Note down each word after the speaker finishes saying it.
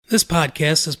This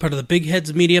podcast is part of the Big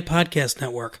Heads Media Podcast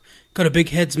Network. Go to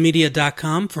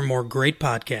bigheadsmedia.com for more great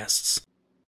podcasts.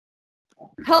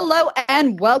 Hello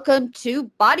and welcome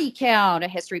to Body Count, a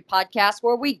history podcast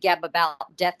where we gab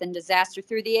about death and disaster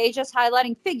through the ages,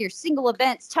 highlighting figures, single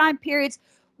events, time periods,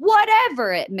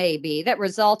 whatever it may be that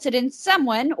resulted in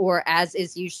someone, or as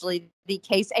is usually the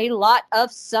case, a lot of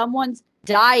someone's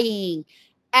dying.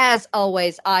 As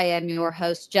always, I am your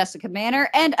host, Jessica Manor,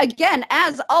 and again,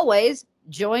 as always,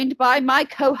 joined by my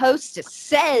co-host,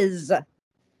 Says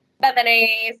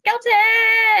Bethany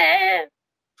Skelton.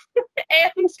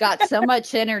 And got so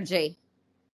much energy.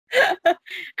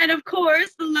 And of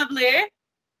course, the lovely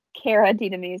Kara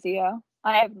DiDemizio.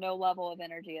 I have no level of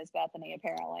energy as Bethany,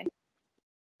 apparently.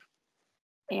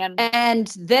 And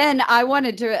then I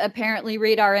wanted to apparently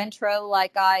read our intro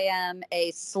like I am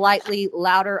a slightly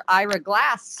louder Ira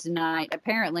Glass tonight.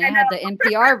 Apparently, I had the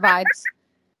NPR vibes.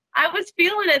 I was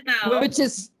feeling it though.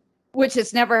 Which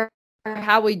is never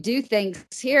how we do things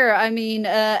here. I mean,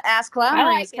 Ask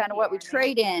Lowry is kind of what we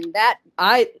trade in.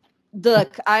 I'm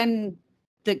the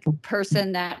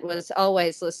person that was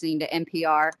always listening to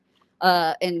NPR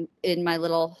in my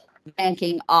little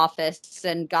banking office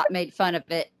and got made fun of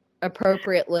it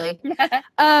appropriately.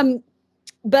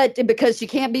 But because you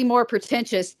can't be more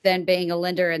pretentious than being a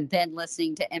lender and then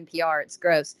listening to NPR, it's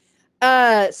gross.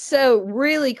 So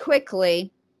really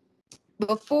quickly,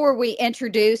 before we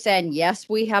introduce, and yes,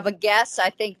 we have a guest,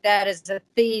 I think that is a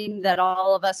theme that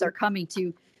all of us are coming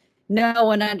to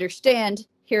know and understand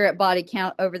here at Body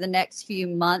Count over the next few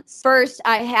months. First,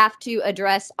 I have to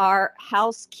address our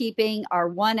housekeeping, our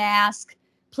one ask.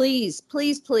 Please,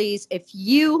 please, please, if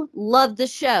you love the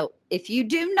show, if you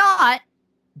do not,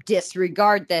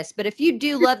 disregard this, but if you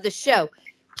do love the show,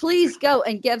 please go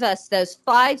and give us those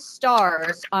 5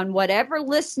 stars on whatever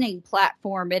listening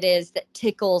platform it is that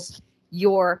tickles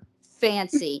your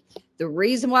fancy. The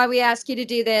reason why we ask you to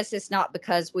do this is not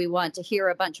because we want to hear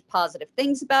a bunch of positive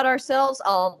things about ourselves,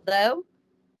 although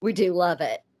we do love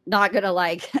it. Not gonna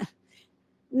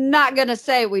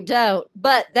say we don't,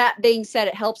 but that being said,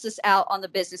 it helps us out on the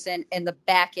business end and the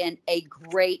back end a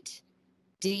great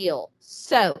deal.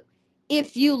 So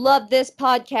if you love this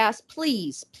podcast,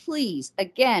 please,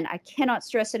 again, I cannot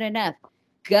stress it enough,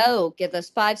 go give us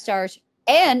 5 stars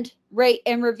and rate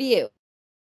and review.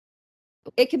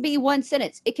 It can be one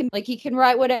sentence. You can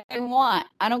write whatever you want.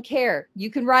 I don't care. You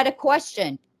can write a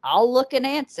question. I'll look and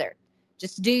answer.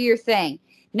 Just do your thing.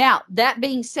 Now, that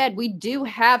being said, we do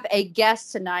have a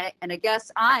guest tonight, and a guest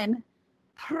I'm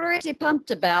pretty pumped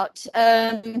about.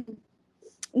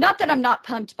 Not that I'm not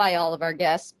pumped by all of our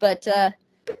guests, but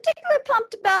particularly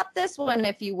pumped about this one,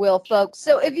 if you will, folks.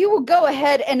 So if you will go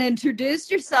ahead and introduce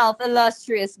yourself,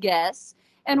 illustrious guest,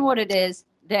 and what it is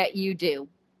that you do.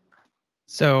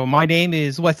 So my name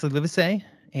is Wesley Livesey,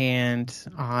 and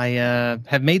I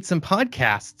have made some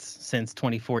podcasts since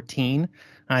 2014.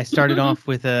 I started off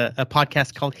with a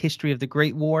podcast called History of the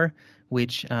Great War,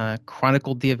 which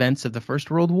chronicled the events of the First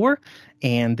World War.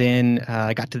 And then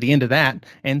I got to the end of that.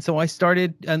 And so I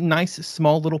started a nice,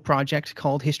 small little project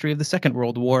called History of the Second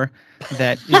World War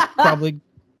that is probably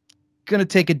going to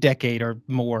take a decade or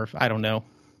more. I don't know.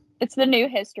 It's the new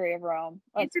history of Rome.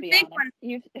 Let's be honest.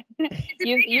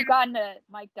 You've gotten a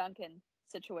Mike Duncan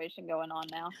situation going on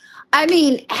now. I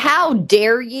mean, how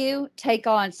dare you take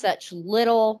on such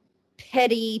little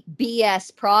petty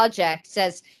BS projects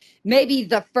as maybe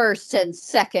the First and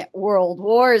Second World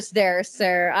Wars there,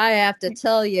 sir. I have to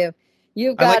tell you,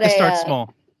 you've got I like to start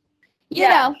small. You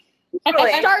know,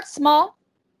 start small.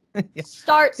 Yeah.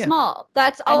 Start small.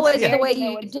 That's always the way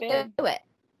you do it.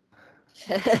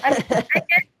 I guess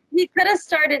he could have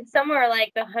started somewhere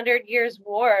like the 100 Years'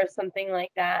 War or something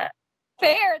like that.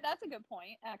 Fair. That's a good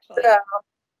point, actually. So,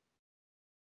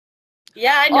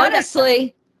 yeah, I know.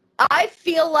 Honestly, I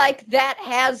feel like that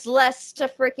has less to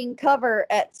freaking cover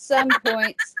at some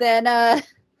points than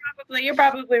You're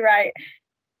probably right.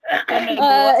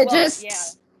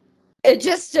 It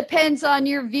just depends on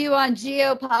your view on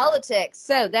geopolitics.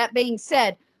 So that being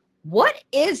said, what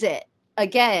is it,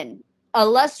 again,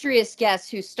 illustrious guest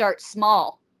who starts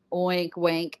small, wink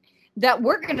wink, that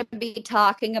we're going to be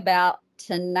talking about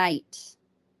tonight?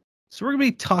 So we're going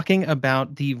to be talking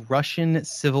about the Russian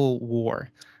Civil War,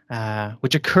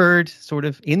 which occurred sort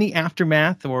of in the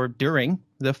aftermath or during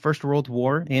the First World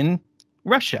War in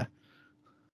Russia.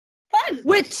 Fun!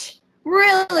 Which,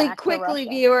 really quickly,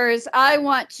 viewers, I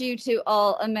want you to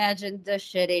all imagine the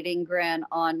shit-eating grin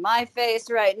on my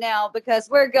face right now, because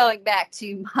we're going back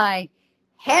to my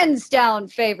hands-down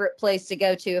favorite place to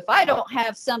go to. If I don't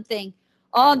have something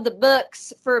on the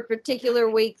books for a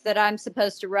particular week that I'm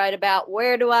supposed to write about,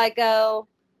 where do I go?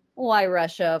 Why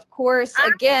Russia? Of course.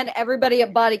 Again, everybody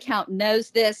at Body Count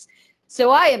knows this.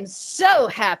 So I am so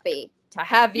happy to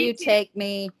have you take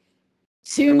me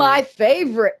to my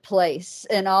favorite place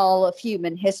in all of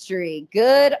human history,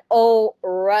 good old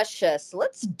Russia. So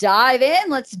let's dive in.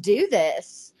 Let's do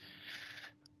this.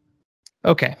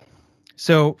 Okay.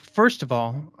 So first of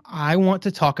all, I want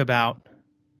to talk about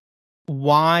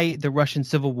why the Russian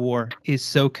Civil War is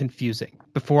so confusing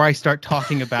before I start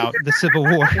talking about the Civil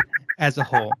War as a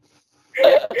whole.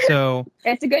 So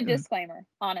it's a good disclaimer,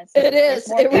 honestly. It is.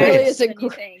 It really is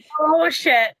Oh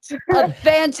shit! A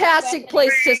fantastic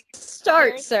place to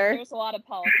start, sir. There's a lot of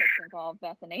politics involved,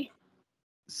 Bethany.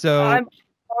 So I'm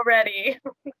already.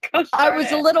 I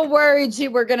was a little worried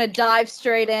you were going to dive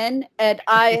straight in, and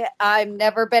I've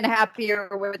never been happier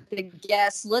with the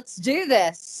guests. Let's do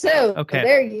this. So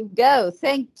There you go.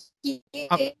 Thank you.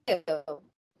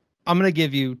 I'm going to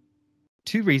give you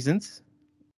 2 reasons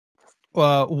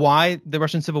why the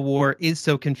Russian Civil War is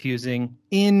so confusing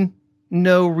in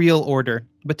no real order,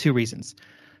 but 2 reasons.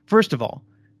 First of all,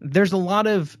 there's a lot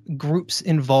of groups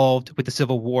involved with the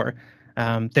Civil War.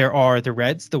 There are the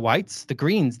Reds, the Whites, the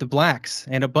Greens, the Blacks,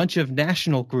 and a bunch of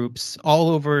national groups all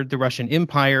over the Russian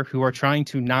Empire who are trying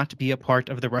to not be a part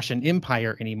of the Russian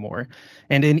Empire anymore.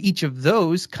 And in each of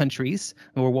those countries,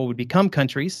 or what would become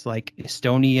countries like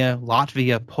Estonia,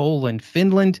 Latvia, Poland,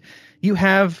 Finland, you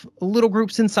have little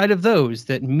groups inside of those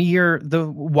that mirror the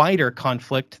wider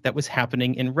conflict that was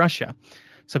happening in Russia.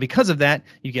 So because of that,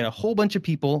 you get a whole bunch of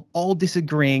people all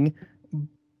disagreeing,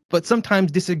 but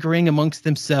sometimes disagreeing amongst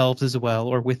themselves as well,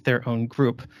 or with their own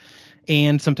group.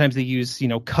 And sometimes they use,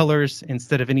 colors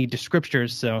instead of any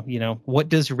descriptors. So, what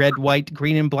does red, white,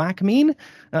 green, and black mean?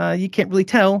 You can't really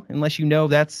tell unless you know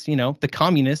that's, the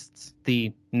communists,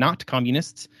 the not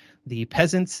communists, the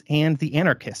peasants, and the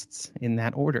anarchists in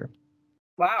that order.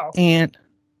 Wow. And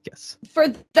yes. For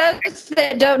those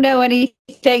that don't know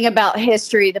anything about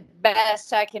history, the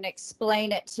best I can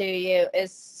explain it to you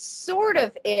is sort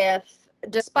of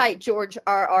despite George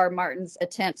R.R. Martin's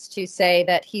attempts to say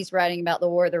that he's writing about the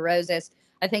War of the Roses,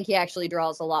 I think he actually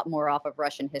draws a lot more off of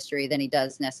Russian history than he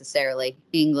does necessarily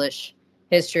English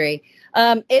history.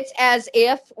 It's as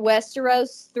if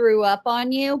Westeros threw up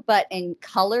on you, but in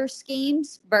color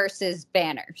schemes versus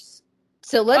banners.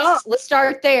 So let's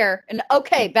start there. And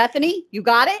okay, Bethany, you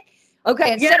got it?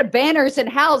 Okay, instead of banners and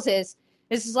houses,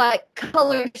 this is like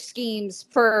color schemes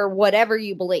for whatever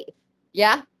you believe.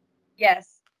 Yeah?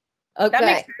 Yes. Okay. That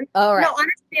makes sense. All right. No,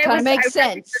 honestly, kind of makes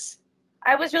sense.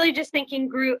 I was really just thinking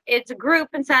group. It's a group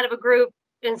inside of a group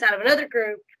inside of another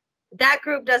group. That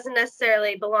group doesn't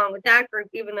necessarily belong with that group,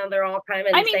 even though they're all kind of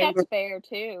in the same group. That's fair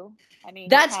too.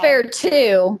 That's fair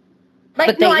too.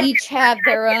 But they each have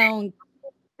their own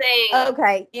thing.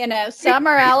 Okay, some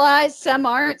are allies, some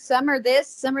aren't, some are this,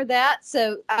 some are that.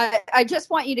 So I just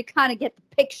want you to kind of get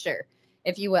the picture,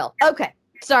 if you will. Okay.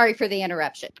 Sorry for the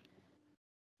interruption.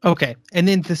 Okay. And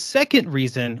then the second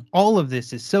reason all of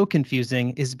this is so confusing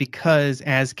is because,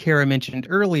 as Kara mentioned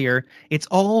earlier, it's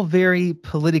all very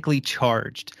politically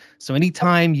charged. So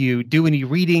anytime you do any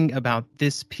reading about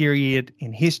this period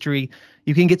in history,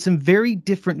 you can get some very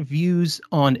different views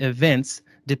on events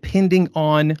depending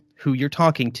on who you're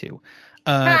talking to.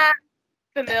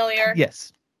 Familiar.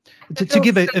 Yes. To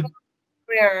give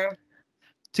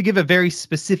a very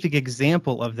specific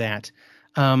example of that,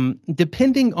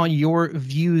 depending on your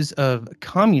views of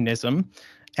communism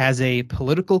as a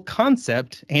political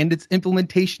concept and its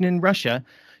implementation in Russia,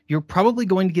 you're probably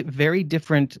going to get very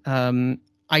different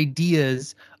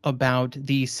ideas about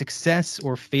the success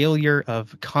or failure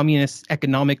of communist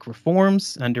economic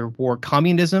reforms under war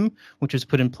communism, which was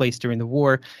put in place during the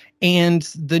war, and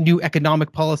the new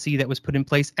economic policy that was put in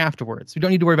place afterwards. We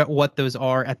don't need to worry about what those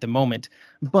are at the moment,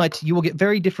 but you will get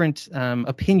very different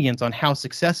opinions on how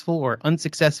successful or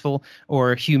unsuccessful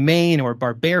or humane or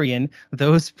barbarian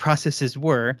those processes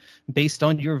were based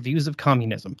on your views of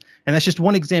communism. And that's just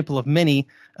one example of many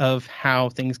of how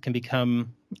things can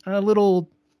become a little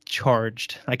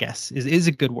charged, I guess, is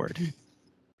a good word.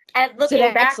 And looking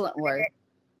back, excellent word.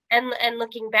 And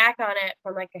looking back on it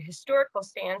from like a historical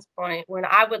standpoint, when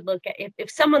I would look at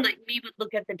if someone like me would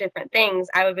look at the different things,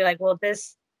 I would be like, well,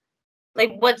 this,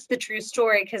 like, what's the true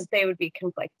story? Because they would be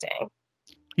conflicting.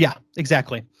 Yeah,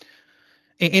 exactly.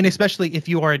 And especially if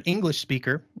you are an English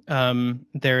speaker,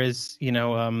 there is,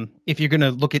 if you're going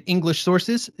to look at English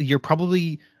sources,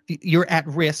 you're at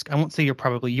risk. I won't say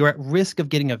you're at risk of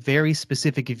getting a very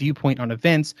specific viewpoint on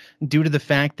events due to the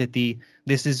fact that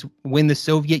this is when the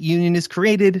Soviet Union is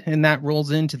created, and that rolls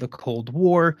into the Cold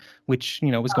War, which,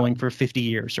 was going for 50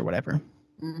 years or whatever.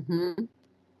 Mm-hmm.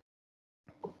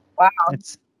 Wow.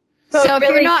 So if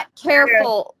you're not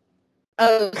careful,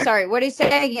 Oh, sorry. What he's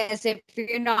saying is if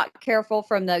you're not careful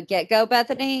from the get-go,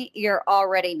 Bethany, you're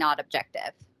already not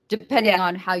objective, depending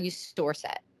on how you source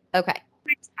it. Okay.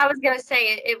 I was going to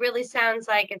say, it really sounds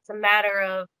like it's a matter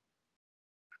of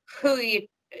who you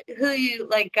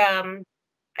like,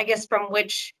 I guess from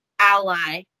which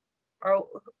ally or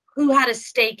who had a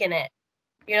stake in it.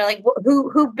 You know, like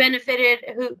who benefited,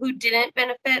 who didn't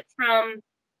benefit from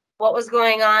what was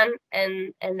going on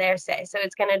and their say. So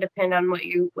it's going to depend on what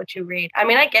you read. I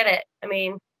mean, I get it. I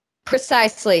mean,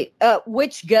 precisely.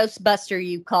 Which Ghostbuster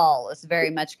you call is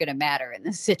very much going to matter in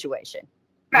this situation.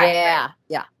 Right, yeah, right.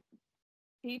 Yeah.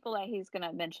 People that he's going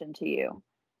to mention to you,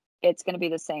 it's going to be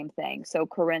the same thing. So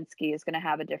Kerensky is going to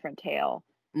have a different tale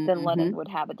than Lenin would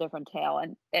have a different tale,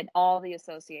 and all the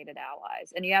associated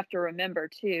allies. And you have to remember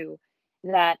too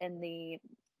that in the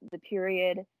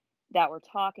period that we're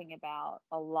talking about,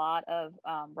 a lot of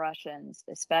Russians,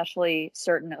 especially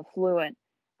certain affluent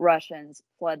Russians,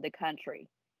 fled the country.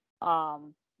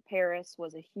 Paris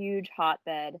was a huge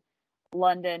hotbed,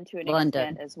 London to an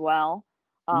extent as well.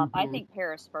 I think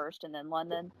Paris first and then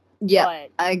London. Yeah,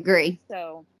 but, I agree.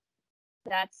 So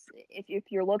that's, if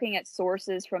you're looking at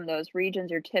sources from those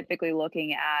regions, you're typically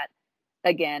looking at,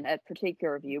 again, a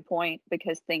particular viewpoint,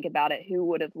 because think about it, who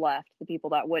would have left? The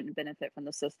people that wouldn't benefit from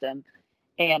the system.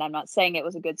 And I'm not saying it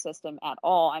was a good system at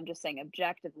all. I'm just saying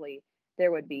objectively,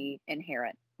 there would be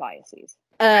inherent biases.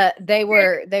 They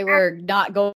were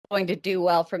not going to do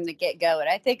well from the get-go. And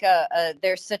I think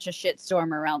there's such a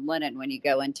shitstorm around Lenin when you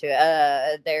go into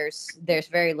there's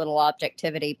very little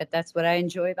objectivity, but that's what I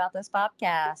enjoy about this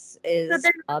podcast is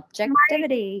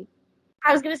objectivity.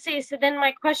 I was going to say, so then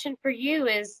my question for you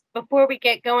is, before we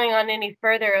get going on any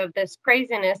further of this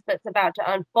craziness that's about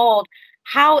to unfold,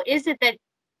 how is it that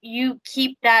you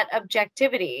keep that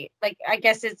objectivity? Like, I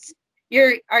guess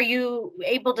are you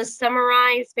able to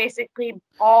summarize basically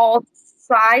all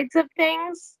sides of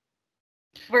things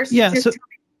versus just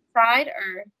side,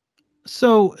 or?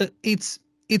 So it's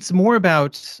more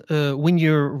about when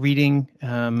you're reading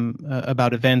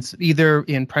about events, either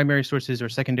in primary sources or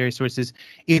secondary sources,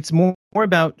 it's more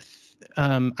about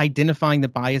identifying the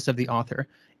bias of the author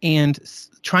and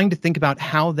trying to think about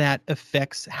how that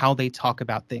affects how they talk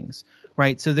about things,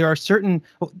 right? So there are certain,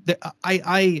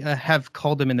 I have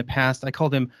called them in the past, I call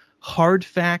them hard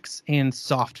facts and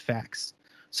soft facts.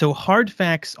 So hard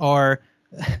facts are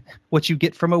what you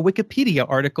get from a Wikipedia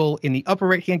article in the upper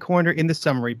right-hand corner in the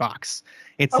summary box.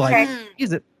 It's like,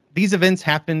 these events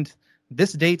happened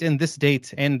this date and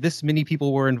this many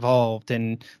people were involved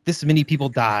and this many people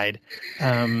died.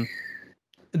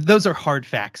 Those are hard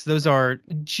facts. Those are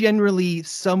generally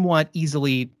somewhat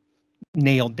easily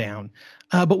nailed down.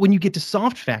 But when you get to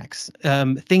soft facts,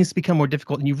 things become more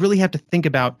difficult, and you really have to think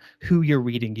about who you're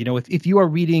reading. You know, if you are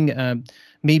reading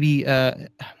maybe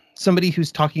somebody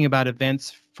who's talking about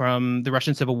events from the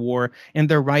Russian Civil War, and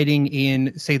they're writing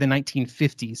in, say, the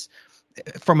 1950s,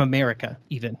 from America,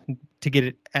 even, to get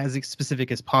it as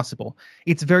specific as possible,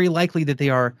 it's very likely that they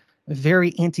are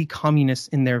very anti-communist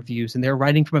in their views, and they're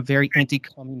writing from a very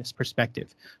anti-communist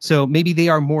perspective. So maybe they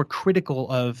are more critical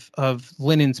of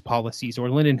Lenin's policies or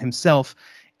Lenin himself,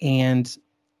 and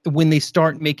when they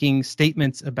start making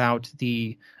statements about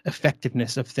the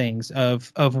effectiveness of things,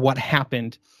 of what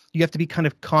happened, you have to be kind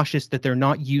of cautious that they're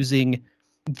not using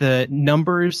the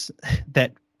numbers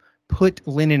that put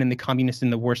Lenin and the communists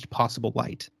in the worst possible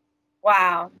light.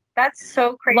 Wow, that's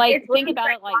so crazy. Like, think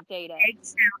about it like data.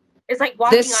 It's like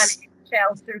walking on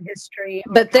eggshells through history.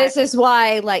 But this is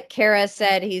why, like Kara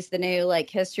said, he's the new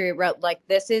history wrote. Like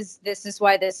this is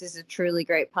why this is a truly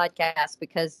great podcast,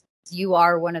 because you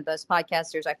are one of those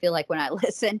podcasters. I feel like when I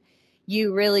listen,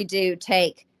 you really do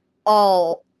take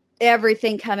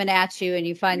everything coming at you, and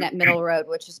you find that middle road,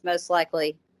 which is most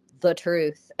likely the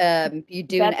truth. You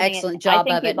do an excellent job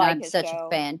of it, and I'm such a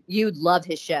fan. You'd love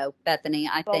his show, Bethany.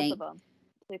 I Both think. Of them,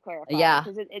 to clarify. Yeah.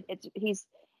 Because he's,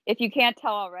 if you can't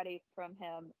tell already from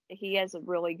him, he has a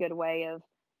really good way of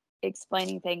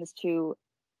explaining things to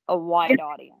a wide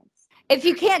audience. If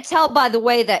you can't tell by the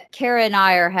way that Kara and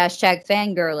I are hashtag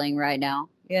fangirling right now,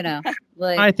 you know,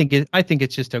 I think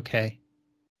it's just okay.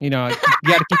 You know, you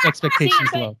got to keep expectations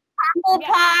low. Apple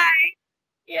pie.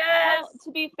 Yes. Well,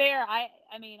 to be fair, I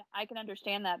mean, I can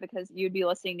understand that, because you'd be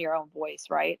listening to your own voice,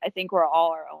 right? I think we're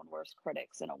all our own worst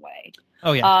critics in a way.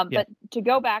 Oh, yeah. But to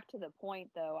go back to the point,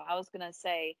 though, I was going to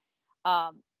say,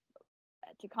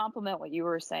 to complement what you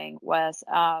were saying, Wes,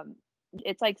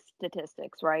 it's like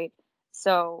statistics, right?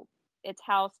 So it's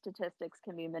how statistics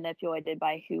can be manipulated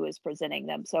by who is presenting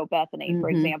them. So Bethany, for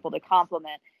example, to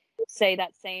complement, say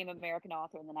that same American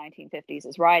author in the 1950s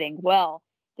is writing, well,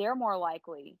 they're more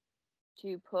likely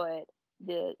to put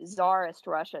the Tsarist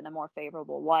Russia in a more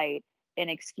favorable light and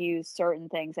excuse certain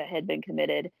things that had been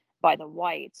committed by the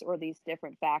whites or these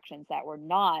different factions that were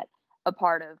not a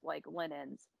part of like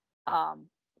Lenin's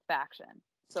faction,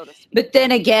 so to speak. But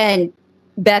then again,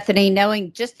 Bethany,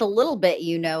 knowing just a little bit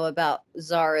you know about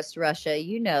Tsarist Russia,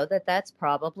 you know that that's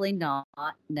probably not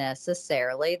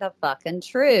necessarily the fucking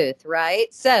truth,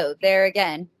 right? So there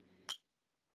again,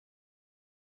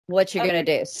 what you're going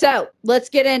to do. So let's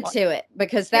get into it,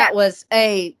 because that was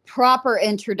a proper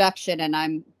introduction, and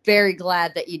I'm very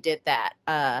glad that you did that.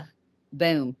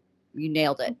 Boom. You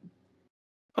nailed it.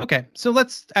 Okay, so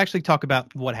let's actually talk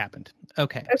about what happened.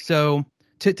 Okay. So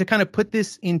to kind of put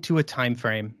this into a time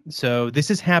frame, so this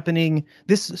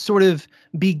sort of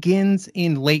begins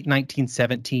in late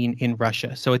 1917 in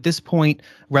Russia. So at this point,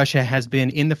 Russia has been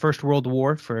in the First World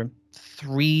War for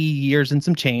 3 years and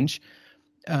some change.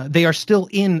 They are still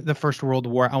in the First World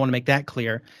War. I want to make that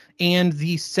clear. And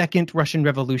the Second Russian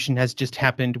Revolution has just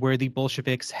happened, where the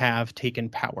Bolsheviks have taken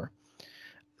power.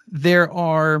 There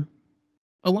are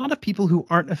a lot of people who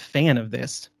aren't a fan of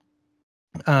this,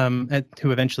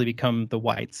 who eventually become the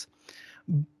whites.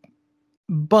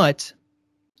 But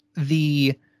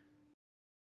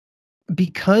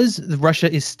because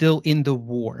Russia is still in the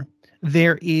war,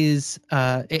 there is,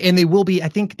 and they will be, I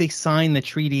think they signed the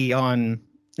treaty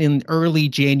in early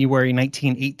January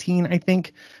 1918, I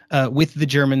think, with the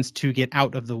Germans to get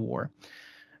out of the war.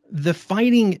 The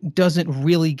fighting doesn't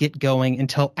really get going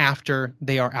until after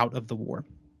they are out of the war.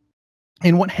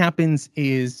 And what happens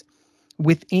is,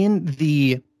 within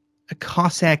the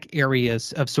Cossack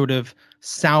areas of sort of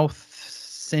south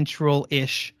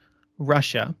central-ish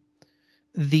Russia,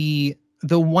 the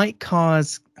white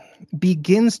cause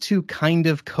begins to kind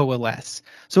of coalesce.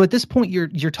 So at this point,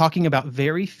 you're talking about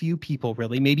very few people,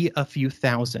 really, maybe a few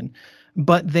thousand,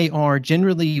 but they are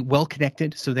generally well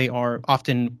connected. So they are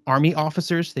often army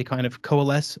officers. They kind of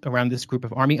coalesce around this group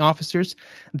of army officers.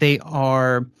 They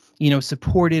are,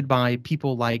 supported by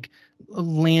people like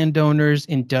landowners,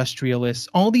 industrialists,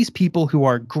 all these people who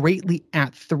are greatly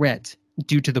at threat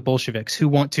due to the Bolsheviks, who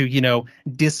want to,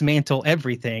 dismantle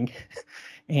everything.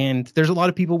 And there's a lot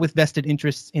of people with vested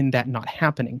interests in that not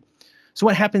happening. So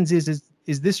what happens is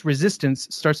this resistance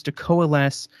starts to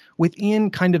coalesce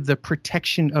within kind of the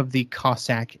protection of the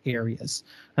Cossack areas.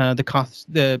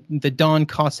 The Don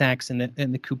Cossacks and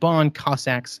the Kuban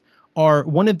Cossacks are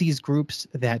one of these groups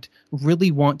that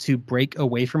really want to break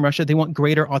away from Russia. They want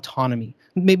greater autonomy,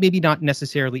 maybe not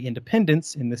necessarily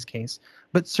independence in this case,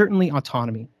 but certainly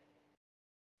autonomy.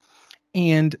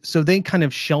 And so they kind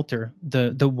of shelter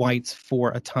the whites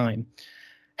for a time.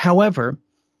 However,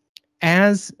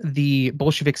 as the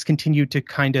Bolsheviks continue to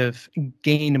kind of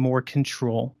gain more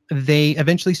control, they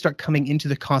eventually start coming into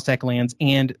the Cossack lands,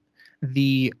 and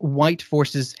the white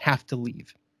forces have to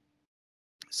leave.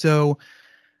 So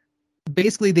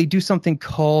basically, they do something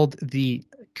called the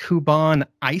Kuban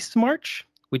Ice March,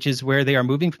 which is where they are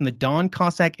moving from the Don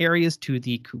Cossack areas to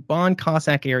the Kuban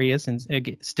Cossack areas, and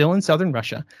still in southern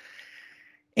Russia.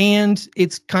 And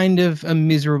it's kind of a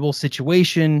miserable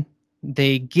situation.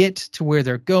 They get to where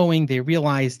they're going. They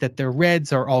realize that their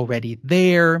Reds are already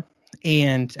there.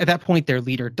 And at that point, their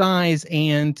leader dies.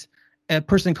 And a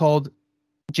person called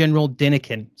General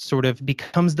Denikin sort of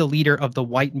becomes the leader of the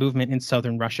white movement in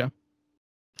southern Russia.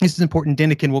 This is important.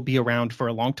 Denikin will be around for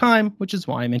a long time, which is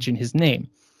why I mentioned his name.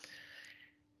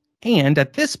 And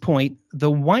at this point,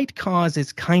 the white cause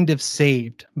is kind of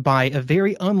saved by a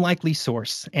very unlikely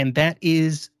source, and that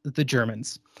is the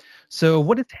Germans. So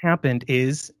what has happened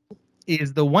is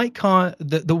the white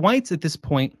the whites at this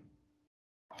point,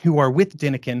 who are with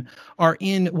Denikin, are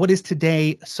in what is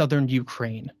today southern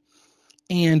Ukraine.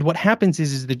 And what happens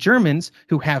is the Germans,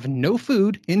 who have no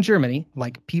food in Germany,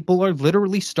 like people are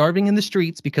literally starving in the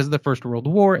streets because of the First World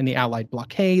War and the Allied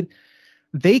blockade,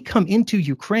 they come into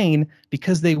Ukraine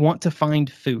because they want to find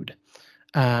food.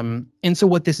 And so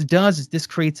what this does is this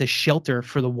creates a shelter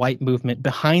for the white movement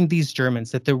behind these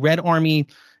Germans that the Red Army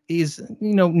is,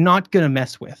 not going to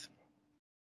mess with.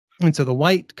 And so the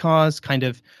white cause kind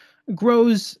of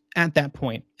grows at that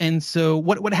point. And so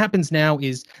what happens now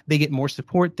is they get more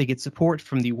support. They get support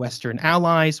from the Western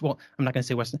allies. Well, I'm not going to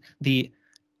say Western, the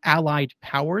Allied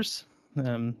powers,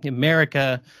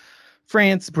 America,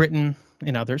 France, Britain,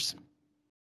 and others.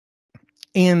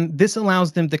 And this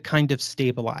allows them to kind of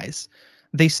stabilize.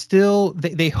 They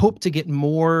hope to get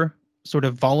more sort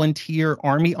of volunteer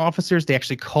army officers. They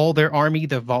actually call their army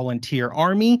the Volunteer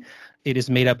Army. It is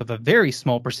made up of a very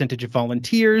small percentage of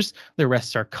volunteers. The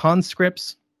rest are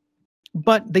conscripts.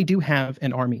 But they do have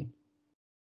an army.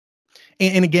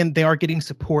 And again, they are getting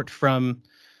support from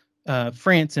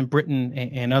France and Britain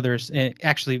and others. And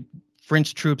actually,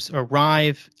 French troops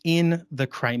arrive in the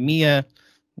Crimea.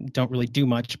 Don't really do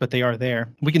much, but they are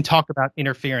there. We can talk about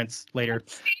interference later. It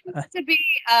seems to be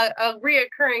a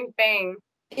reoccurring thing.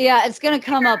 Yeah, it's gonna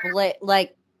come up late.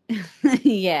 Like,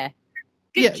 yeah.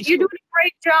 Yeah, You're doing a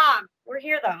great job. We're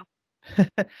here though.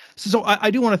 So I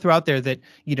do want to throw out there that,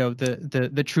 you know,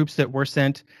 the troops that were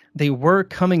sent, they were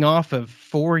coming off of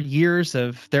 4 years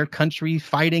of their country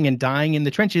fighting and dying in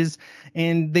the trenches,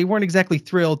 and they weren't exactly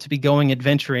thrilled to be going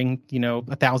adventuring, you know,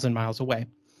 1,000 miles away.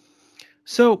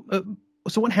 So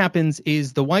what happens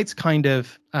is the whites kind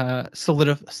of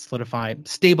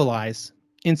stabilize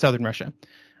in southern Russia,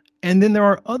 and then there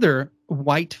are other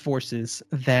white forces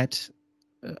that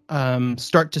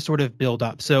start to sort of build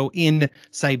up. So in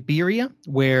Siberia,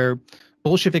 where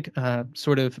Bolshevik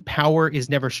sort of power is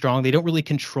never strong, they don't really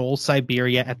control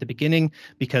Siberia at the beginning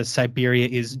because Siberia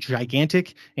is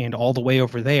gigantic and all the way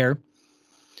over there.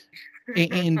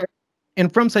 And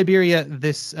from Siberia,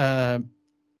 this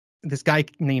guy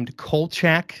named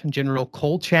Kolchak, General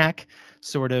Kolchak,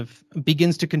 sort of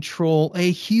begins to control a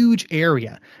huge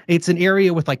area. It's an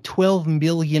area with like 12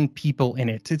 million people in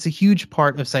it. It's a huge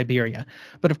part of Siberia.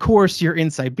 But of course, you're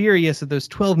in Siberia, so those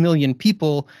 12 million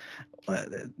people,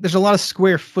 there's a lot of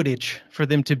square footage for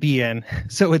them to be in.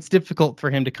 So it's difficult for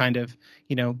him to kind of,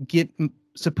 you know, get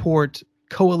support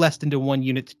coalesced into one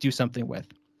unit to do something with.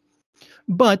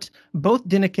 But both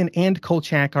Denikin and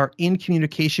Kolchak are in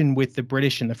communication with the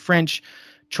British and the French,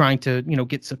 trying to, you know,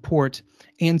 get support.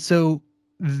 And so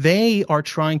they are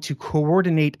trying to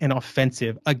coordinate an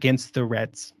offensive against the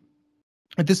Reds.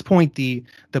 At this point, the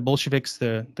Bolsheviks,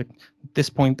 this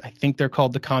point, I think they're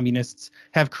called the Communists,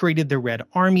 have created the Red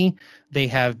Army. They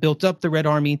have built up the Red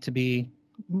Army to be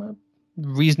a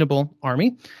reasonable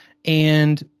army.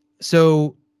 And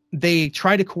so they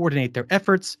try to coordinate their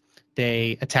efforts.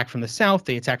 They attack from the south.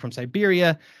 They attack from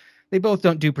Siberia. They both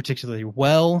don't do particularly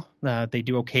well. They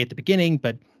do okay at the beginning,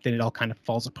 but then it all kind of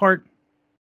falls apart.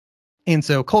 And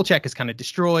so Kolchak is kind of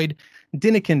destroyed.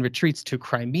 Denikin retreats to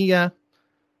Crimea.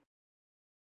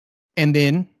 And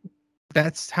then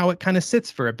that's how it kind of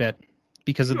sits for a bit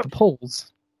because of the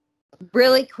Poles.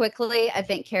 Really quickly, I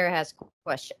think Kara has a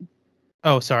question.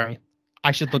 Oh, sorry.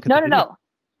 I should look at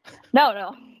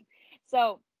No.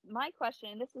 So my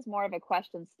question, this is more of a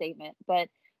question statement, but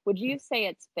would you say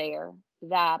it's fair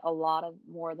that a lot of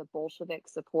more of the Bolshevik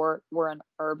support were in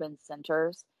urban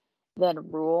centers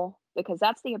than rural? Because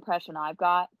that's the impression I've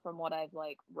got from what I've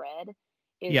like read,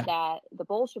 is that the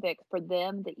Bolsheviks, for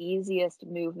them, the easiest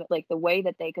movement, like the way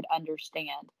that they could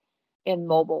understand and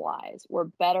mobilize,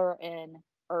 were better in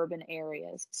urban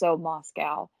areas. So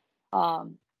Moscow,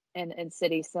 and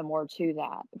cities similar to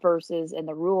that, versus in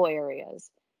the rural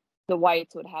areas, the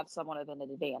whites would have somewhat of an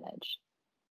advantage.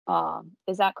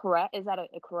 Is that correct? Is that a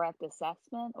correct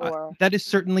assessment? Or that is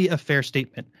certainly a fair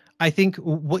statement. I think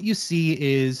what you see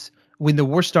is when the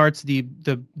war starts, the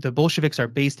Bolsheviks are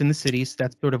based in the cities.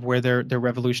 That's sort of where their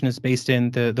revolution is based in.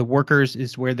 The workers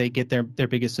is where they get their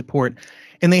biggest support,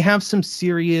 and they have some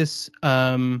serious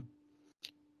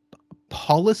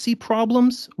policy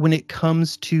problems when it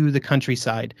comes to the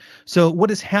countryside. So what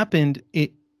has happened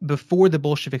before the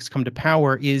Bolsheviks come to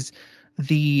power is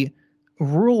the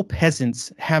rural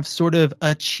peasants have sort of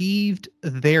achieved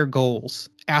their goals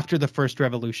after the first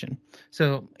revolution.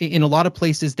 So in a lot of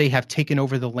places, they have taken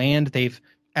over the land. They've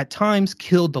at times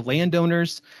killed the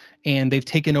landowners, and they've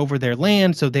taken over their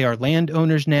land. So they are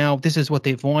landowners now. This is what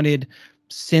they've wanted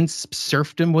since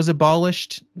serfdom was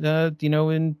abolished,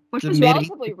 in which the was mid-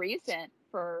 relatively recent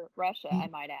for Russia, I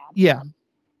might add. Yeah.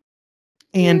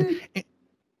 And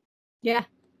yeah.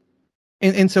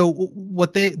 And so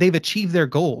what they've achieved their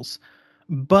goals.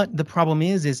 But the problem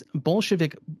is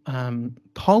Bolshevik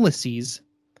policies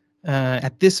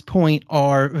at this point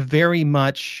are very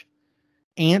much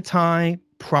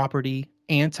anti-property,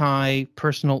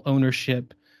 anti-personal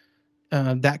ownership,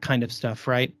 that kind of stuff,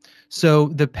 right? So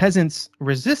the peasants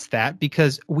resist that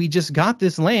because we just got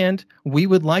this land. We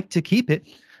would like to keep it.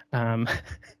 And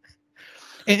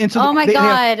so oh my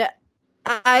God.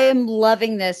 I am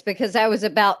loving this because I was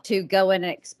about to go in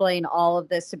and explain all of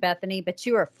this to Bethany, but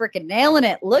you are freaking nailing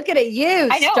it. Look at you,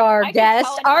 star guest,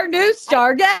 our new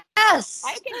star guest.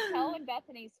 I can tell in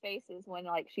Bethany's faces when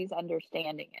like she's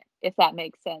understanding it, if that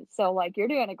makes sense. So like you're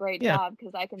doing a great job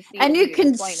because I can see, and you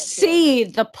can see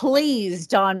the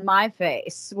pleased on my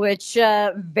face, which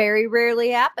very rarely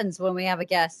happens when we have a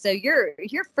guest. So you're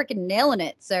freaking nailing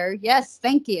it, sir. Yes,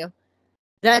 thank you.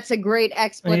 That's a great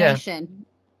explanation.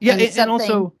 Yeah, and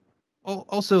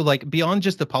also like beyond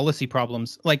just the policy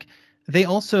problems, like they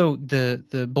also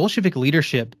the Bolshevik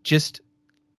leadership just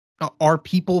are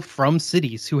people from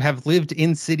cities who have lived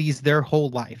in cities their whole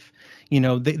life.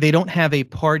 They don't have a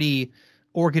party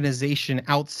organization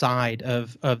outside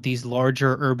of these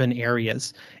larger urban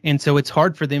areas. And so it's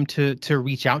hard for them to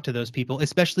reach out to those people,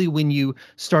 especially when you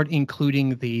start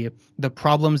including the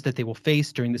problems that they will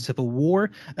face during the Civil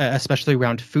War, especially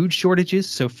around food shortages.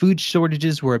 So food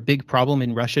shortages were a big problem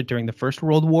in Russia during the First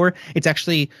World War. It's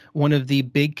actually one of the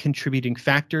big contributing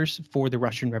factors for the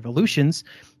Russian revolutions.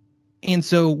 And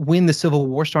so when the Civil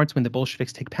War starts, when the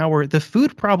Bolsheviks take power, the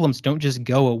food problems don't just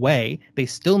go away. They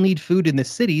still need food in the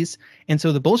cities. And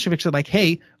so the Bolsheviks are like,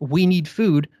 hey, we need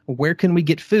food. Where can we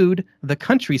get food? The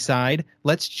countryside.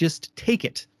 Let's just take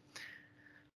it.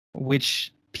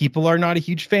 Which people are not a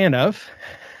huge fan of.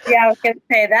 Yeah, I was going to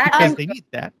say that. Because they need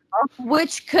that.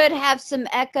 Which could have some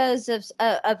echoes of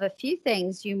a few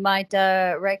things you might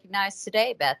recognize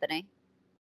today, Bethany.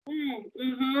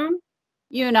 Mm-hmm.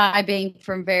 You and I being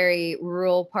from very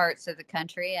rural parts of the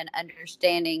country and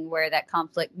understanding where that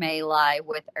conflict may lie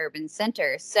with urban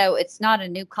centers. So it's not a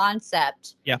new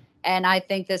concept. Yeah. And I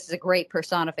think this is a great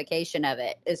personification of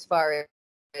it as far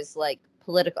as like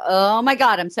political. Oh my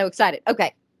God, I'm so excited.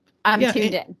 Okay. I'm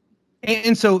tuned in.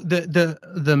 And so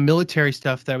the military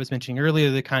stuff that I was mentioning earlier,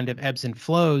 the kind of ebbs and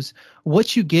flows,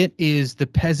 what you get is the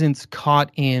peasants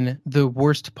caught in the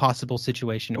worst possible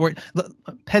situation, or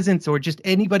peasants or just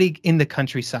anybody in the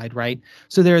countryside, right?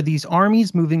 So there are these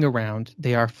armies moving around.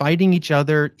 They are fighting each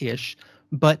other-ish,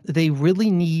 but they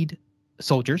really need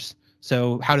soldiers.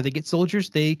 So how do they get soldiers?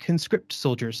 They conscript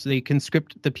soldiers. They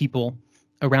conscript the people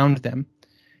around them.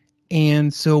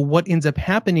 And so what ends up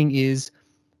happening is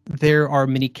there are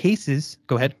many cases.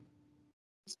 Go ahead.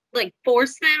 Like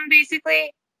force them,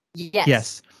 basically?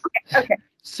 Yes. Okay.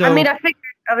 So I mean, I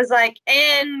was like,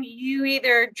 and you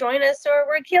either join us or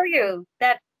we'll kill you.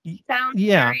 That sounds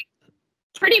very,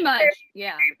 pretty much,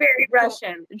 very, very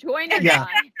Russian. Join us. Yeah.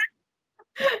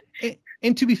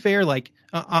 And to be fair, like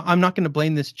I'm not going to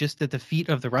blame this just at the feet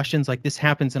of the Russians. Like this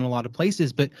happens in a lot of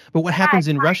places, but what happens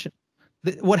in Russia?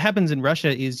 What happens in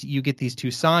Russia is you get these two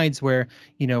sides where,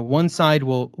 one side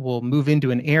will move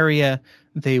into an area.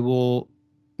 They will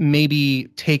maybe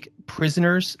take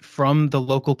prisoners from the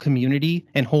local community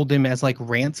and hold them as like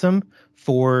ransom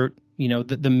for,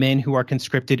 the men who are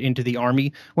conscripted into the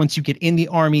army. Once you get in the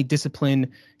army,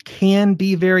 discipline can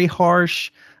be very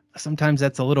harsh. Sometimes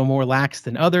that's a little more lax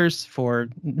than others for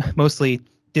mostly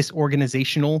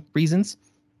disorganizational reasons.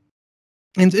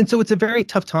 And so it's a very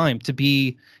tough time to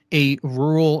be a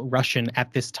rural Russian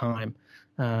at this time.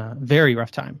 Very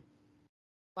rough time.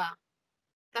 Wow.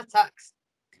 That sucks.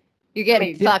 You're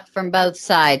getting fucked from both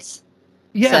sides.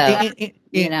 Yeah. So,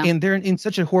 and they're in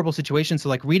such a horrible situation. So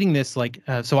like reading this,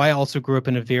 so I also grew up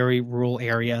in a very rural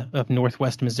area of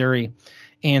Northwest Missouri.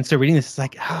 And so reading this is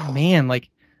like, oh man, like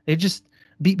they just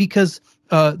because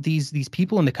these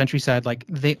people in the countryside, like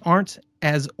they aren't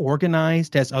as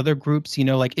organized as other groups,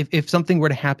 like if something were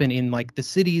to happen in like the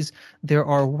cities, there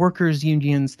are workers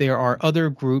unions, there are other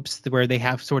groups where they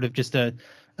have sort of just an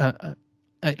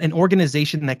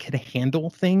organization that can handle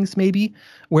things maybe.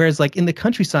 Whereas like in the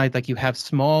countryside, like you have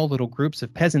small little groups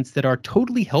of peasants that are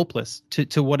totally helpless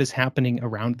to what is happening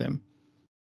around them.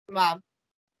 Wow.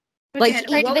 Like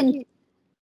even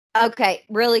okay,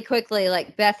 really quickly,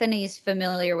 like Bethany's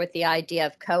familiar with the idea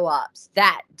of co-ops.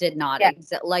 That did not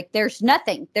exist. Like there's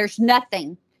nothing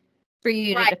for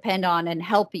you to depend on and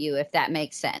help you, if that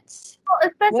makes sense. Well,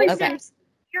 especially since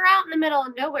you're out in the middle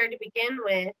of nowhere to begin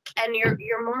with, and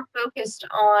you're more focused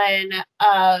on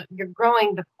you're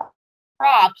growing the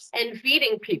crops and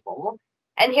feeding people.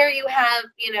 And here you have,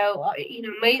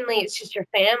 mainly it's just your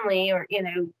family or,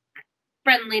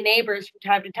 friendly neighbors from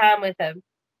time to time with a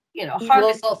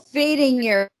harvest. Well, feeding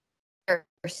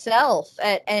yourself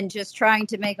and just trying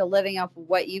to make a living off of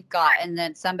what you've got, and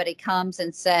then somebody comes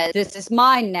and says, "This is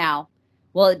mine now."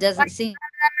 Well, it doesn't seem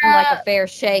like a fair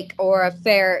shake or a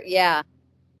fair,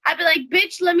 I'd be like,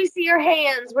 "Bitch, let me see your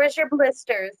hands. Where's your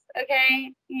blisters?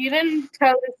 Okay, you didn't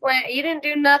toe this land. You didn't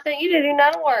do nothing. You didn't do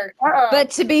none of work." But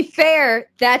to be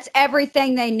fair, that's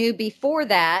everything they knew before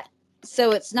that.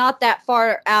 So it's not that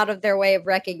far out of their way of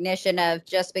recognition of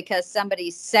just because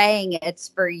somebody's saying it's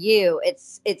for you.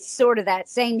 It's sort of that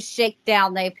same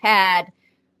shakedown they've had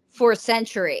for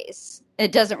centuries.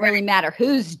 It doesn't really matter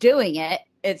who's doing it.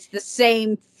 It's the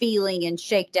same feeling and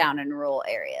shakedown in rural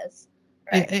areas.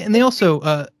 Right. And they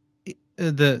also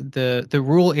the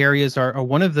rural areas are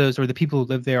one of those, or the people who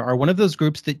live there are one of those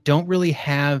groups that don't really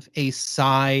have a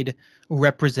side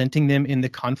representing them in the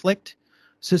conflict.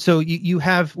 So you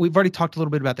have, we've already talked a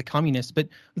little bit about the communists, but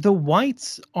the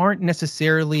whites aren't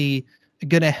necessarily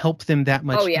going to help them that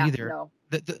much either. No.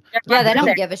 They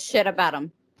don't give a shit about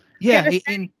them. Yeah,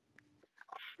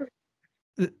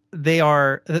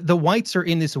 the whites are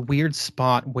in this weird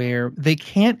spot where they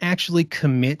can't actually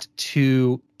commit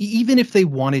to, even if they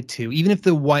wanted to, even if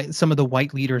some of the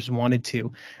white leaders wanted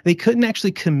to, they couldn't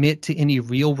actually commit to any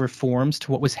real reforms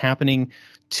to what was happening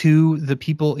to the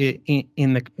people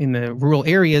in the rural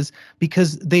areas,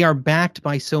 because they are backed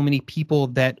by so many people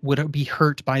that would be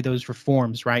hurt by those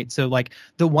reforms, right? So like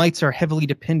the whites are heavily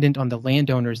dependent on the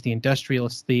landowners, the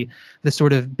industrialists, the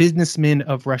sort of businessmen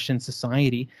of Russian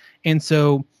society. And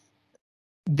so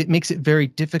that makes it very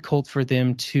difficult for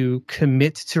them to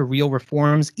commit to real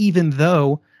reforms, even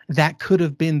though that could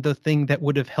have been the thing that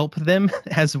would have helped them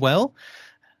as well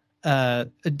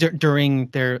during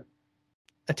their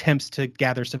attempts to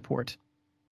gather support.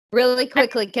 Really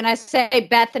quickly, can I say,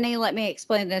 Bethany, let me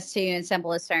explain this to you in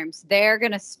simplest terms. They're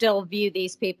going to still view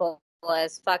these people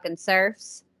as fucking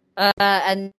serfs.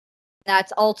 And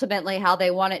that's ultimately how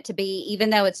they want it to be,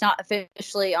 even though it's not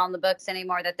officially on the books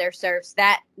anymore that they're serfs.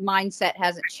 That mindset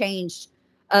hasn't changed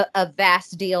a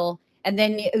vast deal. And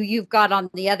then you've got on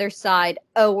the other side,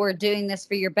 oh, we're doing this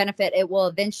for your benefit. It will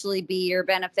eventually be your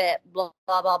benefit, blah,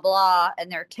 blah, blah, blah.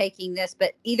 And they're taking this.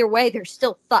 But either way, they're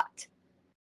still fucked.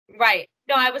 Right.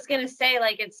 No, I was going to say,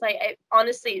 like, it's like,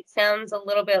 honestly, it sounds a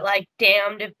little bit like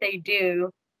damned if they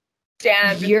do.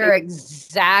 Damned. You're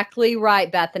exactly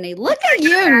right, Bethany. Look at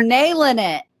you nailing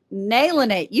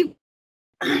it. You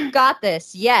got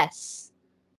this. Yes.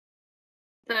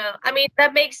 So, I mean,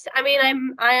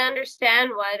 I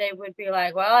understand why they would be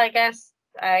like, well, I guess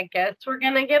we're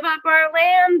going to give up our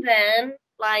land then.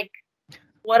 Like,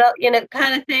 what else,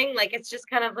 kind of thing. Like, it's just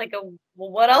kind of like well,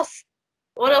 what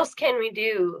else can we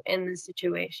do in this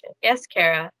situation? Yes,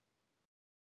 Kara.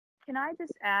 Can I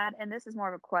just add, and this is more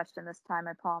of a question this time,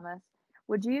 I promise.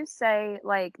 Would you say,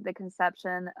 like, the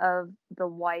conception of the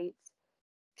whites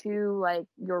to, like,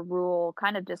 your rural,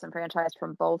 kind of disenfranchised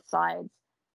from both sides,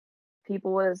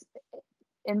 people was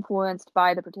influenced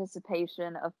by the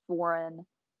participation of foreign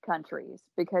countries?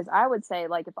 Because I would say,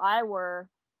 like, if I were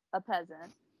a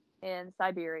peasant in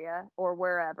Siberia or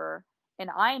wherever, and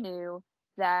I knew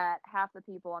that half the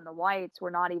people on the whites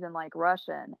were not even, like,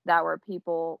 Russian, that were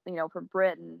people, from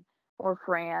Britain or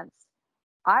France,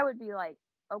 I would be like,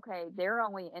 okay, they're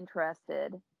only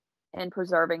interested in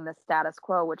preserving the status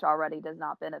quo, which already does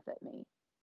not benefit me.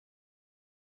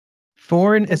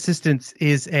 Foreign assistance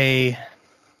is a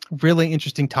really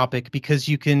interesting topic because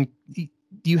you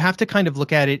have to kind of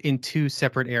look at it in two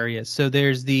separate areas. So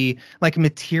there's the like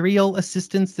material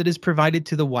assistance that is provided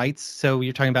to the whites. So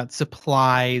you're talking about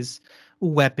supplies,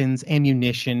 weapons,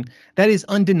 ammunition. That is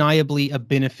undeniably a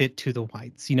benefit to the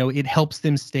whites. It helps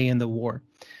them stay in the war.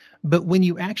 But when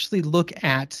you actually look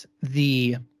at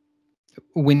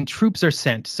when troops are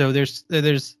sent, so there's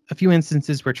a few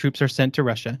instances where troops are sent to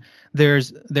Russia. There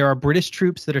are British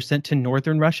troops that are sent to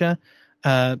northern Russia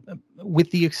with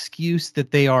the excuse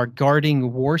that they are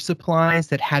guarding war supplies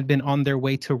that had been on their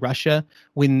way to Russia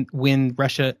when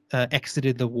Russia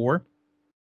exited the war.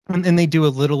 And they do a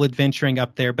little adventuring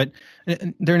up there, but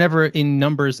they're never in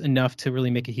numbers enough to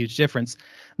really make a huge difference.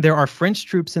 There are French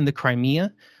troops in the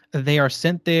Crimea. They are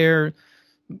sent there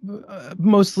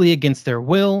mostly against their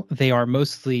will. They don't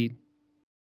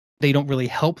really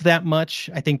help that much.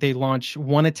 I think they launch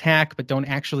one attack, but don't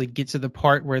actually get to the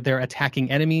part where they're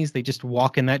attacking enemies. They just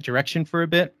walk in that direction for a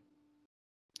bit.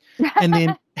 And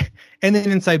then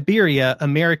in Siberia,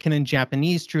 American and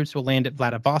Japanese troops will land at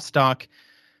Vladivostok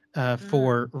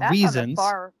for reasons.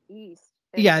 Far east.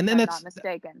 Yeah, and then that's not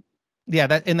mistaken. Yeah,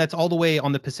 that's all the way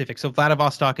on the Pacific. So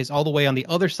Vladivostok is all the way on the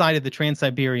other side of the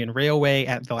Trans-Siberian Railway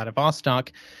at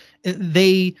Vladivostok.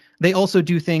 They also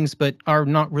do things, but are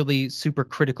not really super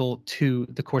critical to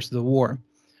the course of the war.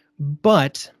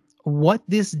 But what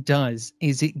this does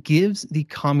is it gives the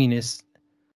communists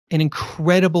an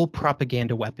incredible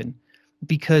propaganda weapon,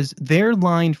 because their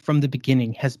line from the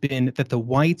beginning has been that the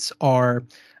whites are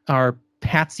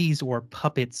patsies or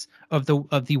puppets of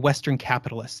the Western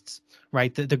capitalists.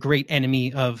 Right, the great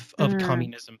enemy of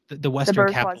communism, the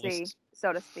Western capitalists,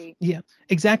 so to speak. Yeah,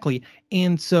 exactly.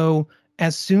 And so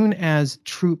as soon as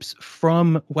troops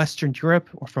from Western Europe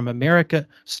or from America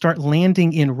start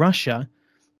landing in Russia,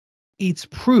 it's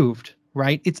proved,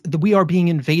 right? We are being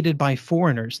invaded by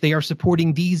foreigners. They are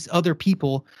supporting these other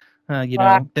people,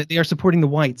 that they are supporting the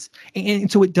whites. And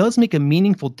so it does make a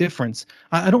meaningful difference.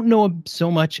 I don't know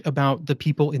so much about the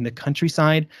people in the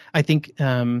countryside. I think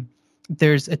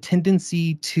there's a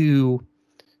tendency to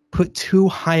put too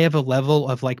high of a level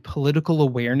of like political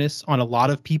awareness on a lot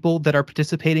of people that are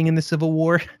participating in the Civil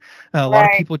War. A lot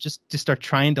of people just are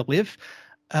trying to live.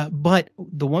 But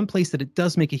the one place that it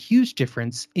does make a huge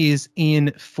difference is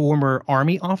in former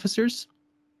army officers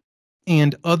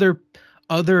and other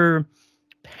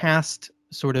past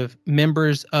sort of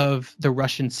members of the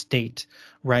Russian state,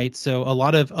 right? So a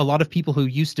lot of people who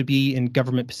used to be in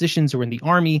government positions or in the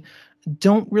army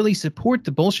don't really support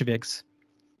the Bolsheviks,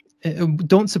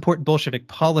 don't support Bolshevik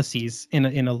policies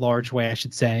in a large way, I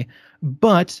should say.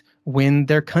 But when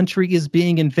their country is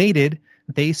being invaded,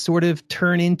 they sort of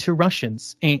turn into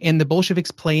Russians, and the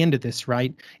Bolsheviks play into this,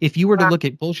 right? If you were to look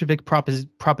at Bolshevik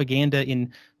propaganda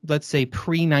in, let's say,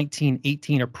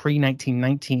 pre-1918 or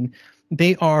pre-1919,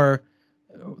 they are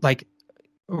like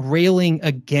railing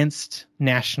against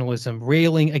nationalism,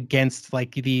 railing against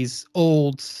like these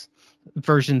old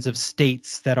versions of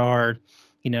states that are,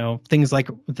 things like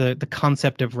the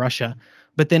concept of Russia.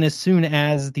 But then as soon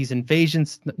as these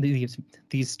invasions,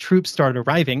 these troops start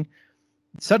arriving,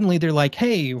 suddenly they're like,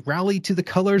 hey, rally to the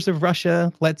colors of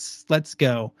Russia. Let's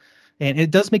go. And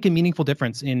it does make a meaningful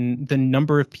difference in the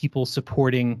number of people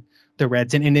supporting the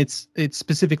Reds. And it's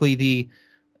specifically the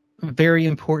very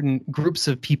important groups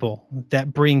of people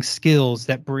that bring skills,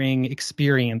 that bring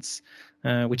experience,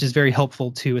 which is very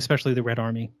helpful to especially the Red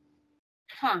Army.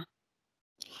 Huh.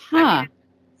 Huh. I mean,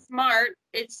 smart.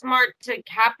 It's smart to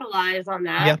capitalize on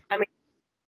that. Yeah. I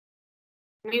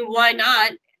mean, why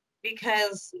not?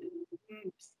 Because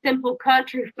simple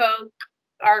country folk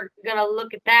are gonna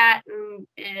look at that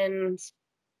and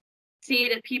see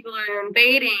that people are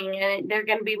invading, and they're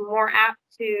gonna be more apt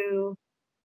to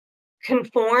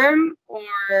conform,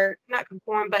 or not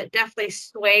conform, but definitely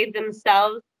sway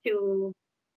themselves to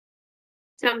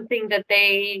something that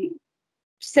they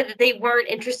said that they weren't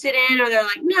interested in, or they're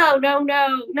like, no, and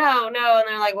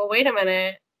they're like, well, wait a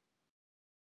minute,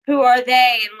 who are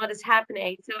they and what is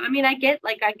happening? So I mean, I get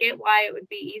why it would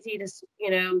be easy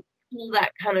to pull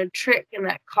that kind of trick in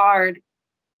that card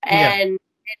and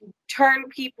turn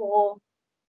people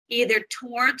either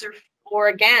towards or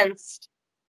against,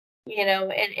 in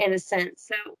a sense.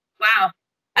 So wow.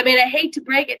 I mean, I hate to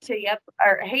break it to you,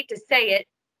 or I hate to say it,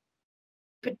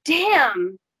 but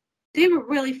damn, they were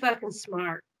really fucking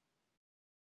smart.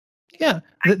 Yeah,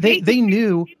 they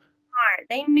knew. Smart.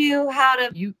 They knew how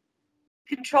to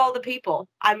control the people.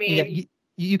 I mean,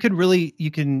 you could really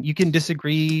you can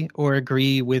disagree or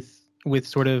agree with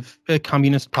sort of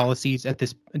communist policies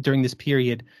during this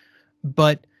period,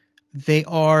 but they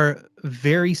are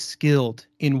very skilled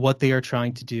in what they are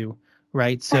trying to do,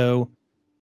 right? So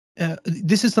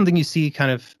this is something you see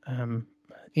kind of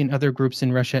in other groups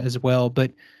in Russia as well,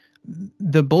 but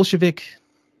the Bolshevik,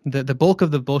 the bulk of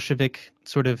the Bolshevik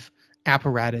sort of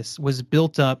apparatus was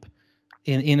built up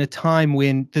in a time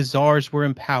when the czars were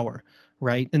in power,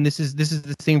 right? And this is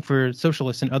the same for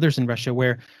socialists and others in Russia,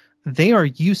 where they are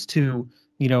used to,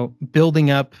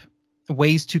 building up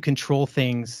ways to control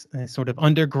things sort of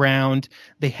underground.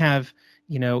 They have,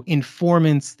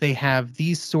 informants. They have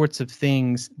these sorts of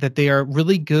things that they are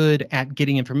really good at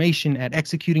getting information, at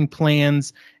executing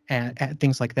plans, at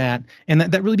things like that. And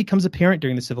that really becomes apparent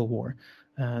during the Civil War.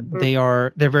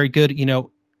 They're very good,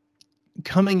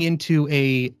 coming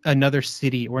into another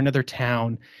city or another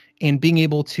town and being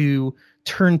able to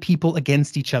turn people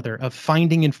against each other, of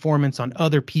finding informants on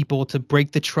other people to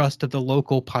break the trust of the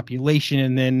local population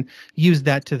and then use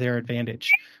that to their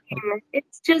advantage.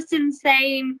 It's just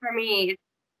insane for me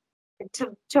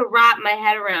to wrap my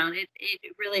head around. It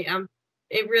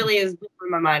really is blowing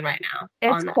my mind right now.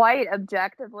 It's quite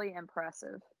objectively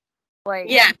impressive. Like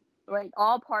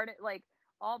all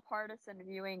partisan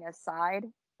viewing aside,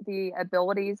 the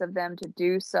abilities of them to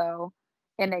do so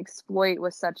and exploit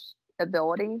with such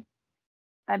ability.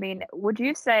 I mean, would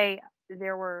you say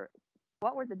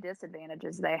what were the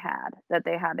disadvantages they had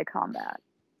to combat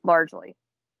largely?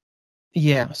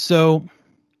 Yeah, so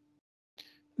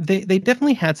they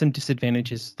definitely had some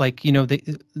disadvantages. Like, they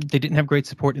didn't have great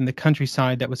support in the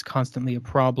countryside. That was constantly a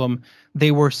problem.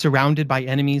 They were surrounded by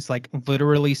enemies, like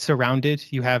literally surrounded.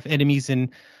 You have enemies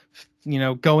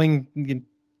going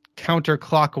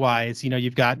counterclockwise.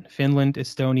 You've got Finland,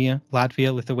 Estonia,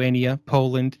 Latvia, Lithuania,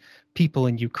 Poland, people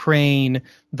in Ukraine,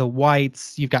 the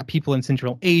whites. You've got people in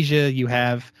Central Asia. You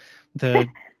have the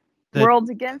world's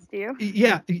against you.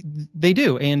 Yeah, they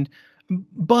do.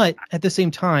 But at the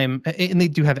same time, and they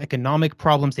do have economic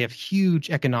problems. They have huge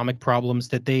economic problems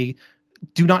that they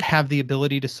do not have the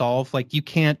ability to solve. Like, you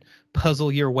can't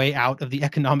puzzle your way out of the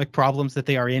economic problems that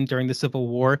they are in during the Civil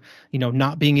War.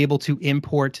 Not being able to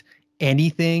import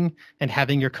anything and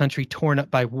having your country torn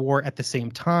up by war at the same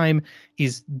time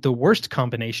is the worst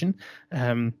combination.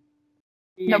 The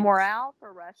morale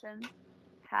for Russians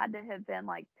had to have been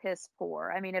like piss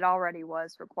poor. I mean, it already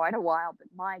was for quite a while, but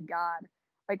my God,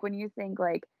 Like when you think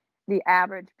like the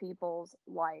average people's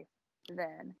life,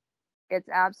 then it's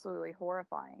absolutely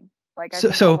horrifying. Like I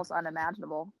think almost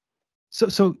unimaginable.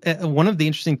 So one of the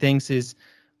interesting things is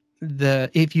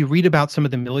if you read about some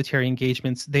of the military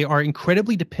engagements, they are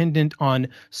incredibly dependent on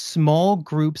small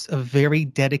groups of very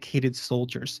dedicated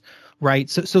soldiers, right?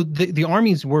 So the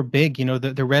armies were big,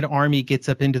 the Red Army gets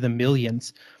up into the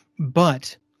millions,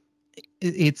 but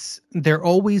they're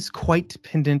always quite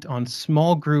dependent on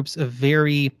small groups of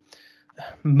very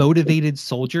motivated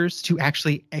soldiers to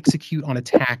actually execute on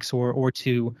attacks or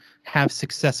to have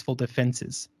successful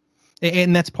defenses.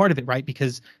 And that's part of it, right?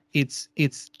 Because it's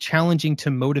challenging to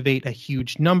motivate a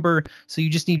huge number. So you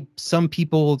just need some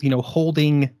people,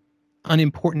 holding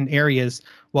unimportant areas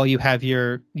while you have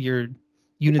your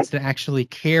units that actually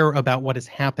care about what is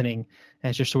happening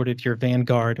as your sort of your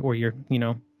vanguard or your,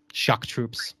 shock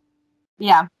troops.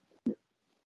 Yeah.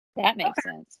 That makes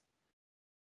sense.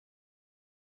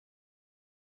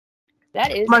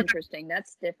 That is interesting.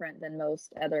 That's different than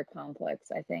most other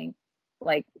conflicts, I think.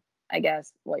 Like, I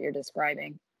guess what you're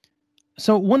describing.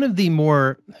 So one of the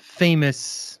more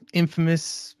famous,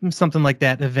 infamous, something like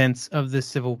that, events of the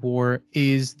Civil War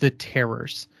is the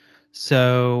Terrors.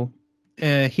 So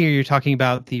here you're talking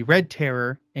about the Red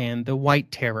Terror and the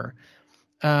White Terror.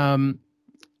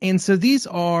 And so these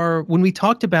are, when we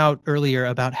talked about earlier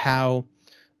about how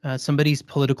somebody's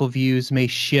political views may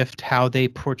shift how they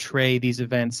portray these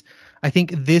events, I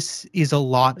think this is a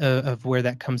lot of where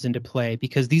that comes into play,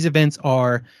 because these events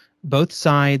are both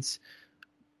sides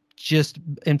just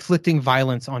inflicting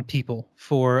violence on people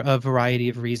for a variety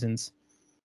of reasons.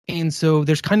 And so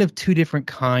there's kind of two different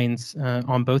kinds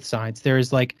on both sides.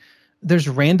 There's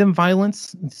random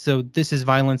violence. So this is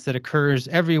violence that occurs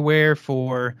everywhere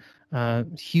for a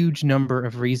huge number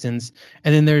of reasons.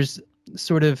 And then there's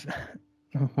sort of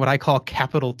what I call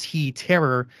capital T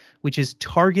terror, which is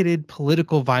targeted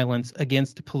political violence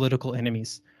against political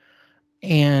enemies.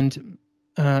 And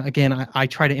again, I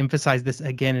try to emphasize this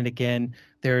again and again.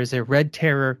 There is a Red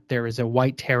Terror, there is a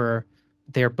White Terror.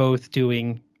 They're both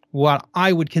doing what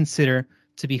I would consider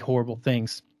to be horrible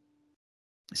things.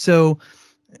 So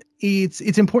it's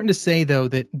important to say, though,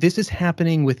 that this is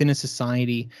happening within a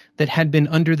society that had been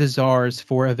under the czars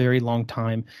for a very long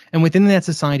time. And within that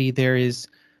society, there is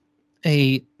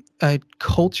a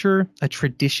culture, a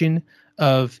tradition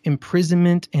of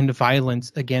imprisonment and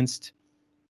violence against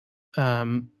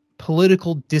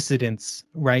political dissidents,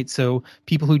 right? So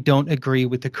people who don't agree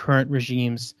with the current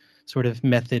regime's sort of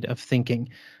method of thinking.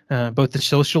 Both the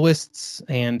socialists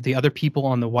and the other people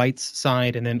on the whites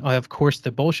side, and then, of course,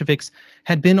 the Bolsheviks,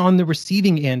 had been on the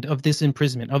receiving end of this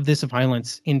imprisonment, of this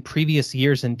violence in previous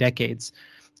years and decades.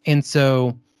 And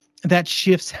so that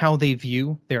shifts how they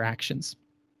view their actions.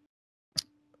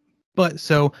 But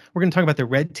so we're going to talk about the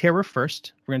Red Terror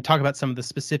first. We're going to talk about some of the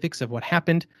specifics of what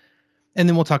happened, and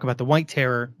then we'll talk about the White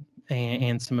Terror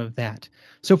and some of that.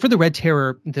 So for the Red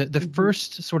Terror, the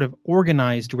first sort of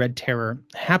organized Red Terror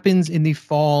happens in the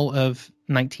fall of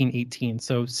 1918,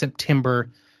 so September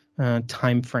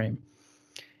time frame.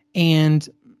 And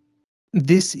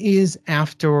this is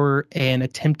after an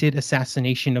attempted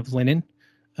assassination of Lenin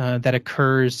that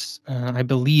occurs, I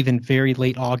believe, in very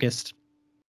late August.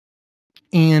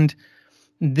 And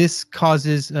this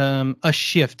causes a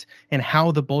shift in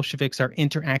how the Bolsheviks are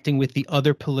interacting with the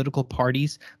other political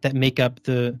parties that make up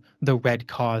the Red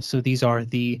Cause. So these are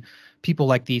the people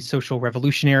like the Social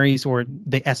Revolutionaries, or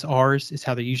the SRs is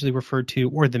how they're usually referred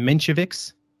to, or the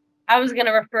Mensheviks. I was going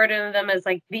to refer to them as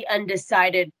like the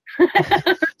undecided.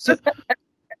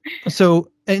 So,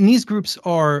 and these groups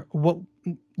are what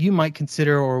you might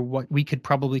consider, or what we could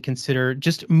probably consider,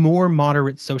 just more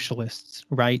moderate socialists,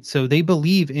 right? So they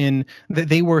believe in that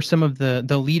they were some of the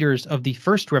leaders of the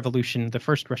first revolution, the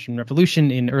first Russian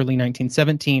Revolution in early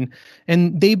 1917,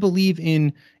 and they believe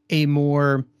in a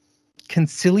more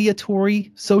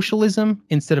conciliatory socialism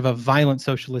instead of a violent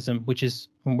socialism, which is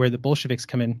where the Bolsheviks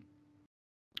come in.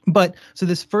 But so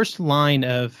this first line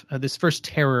of this first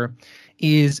terror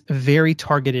is very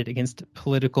targeted against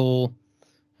political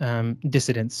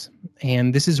dissidents.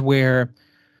 And this is where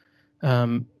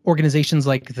organizations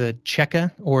like the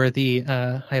Cheka, or the,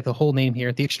 I have the whole name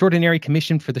here, the Extraordinary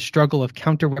Commission for the Struggle of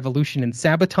Counter-Revolution and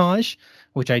Sabotage,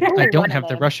 which I don't have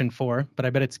the Russian for, but I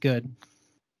bet it's good.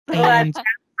 Well, and, that sounds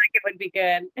like it would be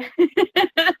good.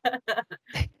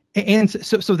 And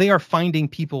so they are finding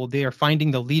people, they are finding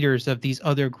the leaders of these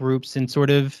other groups and sort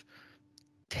of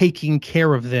taking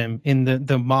care of them in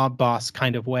the mob boss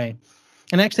kind of way.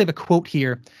 And I actually have a quote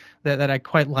here that I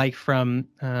quite like from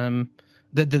the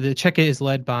Cheka is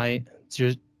led by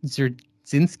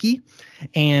Dzerzhinsky,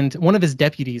 and one of his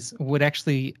deputies would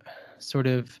actually sort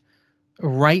of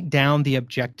write down the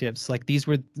objectives. Like these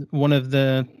were one of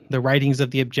the writings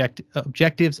of the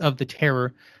objectives of the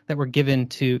terror that were given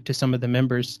to some of the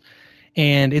members.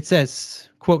 And it says,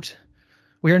 quote,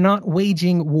 "We are not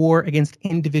waging war against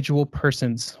individual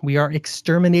persons. We are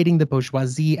exterminating the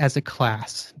bourgeoisie as a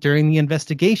class. During the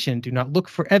investigation, do not look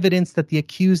for evidence that the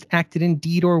accused acted in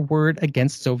deed or word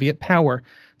against Soviet power.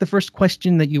 The first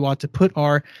question that you ought to put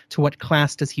are, to what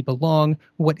class does he belong?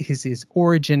 What is his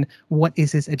origin? What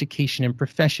is his education and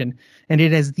profession? And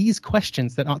it is these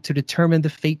questions that ought to determine the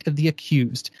fate of the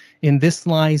accused. In this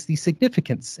lies the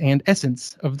significance and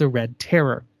essence of the Red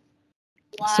Terror."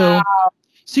 Wow.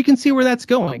 So you can see where that's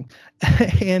going.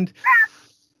 and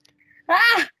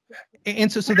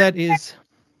so that is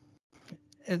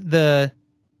the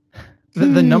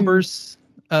numbers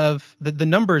of the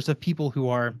numbers of people who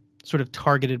are sort of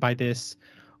targeted by this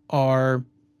are,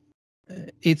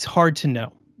 it's hard to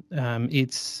know.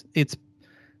 It's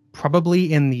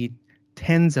probably in the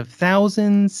tens of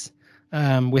thousands,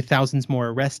 with thousands more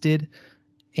arrested,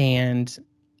 and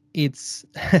it's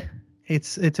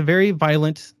a very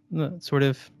violent sort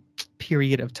of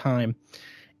period of time.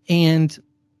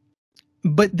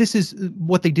 But this is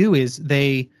what they do is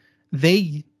they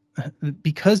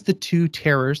because the two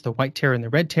terrors, the White Terror and the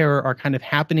Red Terror, are kind of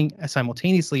happening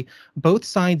simultaneously, both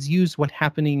sides use what's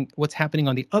happening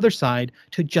on the other side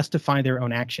to justify their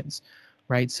own actions,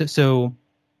 right? So Of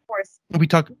course. we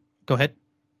talk. Go ahead.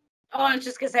 Oh, I was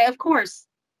just gonna say, of course.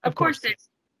 Of course. There's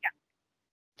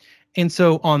And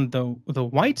so on the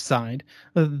white side,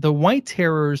 the White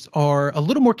Terrors are a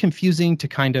little more confusing to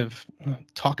kind of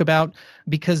talk about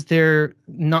because they're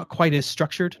not quite as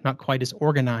structured, not quite as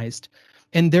organized.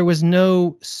 And there was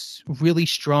no really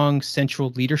strong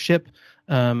central leadership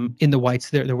in the Whites.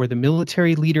 There were the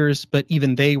military leaders, but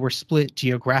even they were split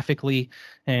geographically.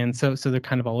 And so they're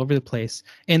kind of all over the place.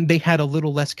 And they had a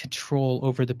little less control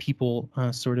over the people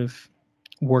sort of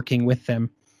working with them.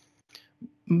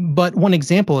 But one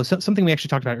example is something we actually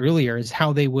talked about earlier is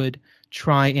how they would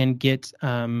try and get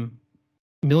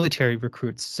military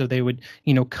recruits. So they would,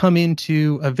 come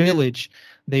into a village.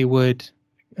 They would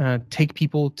take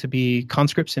people to be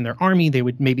conscripts in their army. They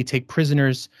would maybe take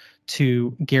prisoners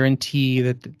to guarantee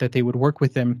that they would work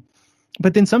with them.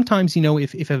 But then sometimes,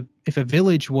 if a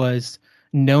village was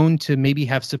known to maybe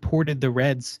have supported the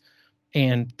Reds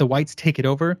and the Whites take it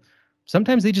over,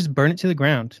 sometimes they just burn it to the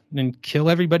ground and kill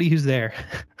everybody who's there.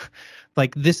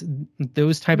 Like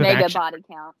those type of mega action. body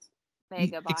counts.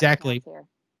 Mega body Exactly. counts here.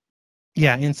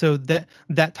 Yeah, and so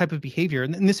that type of behavior,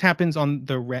 and this happens on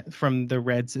from the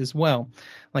Reds as well,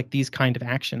 like these kind of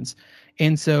actions.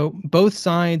 And so both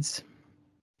sides,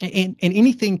 and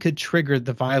anything could trigger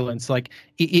the violence. Like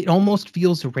it almost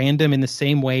feels random in the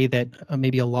same way that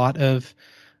maybe a lot of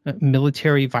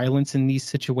military violence in these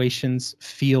situations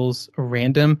feels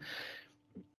random.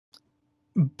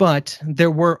 But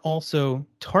there were also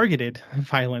targeted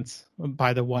violence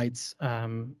by the Whites,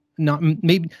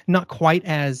 not quite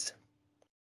as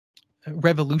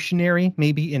revolutionary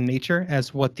maybe in nature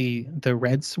as what the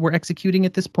Reds were executing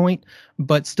at this point,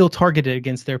 but still targeted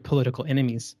against their political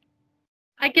enemies.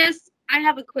 I guess I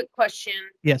have a quick question.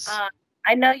 Yes.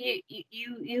 I know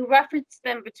you referenced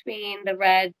them between the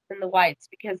Reds and the Whites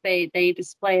because they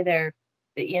display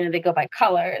they go by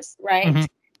colors, right? Mm-hmm.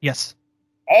 Yes.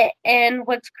 And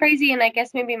what's crazy, and I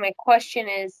guess maybe my question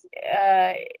is,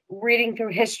 reading through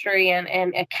history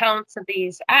and accounts of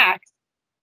these acts,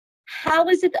 how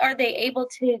are they able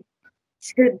to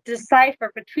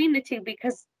decipher between the two?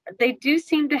 Because they do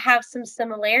seem to have some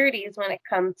similarities when it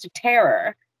comes to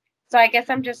terror. So I guess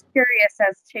I'm just curious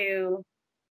as to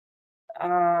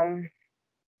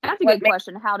that's a good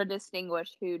question. How to distinguish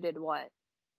who did what?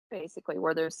 Basically,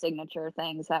 were there signature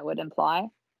things that would imply?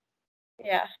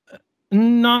 Yeah.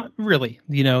 Not really.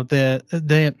 The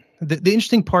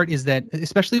interesting part is that,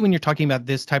 especially when you're talking about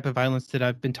this type of violence that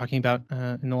I've been talking about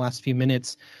in the last few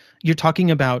minutes, you're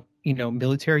talking about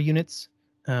military units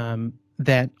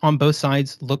that on both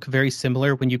sides look very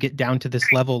similar when you get down to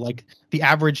this level. Like the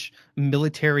average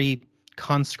military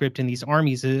conscript in these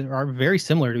armies are very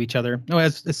similar to each other,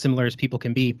 as similar as people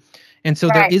can be, and so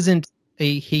there isn't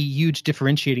a huge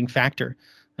differentiating factor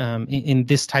in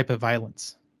this type of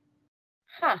violence.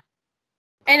 Huh.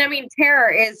 And I mean,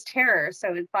 terror is terror.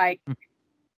 So it's like,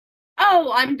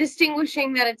 oh, I'm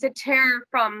distinguishing that it's a terror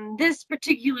from this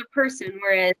particular person.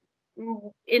 Whereas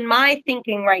in my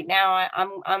thinking right now,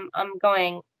 I'm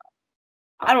going,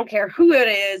 I don't care who it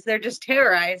is. They're just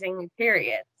terrorizing,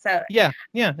 period. So yeah.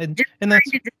 And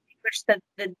that's to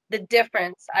distinguish the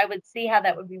difference. I would see how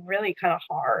that would be really kind of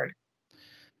hard.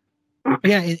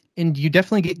 Yeah. And you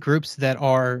definitely get groups that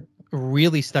are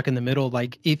really stuck in the middle.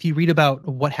 Like if you read about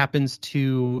what happens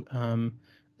to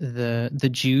the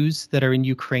Jews that are in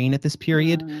Ukraine at this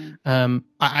period,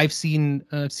 I've seen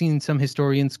some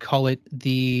historians call it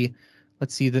the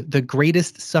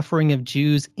greatest suffering of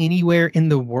Jews anywhere in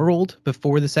the world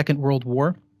before the Second World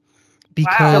War,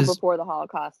 because So before the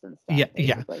Holocaust and stuff.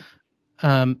 Yeah. Basically.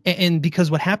 And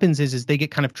because what happens is they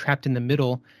get kind of trapped in the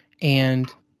middle,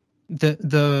 and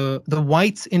the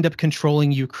whites end up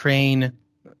controlling Ukraine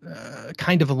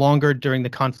kind of longer during the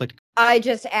conflict. I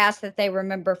just ask that they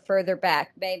remember further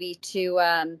back, maybe to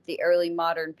the early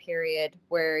modern period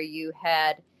where you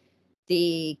had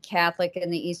the Catholic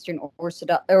and the Eastern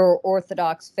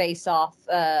Orthodox face off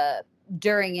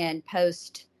during and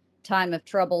post time of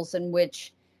troubles, in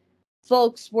which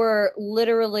folks were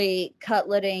literally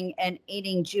cutletting and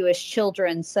eating Jewish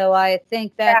children. So I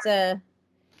think that's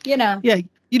you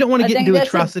don't want to get into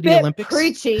atrocity Olympics.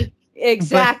 Preachy,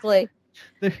 exactly.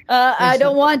 I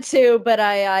don't want to, but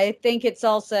I think it's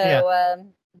also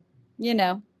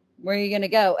where are you going to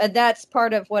go? And that's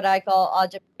part of what I call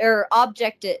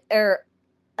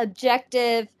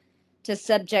objective to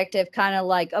subjective, kind of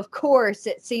like, of course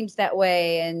it seems that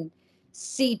way, and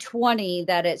C20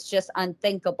 that it's just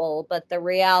unthinkable, but the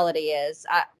reality is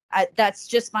I that's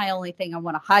just my only thing I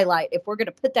want to highlight. If we're going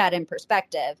to put that in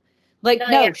perspective,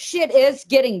 shit is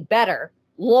getting better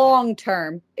long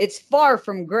term. It's far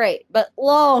from great, but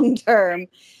long term,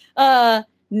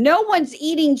 no one's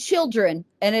eating children,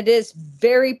 and it is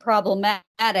very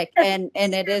problematic, and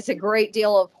it is a great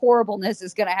deal of horribleness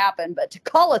is going to happen, but to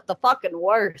call it the fucking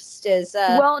worst is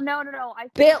no,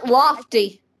 bit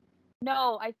lofty.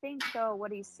 I think though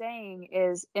what he's saying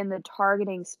is in the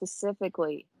targeting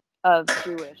specifically of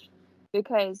Jewish,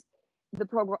 because the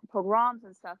pogroms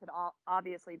and stuff had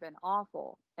obviously been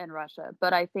awful in Russia,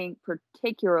 but I think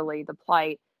particularly the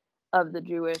plight of the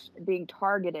Jewish being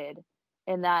targeted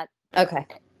in that. Okay.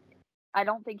 I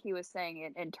don't think he was saying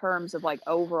it in terms of like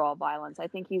overall violence. I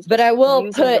think he's. But I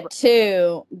will put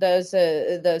to those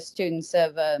students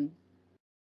of.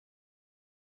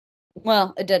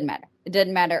 Well, it doesn't matter. It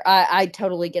doesn't matter. I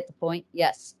totally get the point.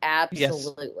 Yes,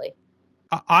 absolutely.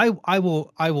 Yes. I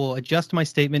will adjust my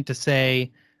statement to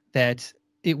say that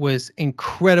it was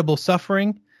incredible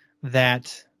suffering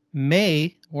that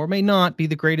may or may not be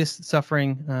the greatest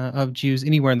suffering of Jews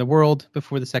anywhere in the world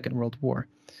before the Second World War.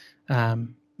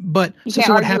 But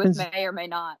so what happens? May or may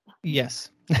not. Yes.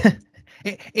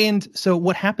 And so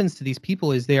what happens to these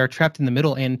people is they are trapped in the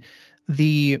middle, and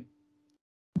the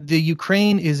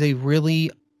Ukraine is a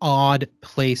really odd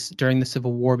place during the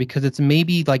Civil War because it's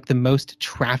maybe like the most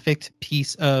trafficked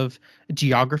piece of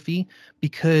geography,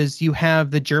 because you have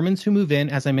the Germans who move in,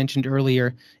 as I mentioned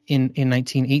earlier, in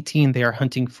 1918. They are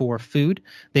hunting for food.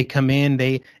 They come in,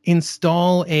 they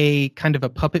install a kind of a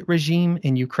puppet regime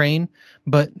in Ukraine,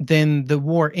 but then the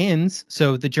war ends,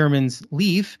 so the Germans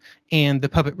leave and the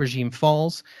puppet regime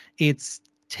falls. It's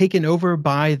taken over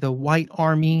by the White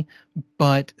Army,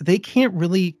 but they can't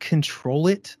really control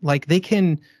it. Like, they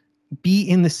can be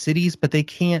in the cities, but they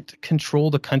can't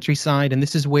control the countryside. And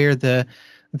this is where the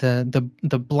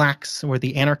blacks, or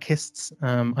the anarchists,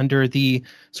 under the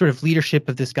sort of leadership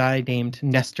of this guy named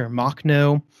Nestor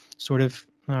Makhno, sort of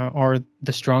are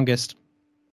the strongest.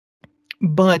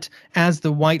 But as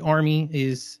the White Army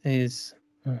is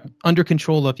under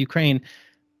control of Ukraine,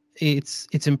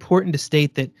 it's important to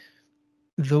state that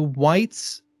the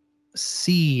whites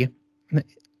see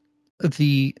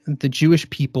the Jewish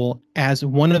people as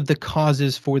one of the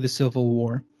causes for the Civil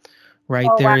War, right?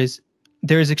 Oh, wow.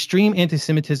 There is extreme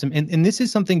anti-Semitism, and this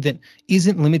is something that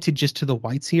isn't limited just to the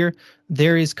whites here.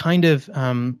 There is kind of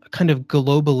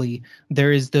globally,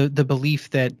 there is the belief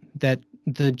that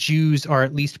the Jews are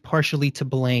at least partially to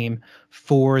blame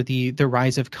for the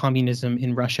rise of communism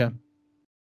in Russia.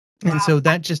 And so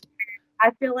that just,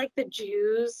 I feel like the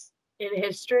Jews in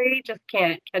history just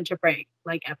can't catch a break,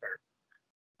 like, ever.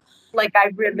 Like,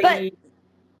 I really.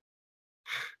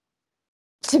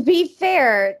 But, to be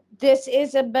fair, this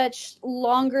is a much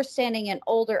longer standing and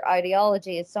older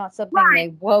ideology. It's not something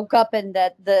they woke up and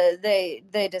that they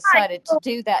decided to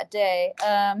do that day.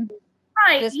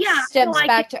 This stems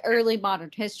back to early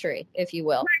modern history, if you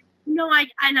will. No, I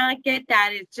get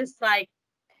that. It's just like,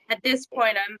 at this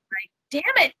point, I'm like, damn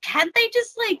it, can't they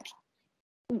just like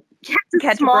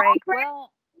catch a break?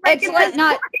 Well,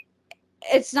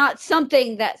 it's not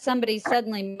something that somebody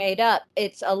suddenly made up.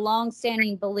 It's a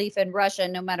long-standing belief in Russia,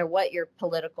 no matter what your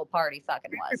political party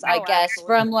fucking was. I guess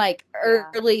absolutely. From like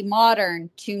early modern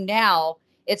to now,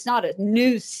 it's not a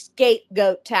new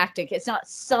scapegoat tactic. It's not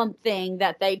something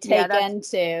that they take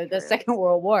into the Second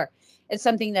World War. It's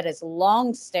something that is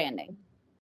long-standing.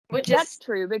 Which That's is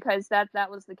true, because that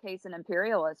was the case in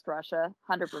imperialist Russia,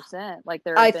 100%. Like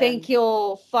there I have think been,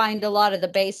 you'll find a lot of the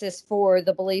basis for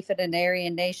the belief in an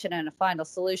Aryan nation and a final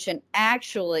solution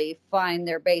actually find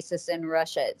their basis in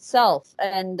Russia itself.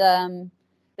 And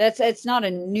it's not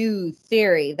a new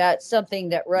theory. That's something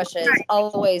that Russia has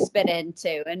always been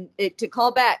into. And to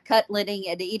call back cutletting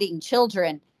and eating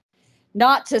children,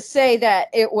 not to say that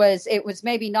it was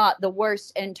maybe not the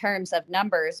worst in terms of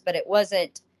numbers, but it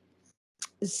wasn't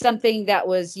something that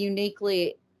was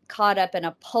uniquely caught up in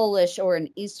a Polish or an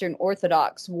Eastern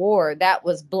Orthodox war that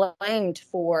was blamed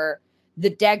for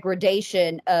the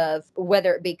degradation of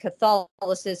whether it be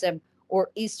Catholicism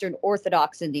or Eastern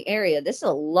Orthodox in the area. This is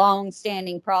a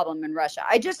long-standing problem in Russia.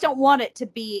 I just don't want it to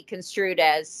be construed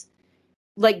as,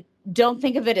 like, don't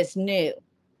think of it as new.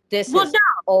 This is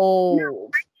old. No,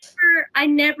 I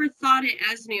never thought it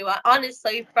as new.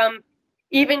 Honestly, from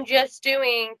even just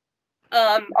doing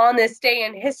on this day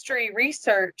in history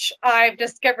research, I've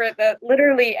discovered that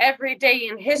literally every day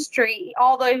in history,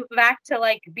 all the way back to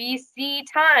like BC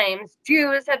times,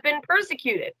 Jews have been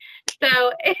persecuted.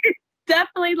 So it's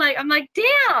definitely like, I'm like,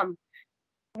 damn,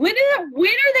 when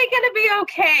are they going to be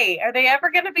okay? Are they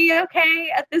ever going to be okay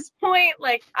at this point?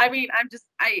 Like, I mean, I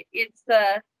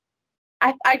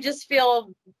just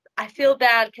feel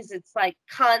bad because it's like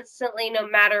constantly, no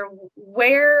matter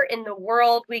where in the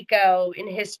world we go in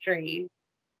history,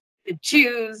 the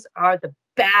Jews are the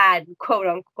bad, quote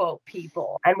unquote,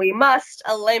 people, and we must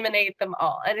eliminate them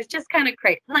all. And it's just kind of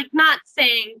crazy. Like, not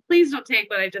saying, please don't take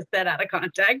what I just said out of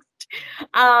context.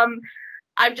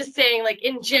 I'm just saying, like,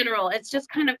 in general, it's just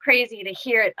kind of crazy to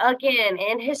hear it again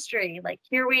in history. Like,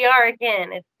 here we are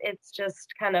again. It's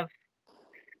just kind of.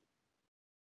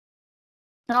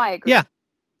 no, I agree. Yeah.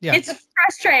 It's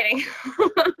frustrating.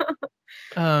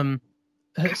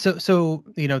 So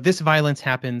this violence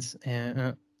happens,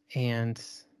 and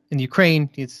in Ukraine,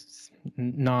 it's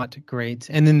not great.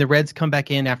 And then the Reds come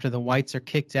back in after the Whites are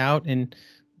kicked out, and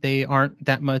they aren't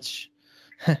that much.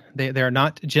 They are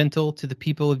not gentle to the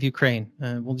people of Ukraine.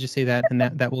 We'll just say that, and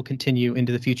that will continue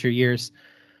into the future years.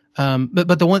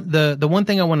 But the one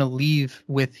thing I want to leave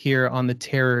with here on the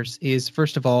terrors is,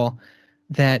 first of all,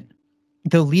 that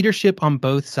the leadership on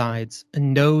both sides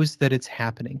knows that it's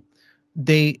happening.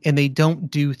 They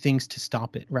don't do things to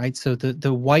stop it, right? So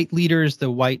the white leaders, the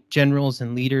white generals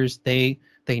and leaders, they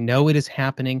know it is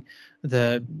happening.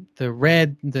 The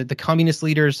communist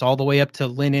leaders, all the way up to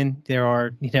Lenin, there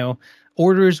are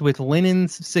orders with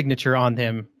Lenin's signature on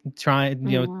them,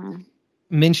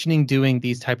 mentioning doing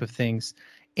these type of things,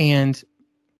 and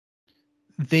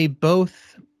they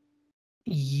both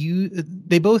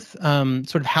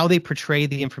sort of how they portray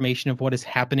the information of what is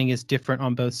happening is different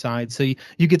on both sides. So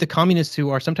you get the communists who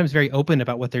are sometimes very open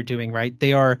about what they're doing, right?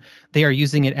 They are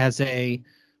using it as a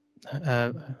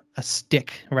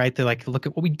stick, right? They're like, look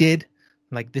at what we did.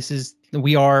 Like,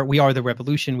 we are the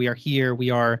revolution. We are here. We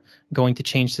are going to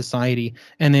change society.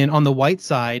 And then on the white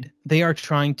side, they are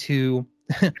trying to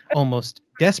almost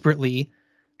desperately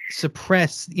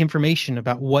suppress information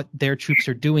about what their troops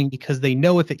are doing, because they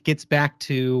know if it gets back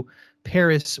to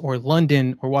Paris or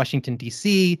London or Washington,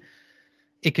 D.C.,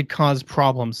 it could cause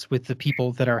problems with the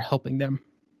people that are helping them.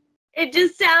 It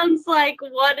just sounds like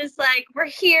one is like, we're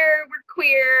here, we're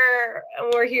queer,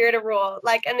 and we're here to rule.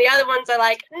 Like, and the other ones are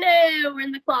like, no, we're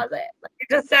in the closet. Like, it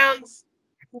just sounds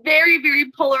very,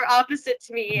 very polar opposite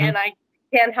to me, and I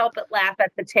can't help but laugh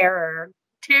at the terror.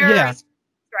 Terror is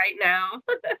right now.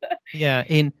 Yeah,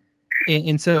 and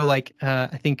so like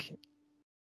I think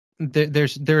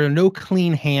there are no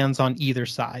clean hands on either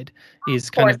side is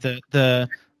kind of the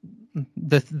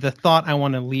thought I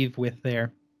want to leave with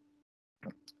there.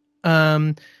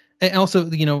 And also,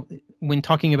 when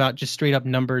talking about just straight up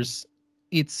numbers,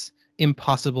 it's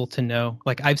impossible to know.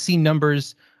 Like, I've seen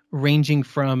numbers ranging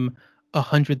from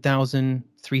 100,000,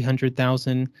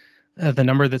 300,000. The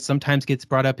number that sometimes gets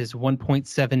brought up is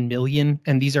 1.7 million.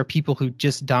 And these are people who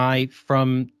just die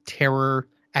from terror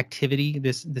activity,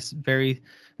 this very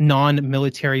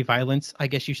non-military violence, I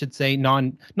guess you should say,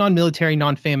 non-military,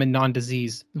 non-famine,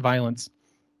 non-disease violence.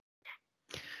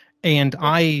 And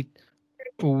I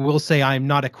will say I'm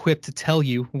not equipped to tell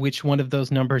you which one of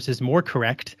those numbers is more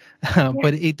correct,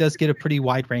 but it does get a pretty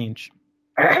wide range.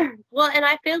 Well, and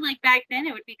I feel like back then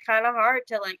it would be kind of hard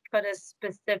to like put a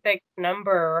specific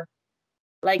number,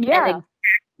 like an exact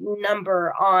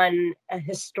number on a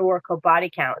historical body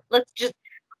count. Let's just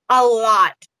a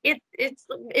lot.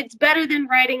 It's better than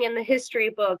writing in the history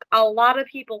book. A lot of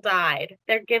people died.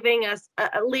 They're giving us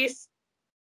at least,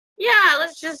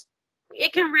 let's just.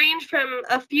 It can range from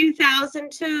a few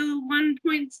thousand to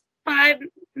 1.5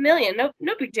 million. No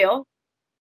big deal.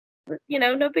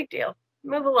 No big deal.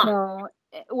 Move along. No,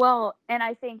 well, and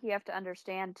I think you have to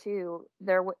understand too,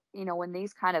 when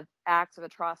these kind of acts of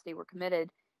atrocity were committed,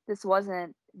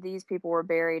 these people were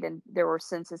buried and there were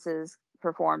censuses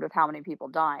performed of how many people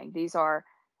dying. These are,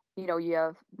 you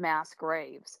have mass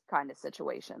graves kind of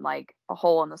situation, like a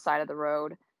hole in the side of the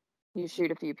road. You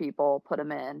shoot a few people, put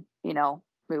them in,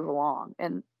 move along.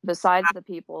 And besides the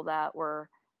people that were,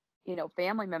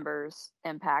 family members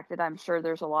impacted, I'm sure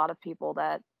there's a lot of people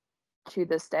that to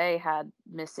this day had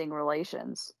missing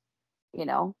relations,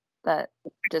 that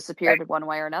disappeared one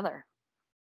way or another.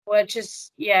 Which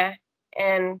is, yeah.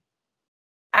 And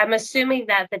I'm assuming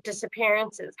that the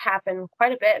disappearances happened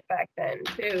quite a bit back then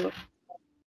too.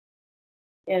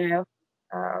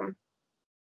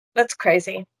 That's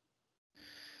crazy.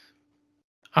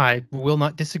 I will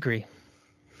not disagree.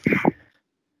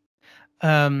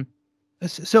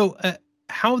 So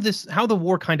how the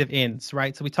war kind of ends,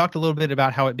 right? So we talked a little bit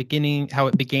about how it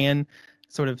began,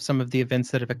 sort of some of the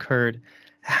events that have occurred.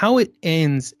 How it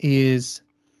ends is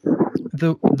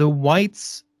the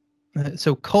whites.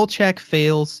 So Kolchak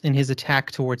fails in his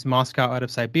attack towards Moscow out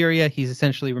of Siberia. He's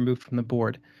essentially removed from the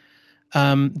board.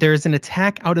 There is an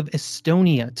attack out of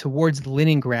Estonia towards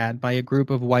Leningrad by a group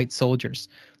of white soldiers.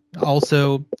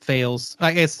 Also fails.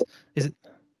 I guess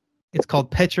it's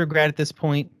called Petrograd at this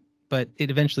point, but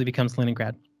it eventually becomes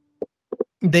Leningrad.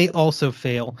 They also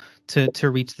fail to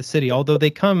reach the city, although they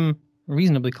come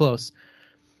reasonably close.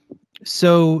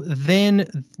 So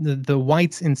then the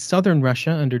whites in southern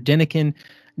Russia under Denikin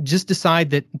just decide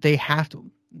that they have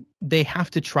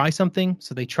to try something.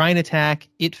 So they try an attack.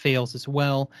 It fails as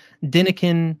well.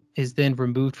 Denikin is then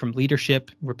removed from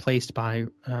leadership, replaced by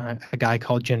a guy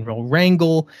called General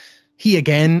Wrangel. He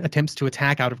again attempts to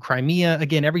attack out of Crimea.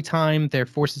 Again, every time their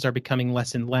forces are becoming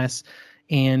less and less.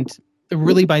 And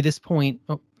really by this point,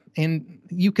 and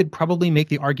you could probably make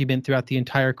the argument throughout the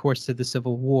entire course of the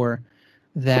Civil War,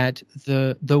 that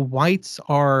the whites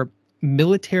are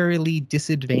militarily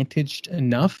disadvantaged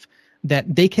enough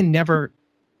that they can never,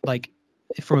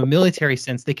 from a military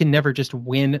sense, they can never just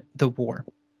win the war.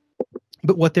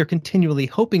 But what they're continually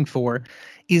hoping for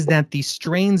is that the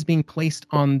strains being placed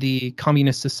on the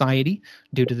communist society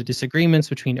due to the disagreements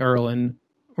between Earl and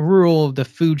rural, the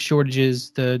food shortages,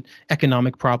 the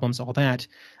economic problems, all that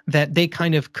they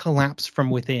kind of collapse from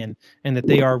within and that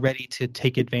they are ready to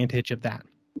take advantage of that.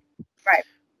 Right.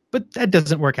 But that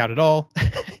doesn't work out at all.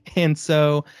 And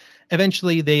so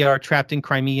eventually they are trapped in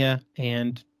Crimea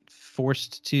and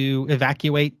forced to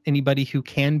evacuate anybody who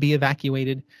can be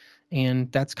evacuated.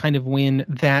 And that's kind of when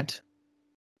that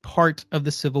part of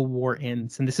the Civil War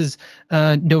ends. And this is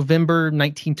November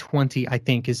 1920, I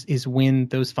think, is when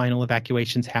those final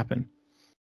evacuations happen.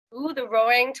 Ooh, the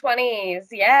Roaring 20s.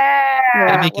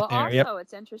 Yeah. Also,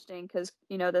 it's interesting because,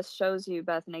 this shows you,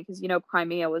 Bethany, because,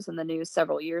 Crimea was in the news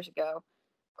several years ago.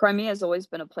 Crimea has always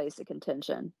been a place of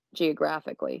contention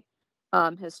geographically,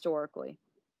 historically.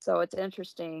 So it's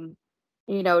interesting,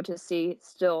 to see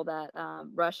still that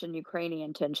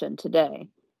Russian-Ukrainian tension today.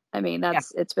 I mean,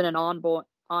 it's been an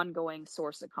ongoing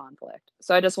source of conflict.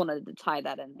 So I just wanted to tie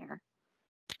that in there.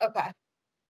 Okay.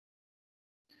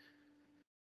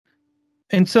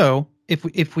 And so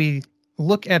if we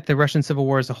look at the Russian Civil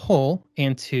War as a whole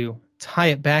and to tie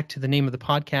it back to the name of the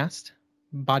podcast,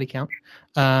 Body Count,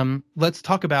 let's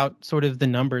talk about sort of the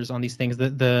numbers on these things,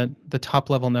 the top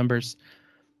level numbers.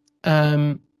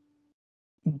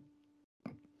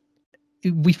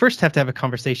 We first have to have a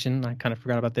conversation, I kind of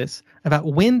forgot about this,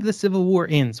 about when the Civil War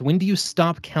ends. When do you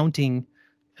stop counting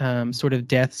sort of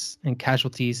deaths and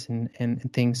casualties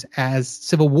and things as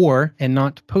Civil War and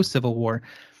not post-Civil War?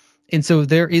 And so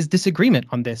there is disagreement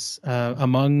on this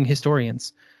among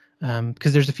historians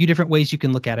because there's a few different ways you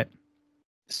can look at it.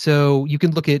 So you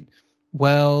can look at,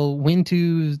 well, when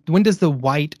does the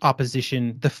white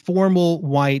opposition, the formal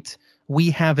white, we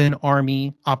have an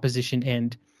army opposition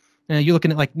end? You're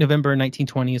looking at like November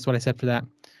 1920 is what I said for that.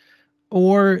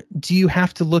 Or do you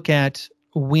have to look at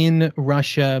when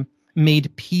Russia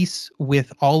made peace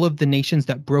with all of the nations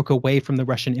that broke away from the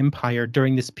Russian Empire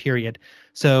during this period?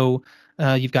 So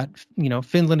you've got,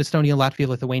 Finland, Estonia, Latvia,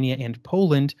 Lithuania, and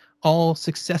Poland all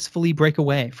successfully break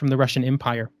away from the Russian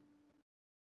Empire.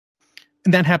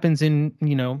 And that happens in,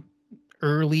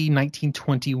 early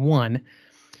 1921.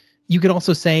 You could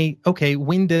also say, okay,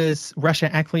 when does Russia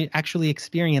actually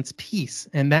experience peace?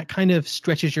 And that kind of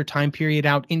stretches your time period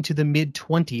out into the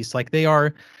mid-20s. Like they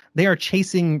are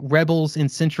chasing rebels in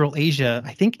Central Asia,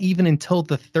 I think even until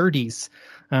the 30s,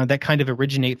 that kind of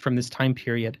originate from this time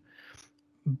period.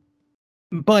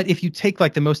 But if you take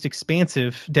like the most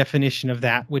expansive definition of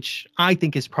that, which I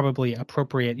think is probably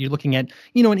appropriate, you're looking at,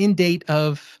 an end date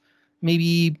of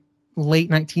maybe late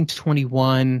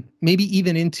 1921, maybe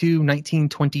even into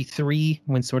 1923,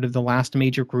 when sort of the last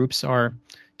major groups are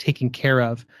taken care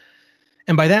of.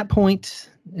 And by that point,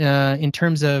 in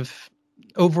terms of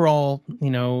overall,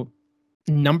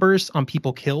 numbers on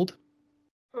people killed,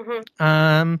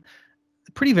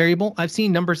 pretty variable. I've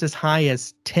seen numbers as high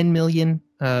as 10 million,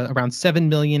 around 7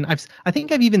 million. I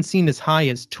think I've even seen as high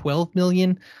as 12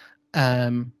 million.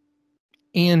 And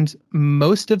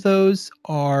most of those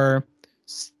are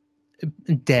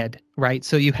dead, right?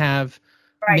 So you have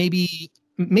maybe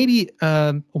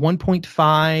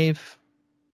 1.5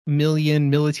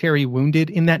 million military wounded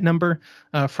in that number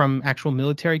from actual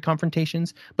military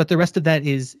confrontations, but the rest of that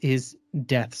is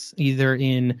deaths, either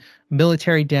in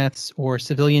military deaths or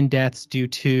civilian deaths due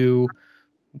to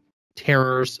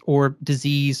terrors or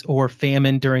disease or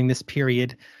famine during this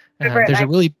period. There's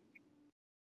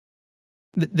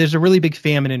a really big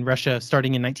famine in Russia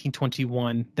starting in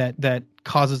 1921 that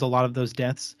causes a lot of those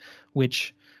deaths,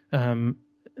 which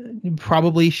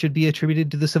probably should be attributed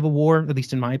to the Civil War, at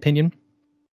least in my opinion.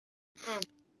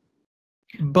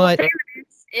 But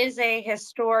this is a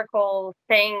historical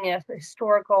thing, a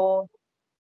historical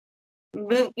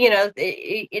move.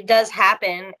 It does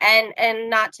happen, and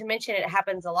not to mention it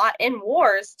happens a lot in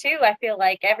wars too. I feel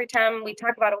like every time we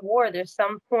talk about a war, there's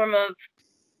some form of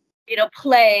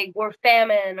plague or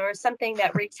famine or something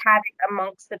that wreaks havoc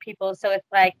amongst the people. So it's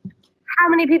like, how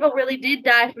many people really did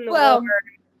die from the war?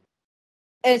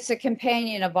 It's a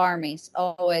companion of armies,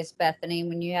 always, Bethany,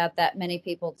 when you have that many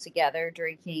people together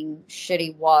drinking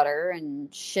shitty water and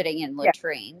shitting in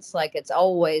latrines. Like, it's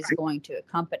always going to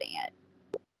accompany it.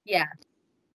 Yeah.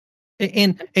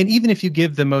 And even if you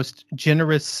give the most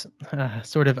generous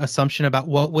sort of assumption about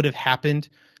what would have happened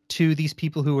to these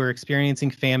people who were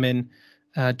experiencing famine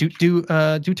due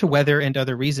to weather and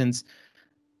other reasons,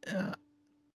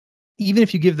 even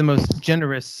if you give the most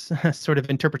generous sort of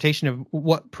interpretation of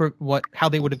how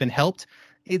they would have been helped,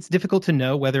 it's difficult to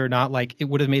know whether or not it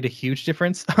would have made a huge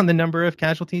difference on the number of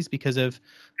casualties because of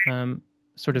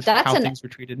sort of how things were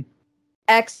treated.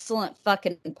 Excellent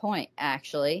fucking point,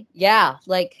 actually. Yeah,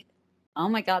 oh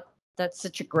my God, that's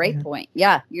such a great point.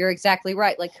 Yeah, you're exactly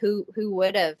right. Who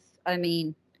would have? I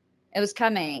mean, it was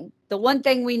coming. The one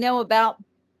thing we know about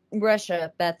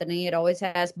Russia, Bethany, it always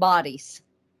has bodies.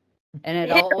 And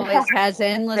it always has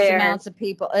endless amounts of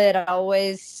people.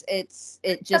 It's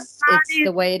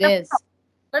the way it is.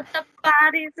 Let the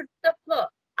bodies hit the floor.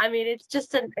 I mean, it's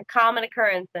just a common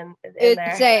occurrence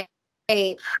it's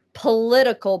a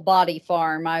political body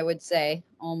farm, I would say,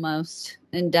 almost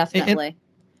indefinitely.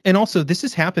 And also, this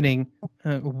is happening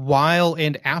while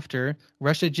and after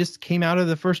Russia just came out of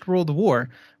the First World War,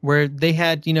 where they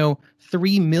had,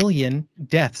 3 million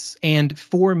deaths and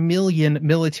 4 million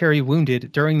military wounded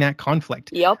during that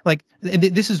conflict. Yep.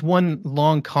 This is one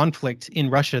long conflict in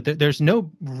Russia. There's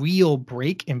no real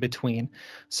break in between.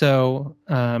 So,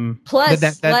 plus,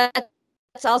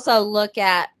 let's also look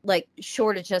at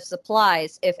shortage of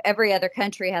supplies. If every other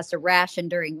country has to ration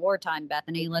during wartime,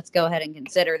 Bethany, let's go ahead and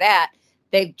consider that.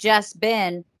 They've just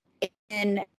been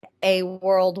in a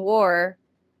world war.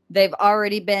 They've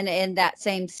already been in that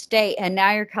same state. And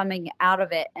now you're coming out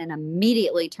of it and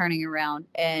immediately turning around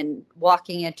and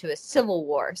walking into a civil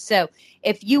war. So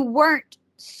if you weren't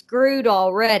screwed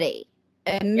already,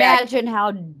 imagine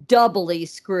how doubly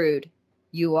screwed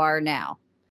you are now.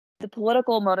 The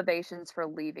political motivations for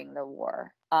leaving the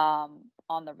war on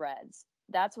the Reds.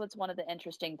 That's what's one of the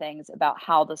interesting things about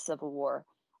how the Civil War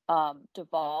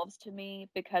devolves to me,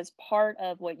 because part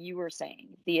of what you were saying,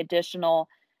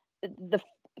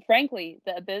 frankly,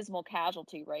 the abysmal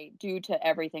casualty rate due to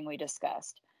everything we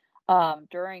discussed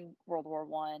during World War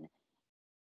I,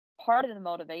 part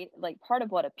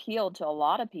of what appealed to a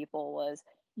lot of people was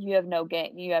you have no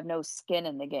skin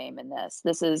in the game in this.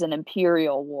 This is an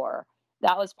imperial war.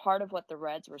 That was part of what the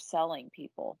Reds were selling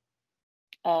people.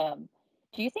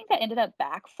 Do you think that ended up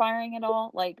backfiring at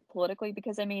all, politically?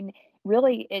 Because I mean,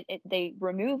 really, they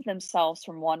removed themselves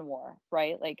from one war,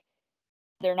 right?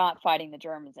 They're not fighting the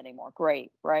Germans anymore.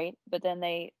 Great, right? But then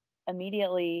they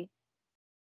immediately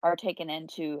are taken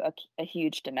into a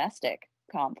huge domestic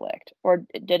conflict. Or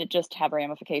did it just have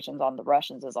ramifications on the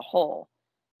Russians as a whole,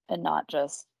 and not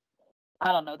just?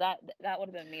 I don't know. That would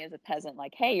have been me as a peasant.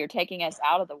 Hey, you're taking us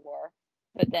out of the war,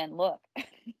 but then look.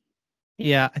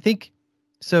 Yeah, I think.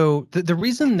 So the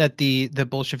reason that the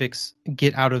Bolsheviks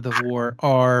get out of the war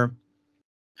are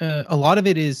a lot of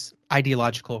it is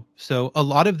ideological. So a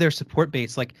lot of their support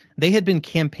base, they had been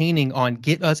campaigning on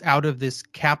get us out of this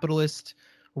capitalist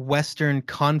Western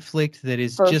conflict that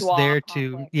is just there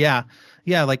to,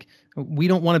 we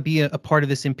don't want to be a part of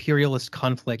this imperialist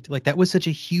conflict. Like that was such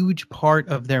a huge part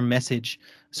of their message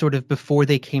sort of before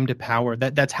they came to power.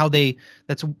 That's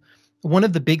one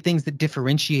of the big things that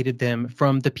differentiated them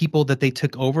from the people that they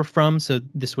took over from. So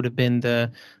this would have been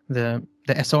the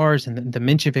SRs and the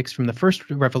Mensheviks from the first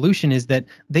revolution, is that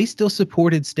they still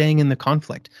supported staying in the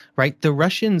conflict, right? The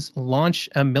Russians launched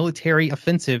a military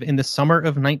offensive in the summer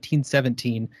of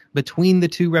 1917 between the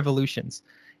two revolutions.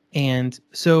 And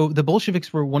so the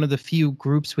Bolsheviks were one of the few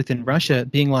groups within Russia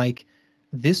being like,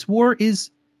 this war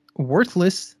is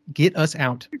worthless, get us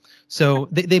out. So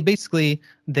they basically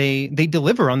they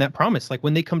deliver on that promise. Like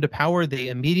when they come to power, they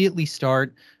immediately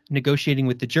start negotiating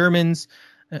with the Germans.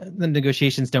 The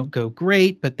negotiations don't go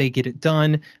great, but they get it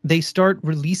done. They start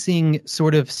releasing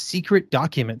sort of secret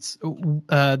documents.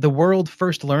 The world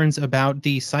first learns about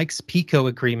the Sykes-Picot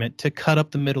Agreement to cut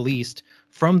up the Middle East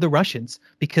from the Russians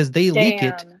because they leak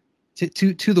it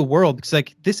to the world. It's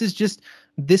like this is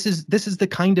the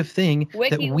kind of thing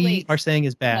that we are saying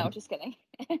is bad. No, just kidding.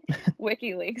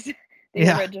 WikiLeaks,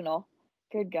 the original.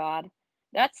 Good God.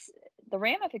 That's the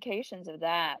ramifications of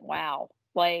that. Wow.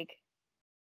 Like,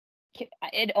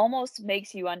 it almost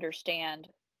makes you understand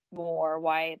more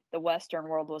why the Western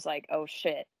world was like, oh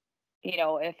shit. You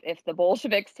know, if the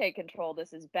Bolsheviks take control,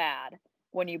 this is bad.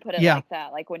 When you put it like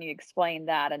that, like when you explain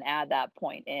that and add that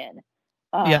point in.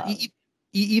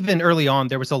 Even early on,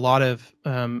 there was a lot of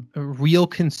real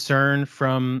concern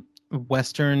from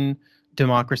Western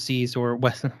democracies or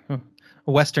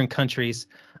Western countries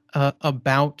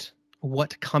about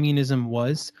what communism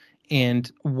was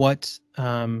and what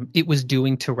it was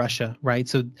doing to Russia, right?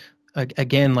 So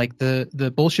again, like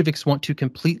the Bolsheviks want to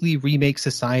completely remake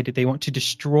society. They want to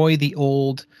destroy the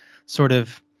old sort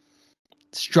of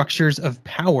structures of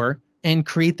power and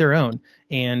create their own.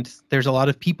 And there's a lot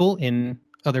of people in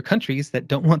other countries that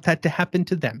don't want that to happen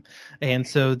to them. And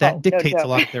so that dictates a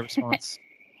lot of their response.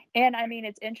 And I mean,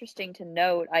 it's interesting to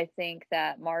note, I think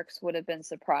that Marx would have been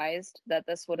surprised that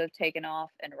this would have taken off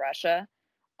in Russia.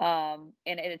 And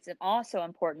it's also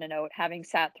important to note, having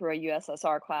sat through a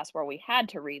USSR class where we had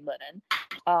to read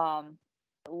Lenin,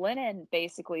 Lenin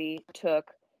basically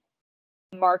took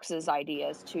Marx's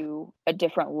ideas to a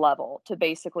different level to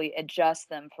basically adjust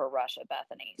them for Russia,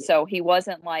 Bethany. So he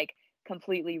wasn't like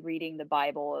completely reading the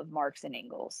Bible of Marx and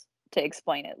Engels, to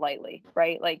explain it lightly,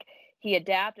 right? Like he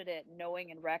adapted it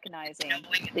knowing and recognizing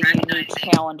the unique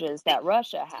challenges that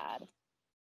Russia had,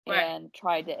 and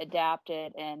tried to adapt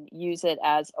it and use it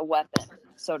as a weapon,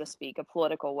 so to speak, a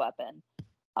political weapon,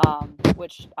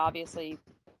 which obviously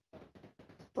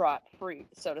brought fruit,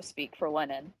 so to speak, for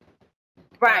Lenin.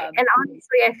 Right. And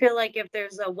honestly, I feel like if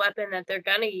there's a weapon that they're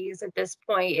going to use at this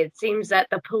point, it seems that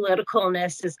the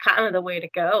politicalness is kind of the way to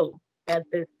go. At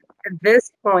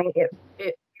this point, it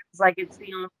feels like it's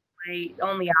the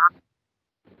only option.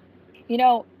 You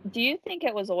know, do you think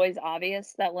it was always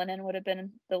obvious that Lenin would have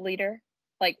been the leader,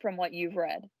 like from what you've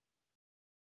read?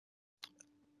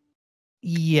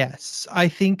 Yes, I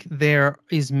think there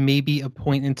is maybe a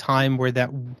point in time where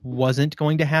that wasn't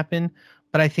going to happen.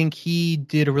 But I think he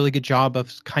did a really good job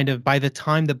of kind of, by the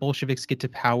time the Bolsheviks get to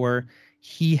power,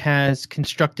 he has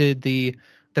constructed the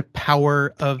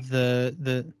power of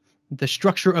the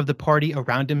structure of the party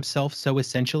around himself so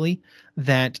essentially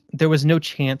that there was no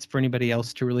chance for anybody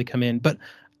else to really come in. But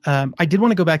I did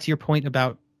want to go back to your point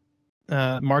about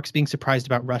Marx being surprised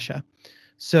about Russia.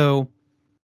 So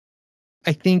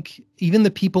I think even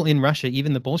the people in Russia,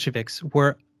 even the Bolsheviks,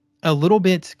 were a little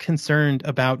bit concerned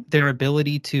about their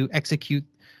ability to execute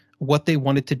what they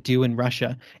wanted to do in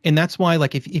Russia. And that's why,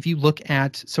 like, if you look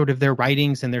at sort of their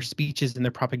writings and their speeches and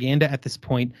their propaganda at this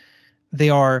point,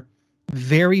 they are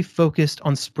very focused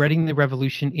on spreading the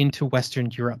revolution into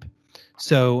Western Europe.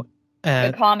 So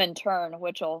the common turn,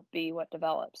 which will be what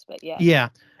develops, but yeah. Yeah.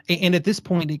 And at this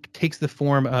point, it takes the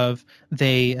form of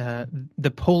the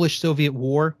Polish-Soviet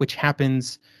War, which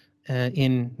happens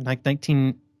in like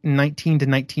 1919 to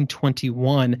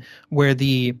 1921, where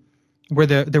the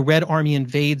Red Army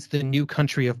invades the new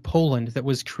country of Poland that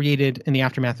was created in the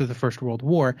aftermath of the First World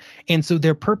War. And so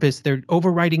their purpose, their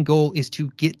overriding goal is to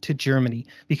get to Germany,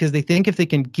 because they think if they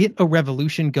can get a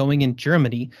revolution going in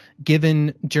Germany,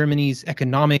 given Germany's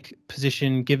economic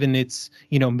position, given its,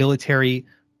 military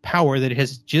power that it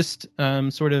has just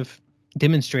sort of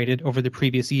demonstrated over the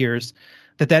previous years,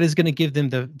 that is going to give them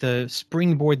the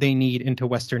springboard they need into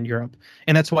Western Europe.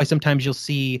 And that's why sometimes you'll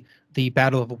see the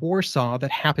Battle of Warsaw that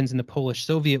happens in the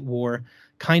Polish-Soviet War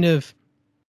kind of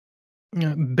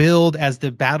build as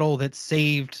the battle that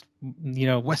saved,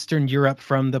 Western Europe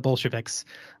from the Bolsheviks,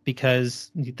 because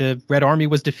the Red Army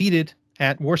was defeated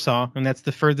at Warsaw, and that's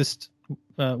the furthest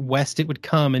west it would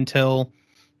come until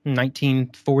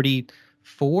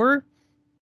 1944,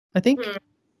 I think.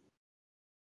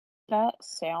 That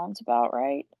sounds about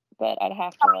right, but I'd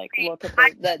have to look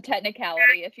at the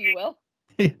technicality, if you will.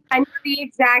 I know the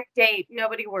exact date.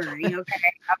 Nobody worry,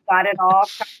 okay? I've got it all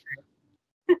covered.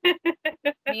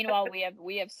 Meanwhile,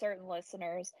 we have certain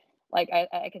listeners,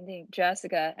 I can think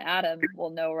Jessica, Adam will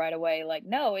know right away,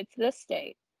 no, it's this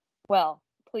date. Well,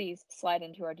 please slide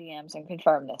into our DMs and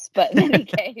confirm this. But in any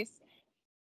case,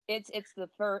 it's the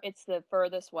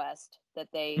furthest west that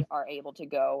they are able to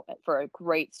go for a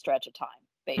great stretch of time,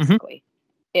 basically,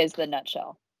 is the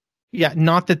nutshell. Yeah,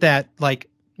 not that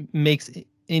makes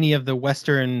any of the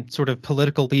Western sort of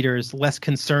political leaders less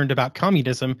concerned about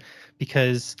communism,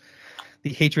 because the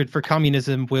hatred for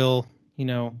communism will,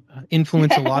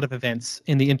 influence a lot of events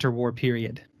in the interwar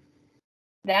period.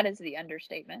 That is the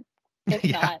understatement, if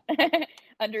not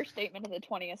understatement of the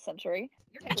 20th century.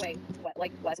 Your takeaway,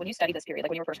 Wes, when you studied this period,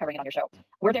 when you were first covering it on your show,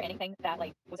 was there anything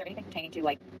pertaining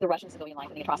to the Russian civilian life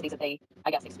and the atrocities that they, I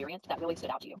guess, experienced that really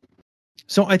stood out to you?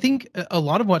 So I think a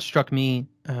lot of what struck me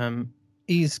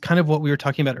is kind of what we were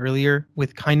talking about earlier,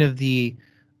 with kind of the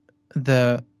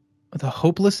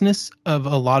hopelessness of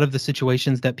a lot of the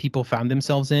situations that people found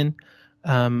themselves in,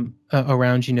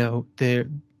 around, their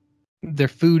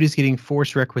food is getting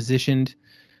forced requisitioned,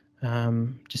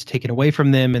 just taken away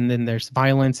from them, and then there's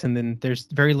violence, and then there's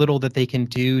very little that they can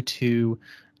do to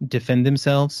defend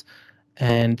themselves.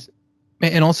 And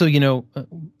also, we've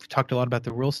talked a lot about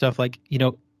the rural stuff,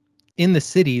 in the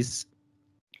cities,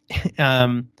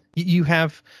 you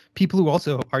have people who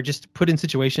also are just put in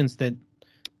situations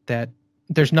that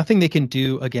there's nothing they can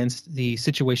do against the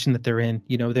situation that they're in.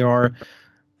 There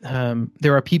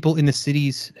are people in the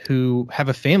cities who have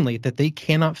a family that they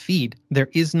cannot feed. There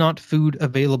is not food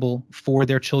available for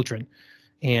their children,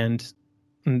 and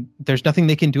there's nothing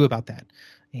they can do about that.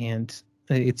 And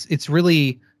it's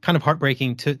really kind of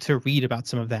heartbreaking to read about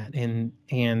some of that and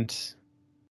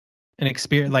an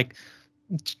experience,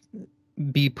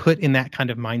 be put in that kind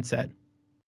of mindset.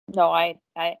 No, I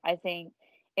think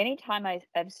anytime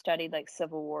I've studied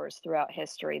civil wars throughout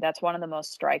history, that's one of the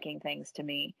most striking things to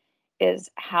me, is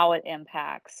how it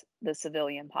impacts the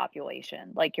civilian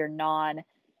population, your non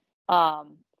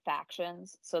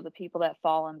factions. So the people that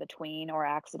fall in between or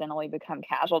accidentally become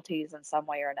casualties in some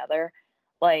way or another.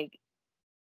 I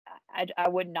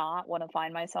would not want to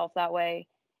find myself that way.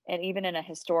 And even in a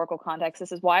historical context,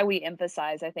 this is why we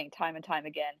emphasize, I think, time and time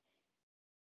again,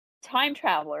 time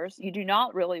travelers, you do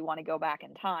not really want to go back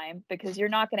in time, because you're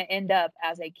not going to end up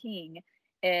as a king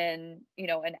in,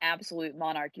 an absolute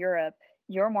monarch Europe.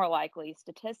 You're more likely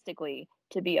statistically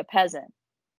to be a peasant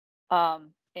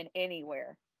in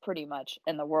anywhere pretty much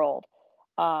in the world.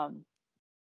 Let's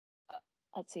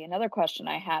see, another question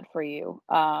I had for you,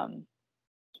 because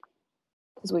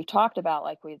we've talked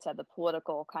about, we had said, the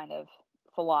political kind of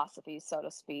philosophy, so to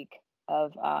speak,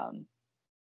 of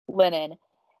Lenin.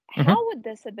 How would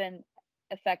this have been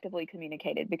effectively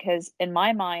communicated? Because in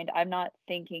my mind, I'm not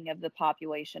thinking of the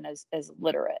population as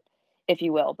literate, if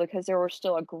you will, because there were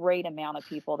still a great amount of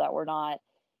people that were not,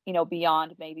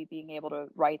 beyond maybe being able to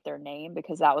write their name,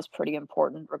 because that was pretty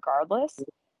important regardless.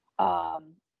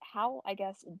 How, I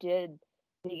guess, did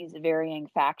these varying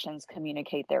factions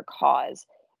communicate their cause?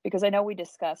 Because I know we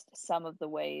discussed some of the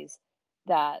ways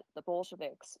that the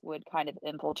Bolsheviks would kind of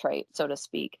infiltrate, so to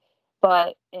speak.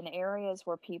 But in areas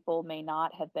where people may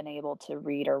not have been able to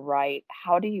read or write,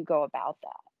 how do you go about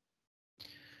that?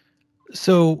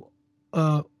 So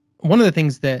one of the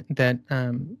things that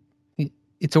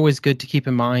it's always good to keep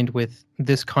in mind with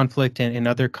this conflict and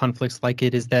other conflicts like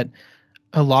it is that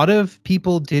a lot of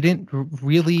people didn't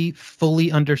really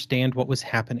fully understand what was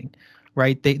happening,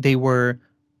 right? They were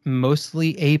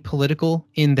mostly apolitical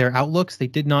in their outlooks. They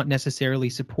did not necessarily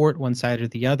support one side or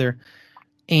the other.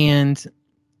 And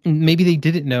maybe they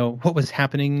didn't know what was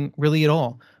happening really at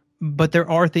all. But there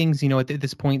are things, at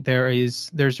this point,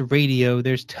 there's radio,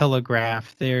 there's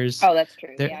telegraph, there's... Oh, that's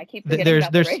true. I keep forgetting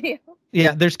about the radio.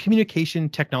 Yeah, there's communication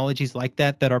technologies like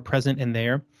that are present in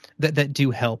there that do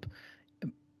help.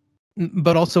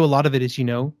 But also a lot of it is,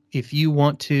 if you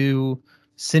want to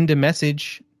send a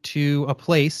message to a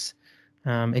place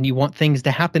and you want things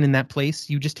to happen in that place,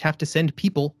 you just have to send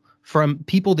people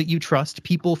that you trust,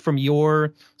 people from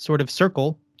your sort of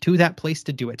circle to that place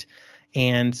to do it.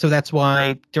 And so that's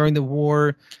why during the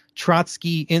war,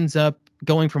 Trotsky ends up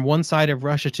going from one side of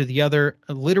Russia to the other,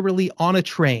 literally on a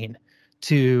train,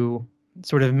 to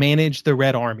sort of manage the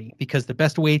Red Army, because the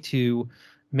best way to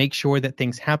make sure that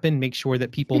things happen, make sure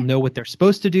that people know what they're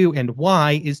supposed to do and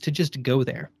why, is to just go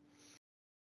there.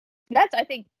 That's, I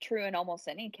think, true in almost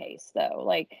any case, though.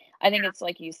 I think it's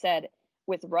like you said,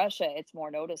 with Russia, it's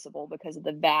more noticeable because of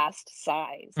the vast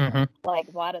size. Mhm.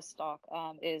 Like Vladivostok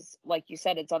is, like you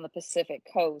said, it's on the Pacific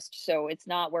coast, so it's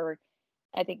not where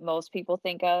I think most people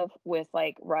think of with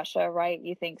like Russia, right?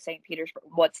 You think St. Petersburg,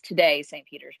 what's today St.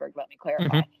 Petersburg, let me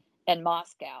clarify, Mhm. and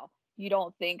Moscow. You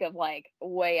don't think of like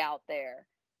way out there.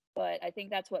 But I think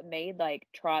that's what made like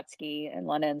Trotsky and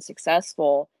Lenin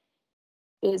successful,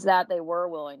 is that they were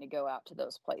willing to go out to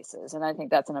those places. And I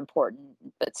think that's an important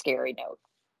but scary note.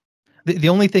 The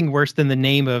only thing worse than the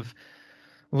name of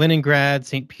Leningrad,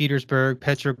 St. Petersburg,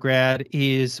 Petrograd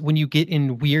is when you get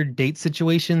in weird date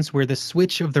situations where the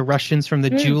switch of the Russians from the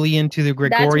Julian to the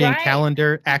Gregorian right.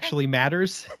 calendar actually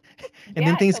matters. And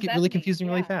then things get really confusing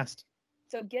really fast.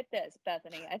 So get this,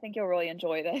 Bethany. I think you'll really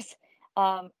enjoy this.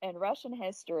 In Russian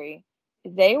history,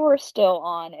 they were still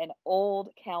on an old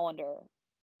calendar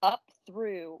up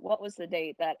through, what was the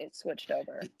date that it switched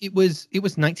over? It was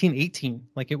 1918.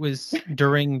 Like, it was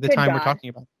during the Good time we're God. talking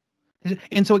about.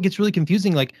 And so it gets really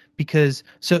confusing, like, because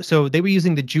so they were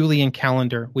using the Julian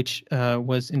calendar, which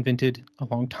was invented a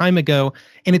long time ago,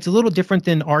 and it's a little different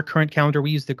than our current calendar.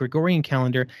 We use the Gregorian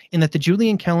calendar, in that the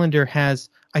Julian calendar has,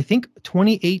 I think,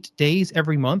 28 days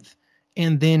every month,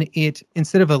 and then it,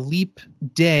 instead of a leap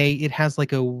day, it has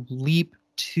like a leap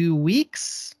 2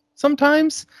 weeks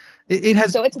sometimes. It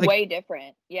has, so it's like, way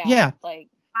different. Yeah. Like,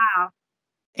 Wow.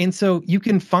 And so you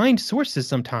can find sources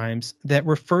sometimes that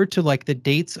refer to like the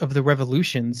dates of the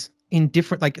revolutions in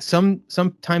different, like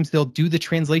sometimes they'll do the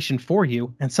translation for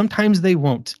you and sometimes they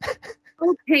won't.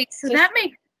 Okay, so that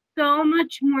makes so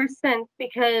much more sense,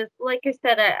 because like I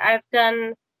said, I've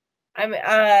done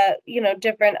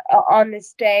different on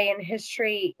this day in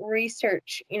history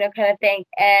research, kind of thing,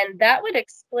 and that would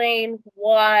explain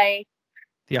why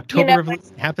The October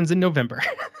Revolution happens in November.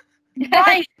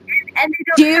 right. And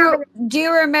they don't Do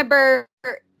you remember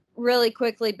really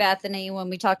quickly, Bethany, when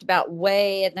we talked about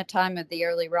way in the time of the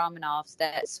early Romanovs,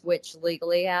 that switch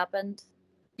legally happened?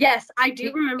 Yes, I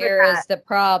do remember Here that. is the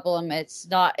problem. It's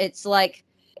like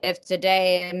if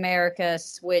today America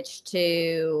switched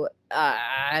to,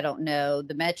 I don't know,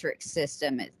 the metric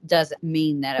system, it doesn't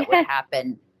mean that it would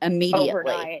happen immediately.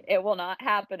 Overnight. It will not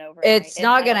happen overnight. It's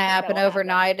not going to happen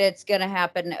overnight. It's going to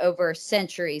happen over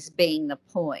centuries, being the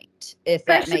point, if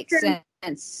that makes sense.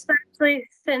 Especially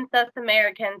since us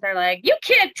Americans are like, you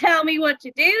can't tell me what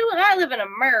to do. I live in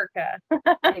America.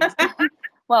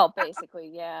 Well,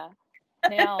 basically, yeah.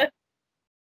 Now,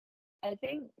 I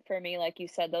think for me, like you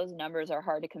said, those numbers are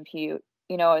hard to compute,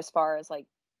 as far as like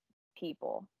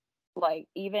people. Like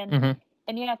even,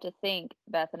 and you have to think,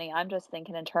 Bethany, I'm just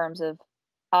thinking in terms of,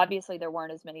 obviously there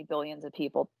weren't as many billions of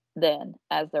people then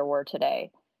as there were today.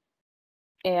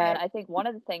 And I think one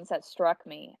of the things that struck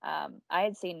me, I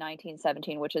had seen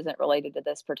 1917, which isn't related to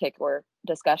this particular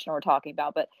discussion we're talking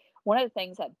about, but one of the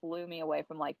things that blew me away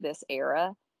from like this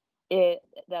era,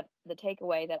 that the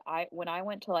takeaway that when I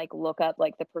went to like look up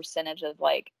like the percentage of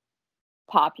like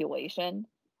population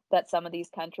that some of these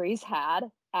countries had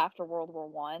after World War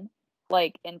One,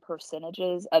 like in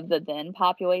percentages of the then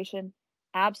population,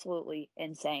 absolutely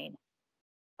insane.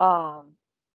 Well,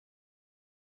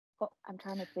 I'm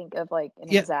trying to think of like an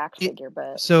exact figure,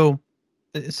 but so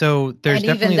there's and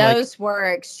definitely, even those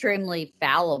were extremely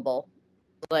fallible.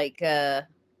 Like there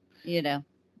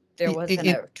wasn't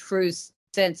a true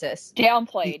census.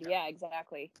 Downplayed, yeah,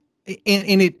 exactly.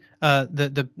 And it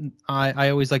I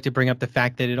always like to bring up the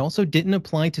fact that it also didn't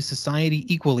apply to society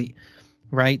equally,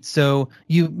 right? So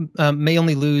you may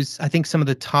only lose, I think some of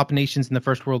the top nations in the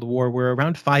First World War were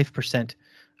around 5%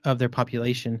 of their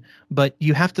population, but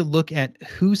you have to look at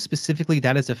who specifically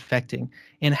that is affecting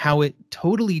and how it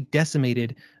totally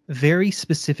decimated very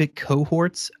specific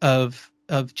cohorts of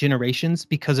generations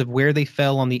because of where they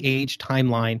fell on the age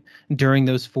timeline during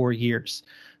those 4 years.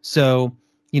 So,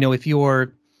 if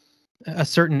you're a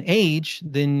certain age,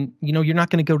 then, you're not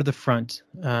going to go to the front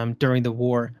during the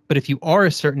war. But if you are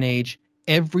a certain age,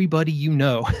 everybody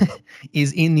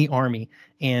is in the army,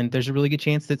 and there's a really good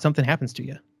chance that something happens to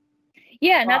you.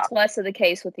 Yeah, and that's less of the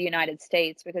case with the United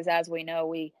States, because as we know,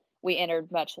 we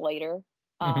entered much later.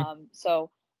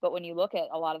 But when you look at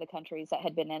a lot of the countries that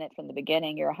had been in it from the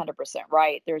beginning, you're 100%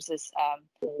 right. There's this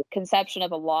conception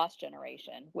of a lost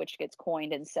generation, which gets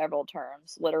coined in several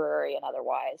terms, literary and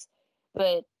otherwise.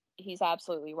 But he's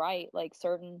absolutely right. Like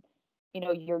certain,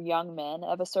 your young men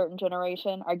of a certain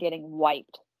generation are getting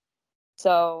wiped.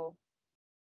 So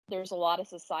there's a lot of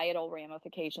societal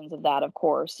ramifications of that, of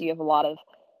course. You have a lot of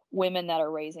women that are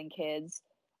raising kids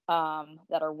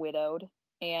that are widowed,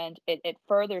 and it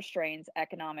further strains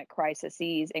economic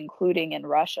crises, including in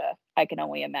Russia, I can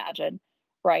only imagine,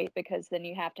 right? Because then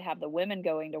you have to have the women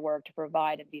going to work to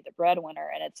provide and be the breadwinner.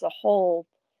 And it's a whole,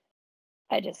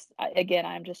 again,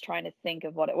 I'm just trying to think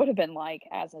of what it would have been like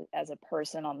as a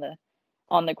person on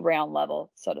the ground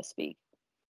level, so to speak.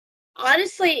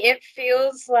 Honestly, it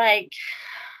feels like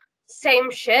same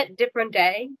shit, different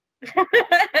day.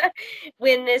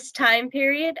 When this time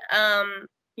period,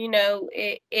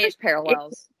 There's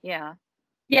parallels. Yeah.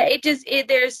 Yeah,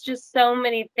 there's just so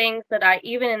many things that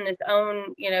even in this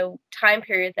own, time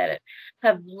period that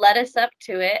have led us up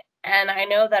to it. And I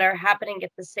know that are happening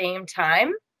at the same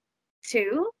time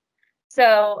too.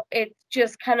 So it's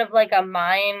just kind of like a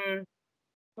mind-boggling,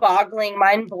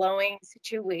 mind-blowing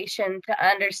situation to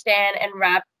understand and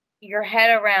wrap your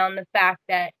head around the fact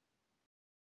that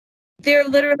there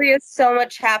literally is so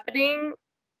much happening,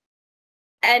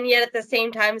 and yet at the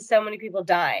same time, so many people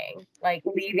dying, like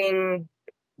leaving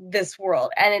this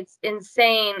world. And it's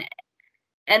insane.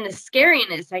 And the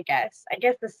scariness, I guess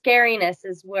the scariness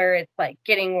is where it's like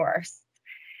getting worse.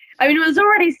 I mean, it was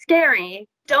already scary.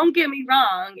 Don't get me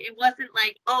wrong. It wasn't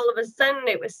like all of a sudden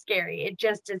it was scary. It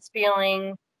just is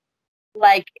feeling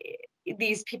like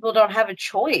these people don't have a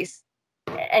choice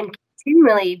and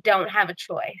continually don't have a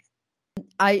choice.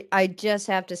 I just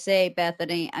have to say,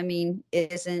 Bethany, I mean,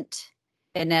 isn't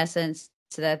in essence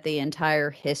that the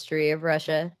entire history of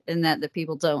Russia, and that the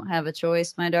people don't have a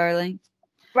choice, my darling?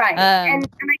 Right. And I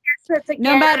guess that's again,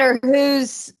 no matter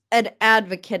who's an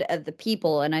advocate of the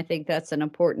people, and I think that's an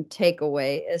important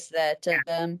takeaway, is that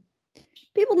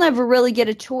people never really get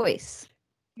a choice.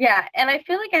 Yeah, and I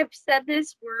feel like I've said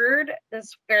this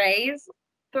phrase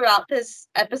throughout this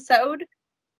episode,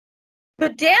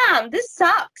 but damn, this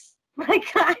sucks. Like,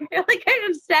 I feel like I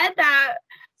have said that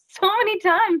so many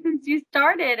times since you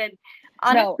started, and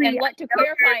honestly, and what to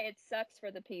clarify, it sucks for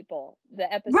the people.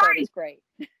 The episode is great.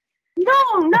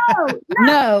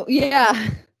 No, yeah.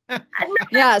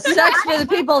 Yeah, sucks for the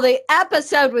people. The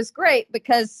episode was great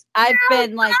because I've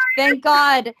been like, thank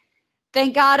God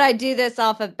I do this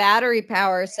off of battery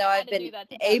power, so I've been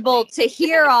able to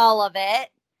hear all of it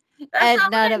and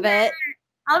none of it.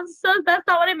 That's not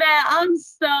what I meant.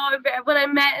 What I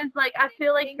meant is, like, I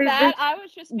feel like that I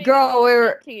was just being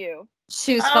girl, to you.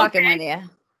 She was fucking with you.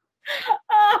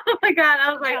 Oh my God,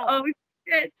 I was like, oh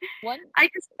shit.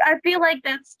 I feel like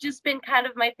that's just been kind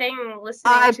of my thing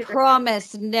listening. I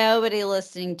promise nobody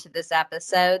listening to this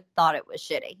episode thought it was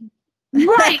shitty.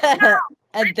 Right. No.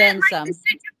 And then some.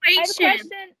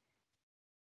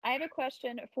 I have a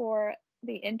question for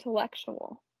the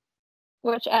intellectual,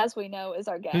 which, as we know, is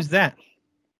our guest. Who's that?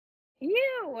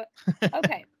 You.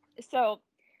 Okay. So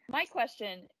my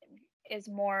question is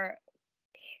more,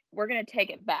 we're going to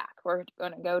take it back. We're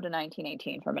going to go to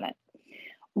 1918 for a minute.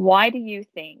 Why do you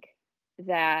think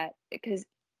that,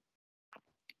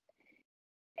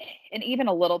 and even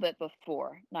a little bit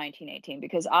before 1918,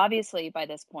 because obviously by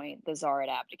this point the Tsar had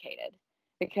abdicated,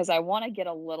 because I want to get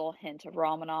a little hint of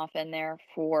Romanov in there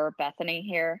for Bethany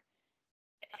here,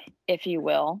 if you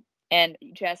will. And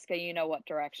Jessica, you know what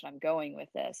direction I'm going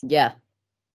with this. Yeah.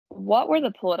 What were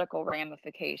the political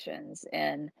ramifications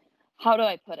and, how do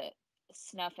I put it,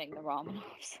 snuffing the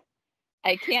Romanovs?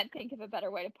 I can't think of a better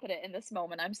way to put it in this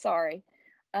moment. I'm sorry.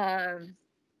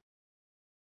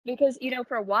 Because,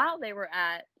 for a while they were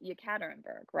at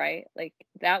Yekaterinburg, right? Like,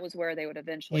 that was where they would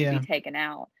eventually be taken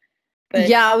out. But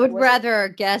yeah, I would rather our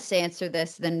guests answer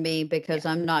this than me, because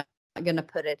I'm not going to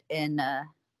put it in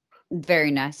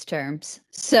very nice terms.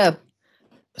 So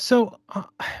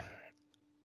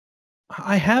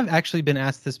I have actually been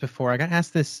asked this before. I got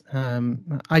asked this.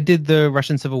 I did the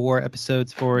Russian Civil War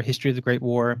episodes for History of the Great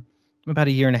War about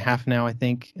a year and a half now, I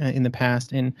think, in the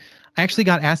past. And I actually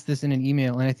got asked this in an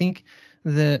email. And I think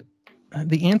the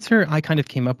answer I kind of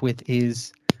came up with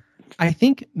is, I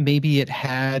think maybe it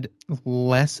had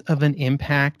less of an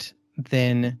impact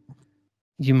than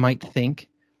you might think.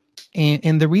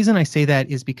 And the reason I say that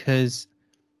is because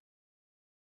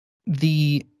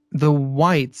the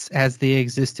whites, as they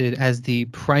existed as the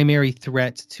primary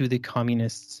threat to the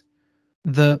communists,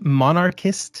 the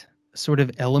monarchist sort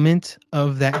of element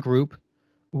of that group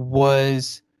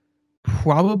was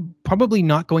probably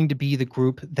not going to be the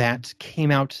group that came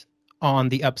out on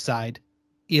the upside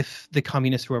if the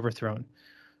communists were overthrown.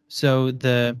 So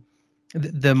the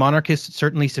monarchists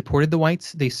certainly supported the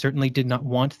whites. They certainly did not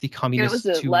want the communists to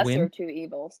win. It was the lesser two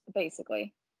evils,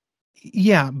 basically.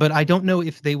 Yeah, but I don't know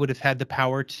if they would have had the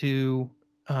power to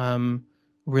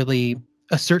really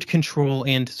assert control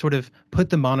and sort of put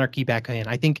the monarchy back in.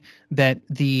 I think that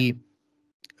the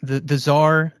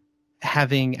Tsar,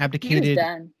 having abdicated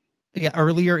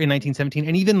earlier in 1917,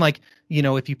 and even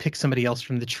if you pick somebody else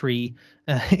from the tree,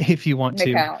 if you want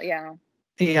to,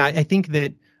 Yeah, I think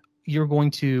that you're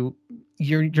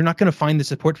not going to find the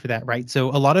support for that, right? So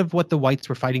a lot of what the whites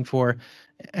were fighting for,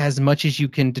 as much as you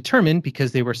can determine,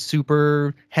 because they were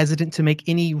super hesitant to make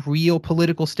any real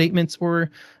political statements or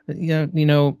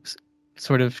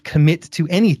sort of commit to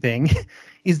anything,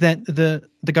 is that the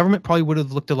government probably would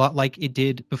have looked a lot like it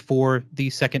did before the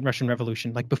Second Russian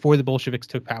Revolution, like before the Bolsheviks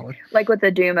took power. Like with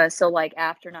the Duma, so like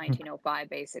after 1905,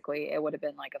 basically, it would have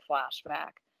been like a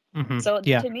flashback. Mm-hmm. So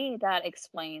Yeah. to me, that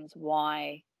explains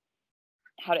why,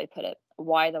 how do I put it,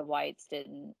 why the whites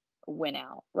didn't win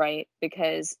out, right?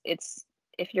 Because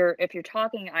if you're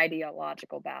talking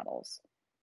ideological battles,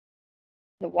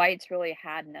 the whites really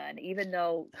had none, even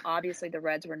though obviously the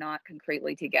Reds were not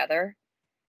concretely together.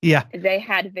 Yeah. They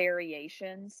had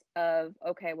variations of,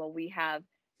 okay, well, we have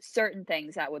certain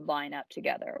things that would line up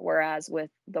together. Whereas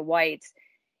with the whites,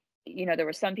 there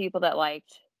were some people that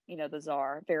liked, the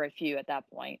Tsar, very few at that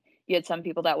point. You had some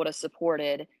people that would have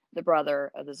supported the brother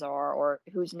of the Tsar or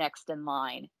who's next in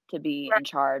line to be in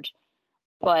charge.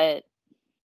 But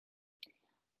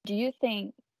do you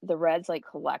think the Reds, like,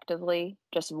 collectively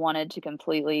just wanted to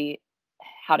completely,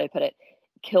 how do I put it,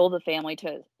 kill the family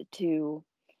to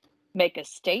make a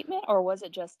statement, or was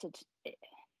it just to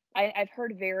I've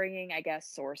heard varying, I guess,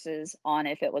 sources on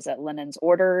if it was at Lenin's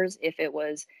orders, if it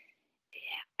was,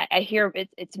 I hear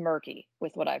it's murky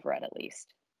with what I've read, at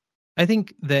least. I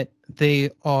think that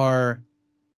they are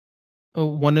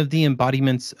one of the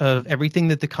embodiments of everything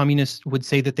that the communists would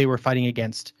say that they were fighting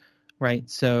against, right?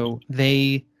 So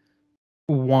they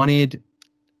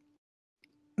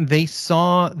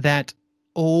saw that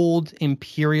old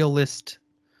imperialist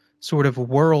sort of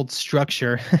world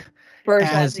structure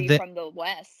bourgeoisie from the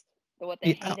West, what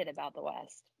they hated about the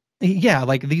West. Yeah,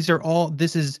 like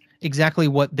this is exactly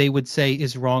what they would say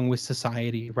is wrong with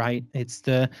society, right? It's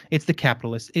the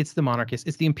capitalists, it's the monarchists,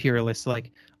 it's the imperialists. Like,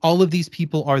 all of these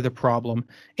people are the problem.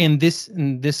 And the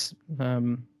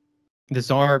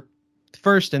Tsar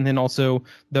first, and then also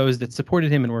those that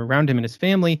supported him and were around him and his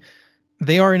family,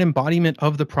 they are an embodiment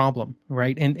of the problem,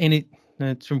 right? And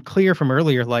it's clear from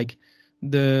earlier, like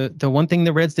the one thing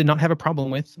the Reds did not have a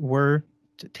problem with were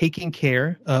taking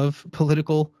care of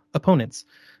political opponents.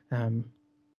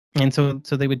 And so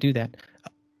they would do that.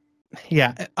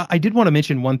 Yeah, I did want to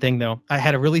mention one thing, though. I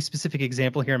had a really specific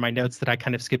example here in my notes that I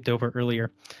kind of skipped over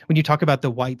earlier. When you talk about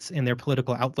the whites and their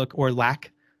political outlook or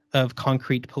lack of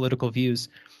concrete political views,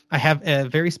 I have a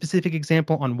very specific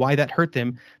example on why that hurt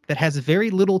them that has very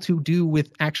little to do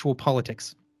with actual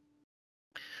politics.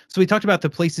 So we talked about the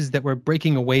places that were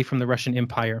breaking away from the Russian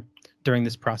Empire during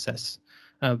this process,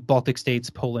 Baltic states,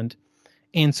 Poland.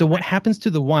 And so what happens to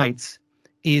the whites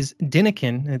is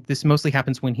Denikin, this mostly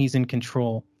happens when he's in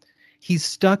control, he's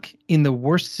stuck in the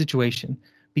worst situation,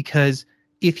 because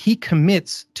if he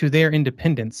commits to their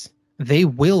independence, they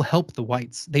will help the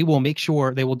whites. They will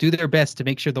do their best to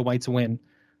make sure the whites win.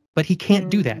 But he can't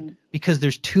do that because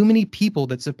there's too many people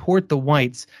that support the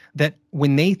whites that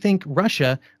when they think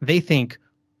Russia, they think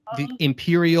the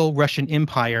Imperial Russian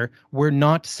Empire, we're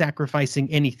not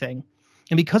sacrificing anything.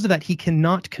 And because of that, he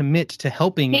cannot commit to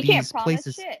helping these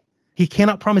places. Shit. He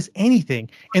cannot promise anything.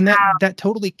 And that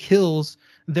totally kills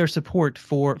their support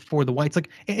for the whites. Like,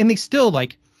 and they still,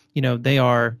 like, they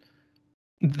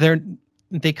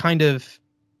kind of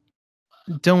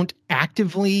don't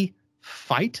actively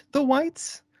fight the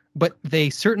whites, but they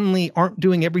certainly aren't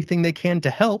doing everything they can to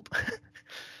help.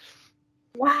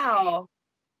 Wow.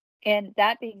 And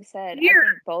that being said, I think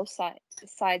both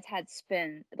sides had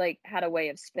a way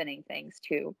of spinning things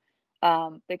too.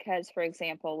 Because, for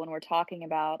example, when we're talking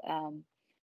about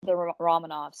the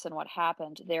Romanovs and what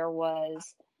happened, there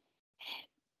was,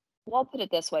 well, I'll put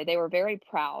it this way, they were very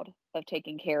proud of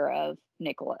taking care of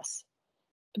Nicholas.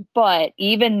 But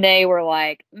even they were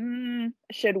like,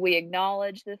 should we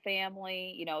acknowledge the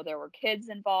family? There were kids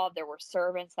involved. There were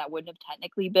servants that wouldn't have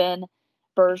technically been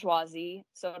bourgeoisie,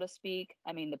 so to speak.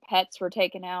 I mean, the pets were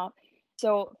taken out.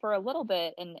 So for a little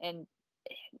bit, and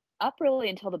up really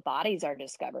until the bodies are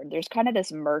discovered, there's kind of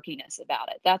this murkiness about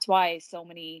it. That's why so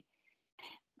many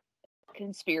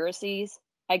conspiracies,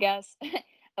 I guess,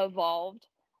 evolved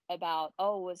about,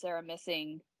 was there a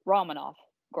missing Romanov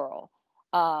girl?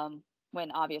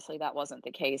 When obviously that wasn't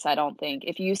the case. I don't think.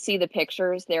 If you see the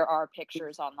pictures, there are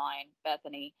pictures online,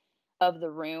 Bethany, of the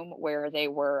room where they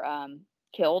were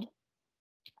killed.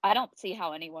 I don't see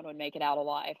how anyone would make it out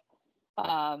alive.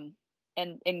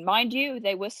 And mind you,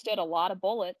 they withstood a lot of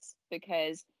bullets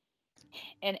because,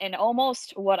 and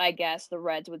almost what I guess the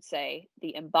Reds would say,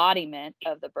 the embodiment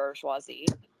of the bourgeoisie,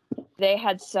 they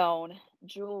had sewn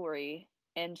jewelry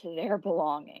into their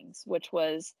belongings, which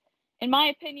was, in my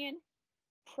opinion,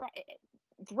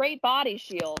 great body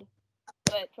shield,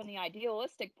 but from the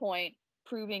idealistic point,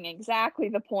 proving exactly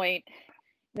the point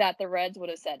that the Reds would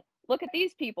have said, look at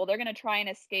these people, they're going to try and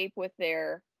escape with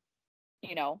their,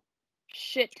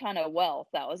 shit ton of wealth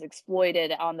that was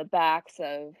exploited on the backs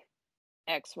of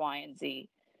X, Y, and Z.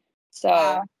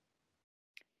 So,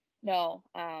 no,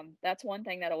 that's one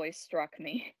thing that always struck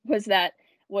me was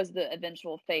the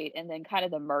eventual fate, and then kind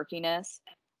of the murkiness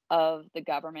of the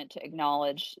government to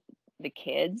acknowledge the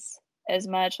kids as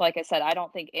much. Like I said, I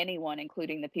don't think anyone,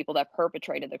 including the people that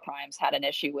perpetrated the crimes, had an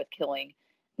issue with killing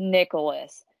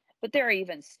Nicholas. But they're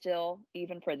even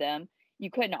for them,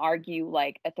 you couldn't argue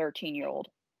like a 13-year-old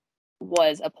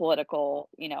was a political,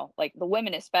 like the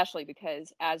women especially,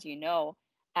 because as you know,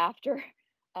 after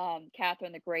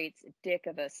Catherine the Great's dick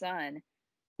of a son,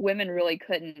 women really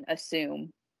couldn't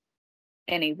assume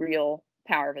any real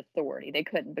power of authority. They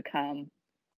couldn't become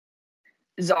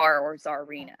czar or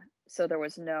czarina. So there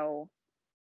was no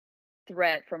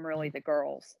threat from really the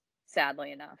girls,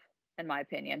 sadly enough, in my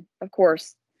opinion. Of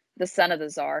course, the son of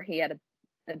the czar, he had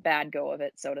a bad go of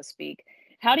it, so to speak.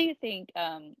 How do you think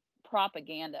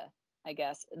propaganda, I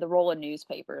guess, the role of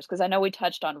newspapers, because I know we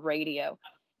touched on radio,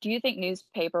 do you think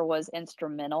newspaper was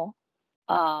instrumental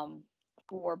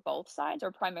for both sides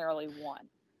or primarily one?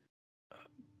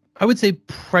 I would say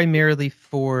primarily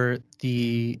for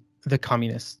the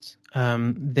communists.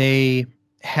 They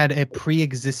had a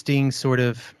pre-existing sort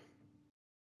of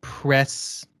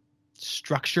press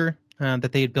structure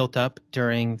that they had built up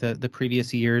during the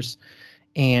previous years,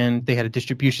 and they had a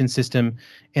distribution system,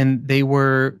 and they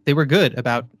were good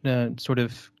about sort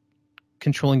of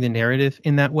controlling the narrative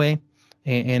in that way.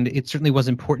 And it certainly was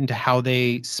important to how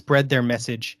they spread their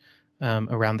message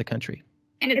around the country.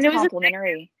 And it's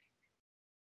complementary.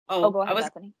 Go ahead,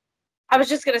 Bethany. I was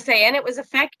just going to say, and it was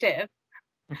effective.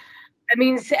 I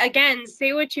mean, again,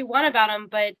 say what you want about them,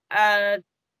 but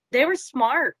they were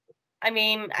smart. I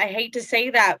mean, I hate to say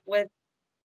that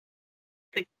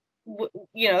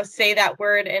say that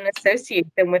word and associate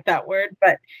them with that word,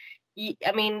 but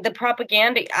I mean, the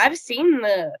propaganda, I've seen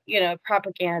the,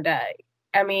 propaganda.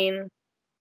 I mean,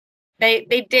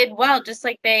 they did well, just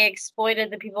like they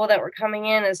exploited the people that were coming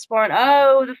in as foreign.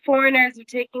 Oh, the foreigners are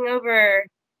taking over.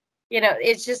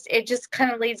 It just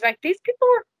kind of leads back. These people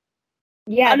were,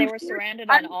 they were surrounded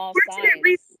on all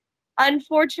sides.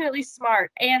 Unfortunately,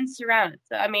 smart and surrounded.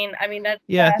 So I mean that's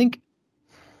I think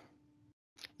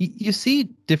you see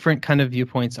different kind of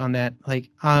viewpoints on that. Like,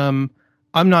 I'm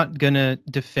not gonna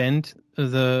defend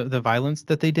the violence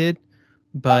that they did,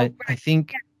 but I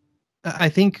think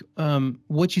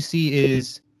what you see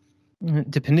is,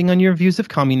 depending on your views of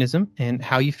communism and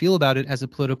how you feel about it as a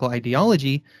political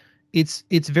ideology, it's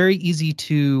very easy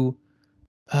to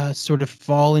sort of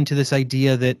fall into this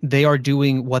idea that they are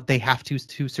doing what they have to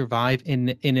survive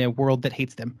in a world that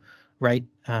hates them, right?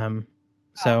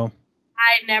 So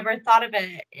I never thought of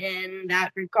it in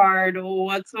that regard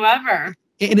whatsoever.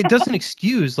 And it doesn't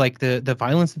excuse like the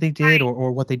violence that they did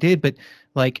or what they did, but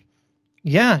like,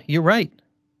 yeah, you're right.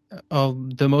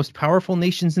 The most powerful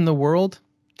nations in the world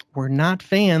were not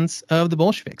fans of the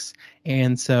Bolsheviks,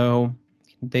 and so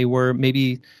they were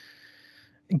maybe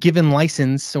given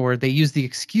license, or they used the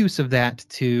excuse of that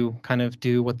to kind of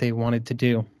do what they wanted to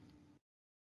do.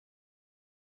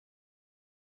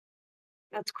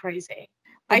 That's crazy.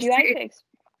 It's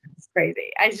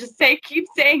crazy. I just keep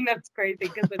saying that's crazy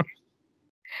because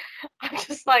I'm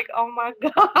just like, oh my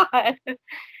God.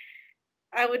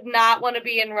 I would not want to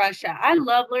be in Russia. I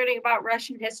love learning about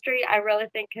Russian history. I really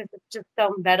think because it's just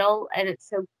so metal and it's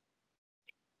so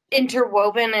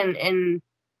interwoven and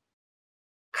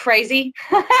crazy.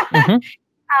 Mm-hmm.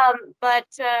 But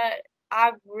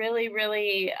I really,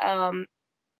 really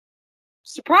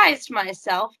surprised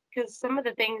myself because some of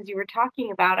the things you were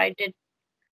talking about, I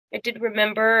did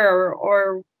remember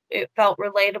or it felt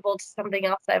relatable to something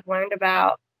else I've learned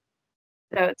about.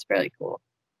 So it's really cool.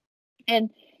 And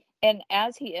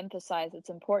as he emphasized,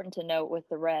 it's important to note with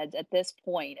the Reds at this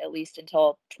point, at least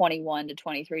until 21 to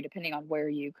 23, depending on where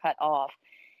you cut off,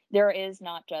 there is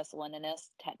not just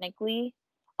Leninists technically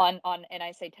and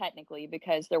I say technically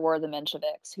because there were the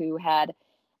Mensheviks who had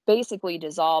basically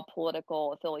dissolved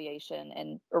political affiliation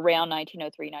in around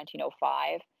 1903,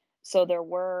 1905. So there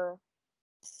were,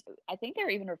 I think they're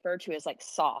even referred to as like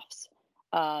softs.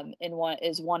 One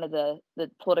of the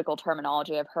political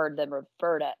terminology I've heard them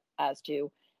referred as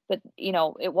to. But,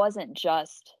 it wasn't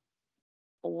just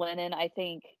Lenin. I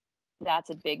think that's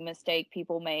a big mistake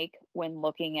people make when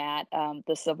looking at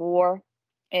the Civil War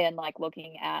and like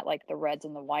looking at like the Reds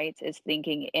and the Whites, is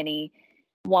thinking any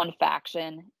one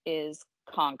faction is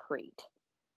concrete.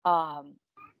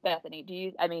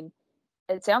 Bethany,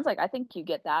 it sounds like I think you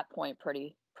get that point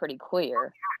pretty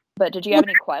clear. But did you have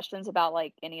any questions about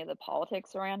like any of the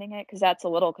politics surrounding it? Because that's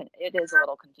it is a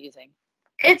little confusing.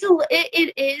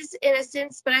 It is in a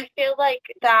sense, but I feel like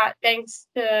that thanks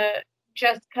to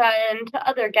Jessica and to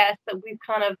other guests that we've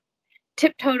kind of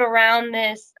tiptoed around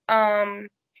this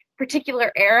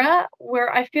particular era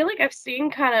where I feel like I've seen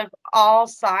kind of all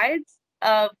sides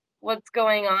of what's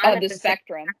going on Oh, at the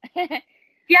spectrum.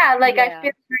 Yeah, like Yeah. I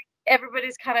feel like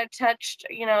everybody's kind of touched,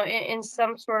 in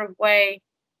some sort of way.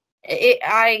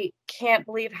 I can't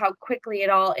believe how quickly it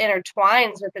all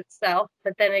intertwines with itself.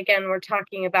 But then again, we're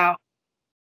talking about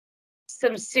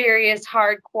some serious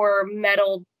hardcore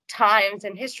metal times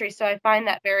in history, so I find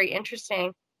that very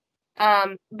interesting.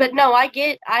 But no, I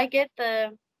get I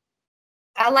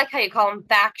like how you call them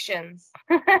factions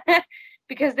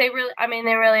because they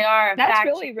really are. That's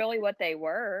faction. really what they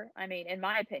were. I mean, in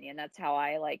my opinion, that's how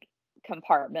I like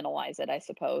compartmentalize it, I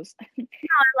suppose. I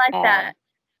like that.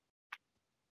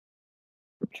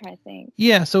 I'm trying to think.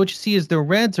 Yeah, so what you see is the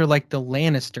Reds are like the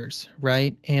Lannisters,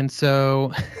 right? And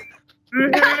so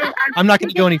I'm not going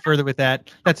to go any further with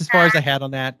that. That's as far as I had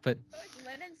on that, but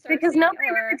because nobody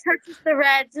really touches the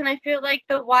Reds, and I feel like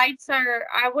the Whites are.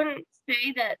 I wouldn't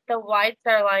say that the Whites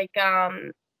are like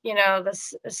the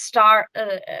star,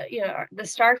 the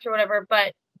Starks or whatever,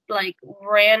 but like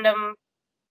random.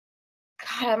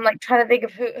 God, I'm like trying to think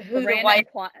of who the White,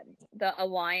 the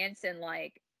alliance in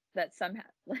like that somehow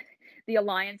the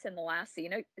alliance in the last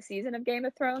season of Game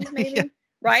of Thrones, maybe. Yeah.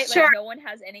 Right? Sure. Like no one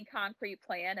has any concrete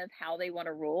plan of how they want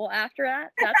to rule after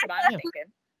that. That's what I'm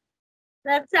thinking.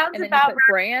 That sounds and then about you put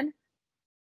Bran.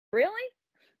 Really?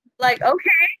 Like,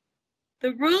 okay.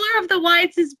 The ruler of the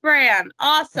Whites is Bran.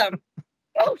 Awesome.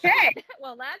 Okay.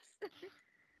 Well, that's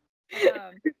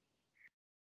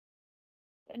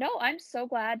no, I'm so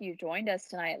glad you joined us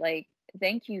tonight. Like,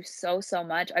 thank you so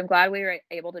much. I'm glad we were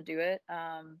able to do it.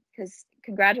 Because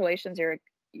congratulations,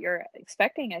 you're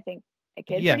expecting, I think, a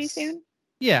kid pretty soon.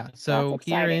 Yeah, so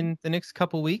here in the next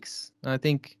couple weeks, I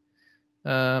think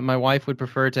my wife would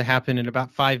prefer it to happen in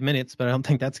about 5 minutes, but I don't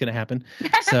think that's going to happen.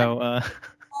 So,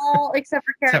 all except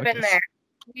for Kevin there.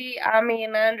 I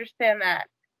understand that.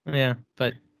 Yeah,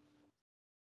 but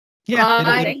yeah,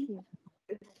 I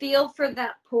feel for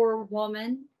that poor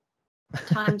woman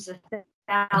times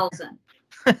 1,000.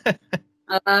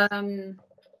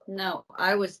 No,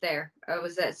 I was there. I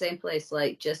was at the same place.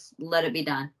 Like, just let it be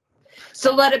done.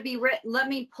 So let it be written. Let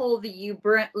me pull the Yul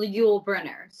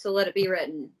Brynner. So let it be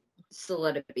written. So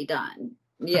let it be done.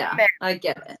 Yeah, I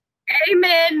get it.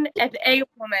 Amen. As a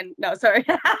woman. No, sorry.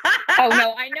 Oh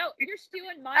no, I know you're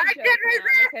stealing my joke now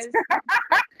because.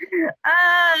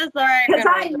 Sorry. Because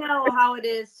I know how it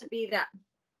is to be that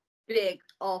big,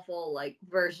 awful like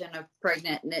version of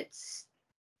pregnant, and it's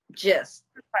just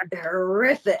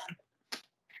horrific.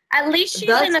 At least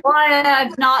that's why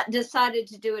I've not decided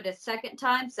to do it a second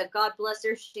time. So God bless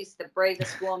her. She's the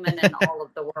bravest woman in all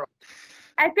of the world.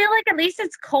 I feel like at least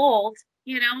it's cold.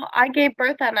 I gave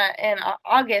birth in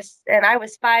August, and I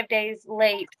was 5 days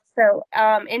late. So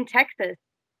in Texas,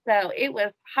 so it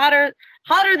was hotter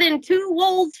than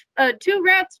two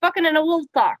rats fucking in a wool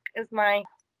sock. Is my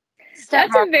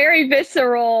That's a very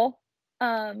visceral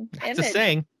That's image. a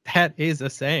saying. That is a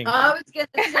saying. I was going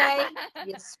to say,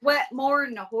 you sweat more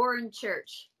than a whore in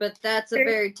church, but that's a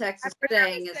very Texas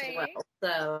saying as well.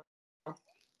 So,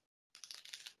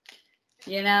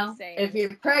 if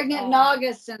you're pregnant in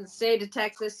August in the state of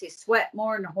Texas, you sweat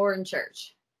more than a whore in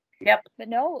church. Yep. But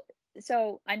no,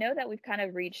 so I know that we've kind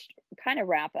of reached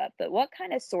wrap up, but what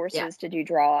kind of sources did you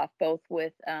draw off, both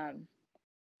with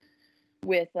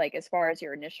like as far as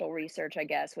your initial research, I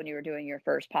guess, when you were doing your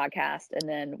first podcast, and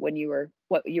then what you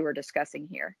were discussing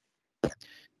here?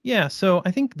 Yeah, so I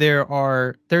think there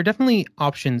are definitely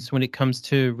options when it comes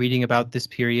to reading about this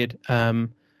period.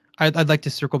 I'd like to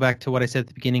circle back to what I said at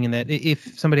the beginning, in that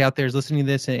if somebody out there is listening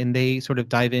to this and they sort of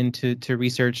dive into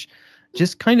research,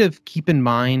 just kind of keep in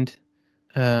mind,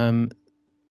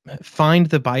 find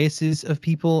the biases of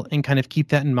people and kind of keep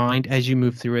that in mind as you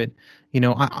move through it.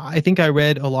 I think I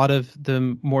read a lot of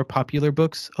the more popular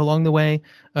books along the way,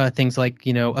 things like,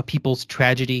 A People's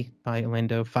Tragedy by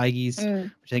Orlando Figes,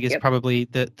 which I think is probably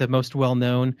the most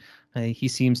well-known. He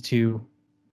seems to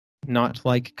not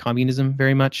like communism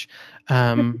very much.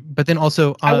 But then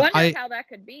also... I wonder how that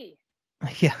could be.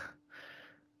 Yeah.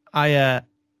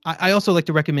 I also like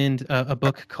to recommend a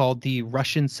book called The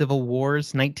Russian Civil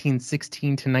Wars,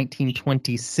 1916 to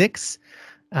 1926.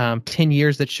 10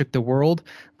 Years That Shook the World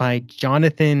by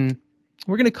Jonathan,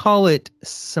 we're going to call it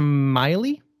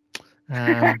Smiley,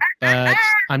 but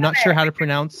I'm not sure how to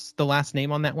pronounce the last name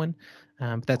on that one.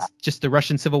 But that's just the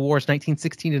Russian Civil Wars,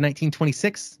 1916 to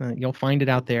 1926. You'll find it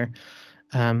out there.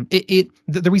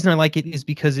 The reason I like it is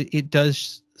because it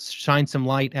does shine some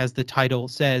light, as the title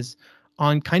says,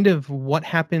 on kind of what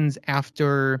happens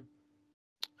after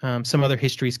some other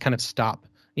histories kind of stop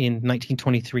in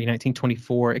 1923,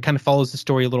 1924. It kind of follows the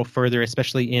story a little further,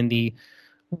 especially in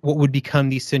what would become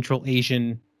the Central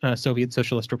Asian Soviet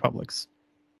Socialist republics.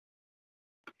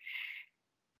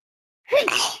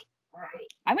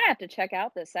 I'm gonna have to check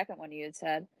out the second one you had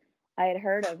said. I had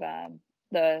heard of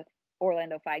the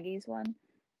Orlando Feiges one,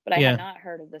 but I had not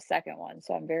heard of the second one,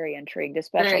 so I'm very intrigued,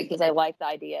 especially because I like the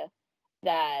idea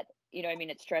that,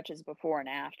 it stretches before and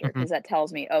after, because that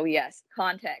tells me, oh yes,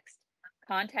 context.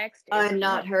 I've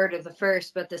not heard of the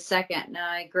first, but the second. No,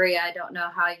 I agree. I don't know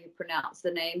how you pronounce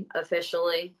the name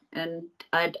officially, and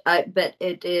but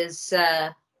it is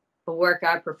a work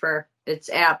I prefer. It's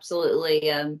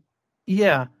absolutely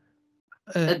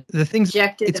the things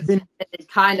objective. It's been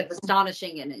kind of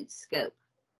astonishing in its scope.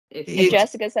 If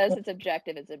Jessica says it's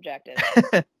objective, it's objective.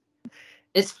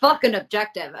 It's fucking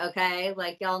objective, okay?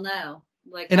 Like, y'all know.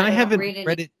 Like, and I haven't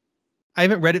read it. I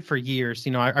haven't read it for years.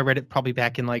 I read it probably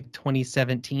back in like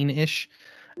 2017-ish.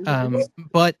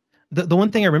 But the one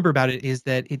thing I remember about it is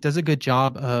that it does a good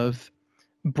job of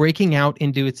breaking out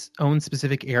into its own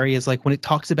specific areas. Like when it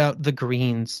talks about the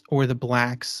Greens or the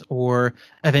Blacks or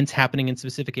events happening in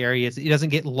specific areas, it doesn't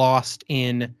get lost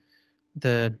in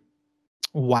the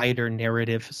wider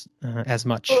narrative as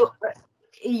much.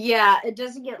 Yeah, it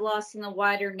doesn't get lost in the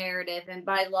wider narrative, and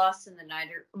by lost in the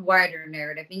wider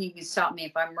narrative, and you can stop me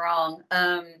if I'm wrong.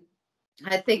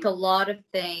 I think a lot of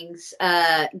things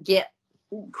get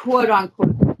quote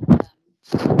unquote.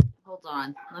 Hold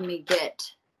on,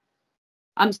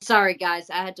 I'm sorry, guys.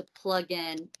 I had to plug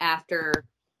in after.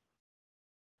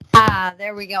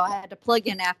 There we go. I had to plug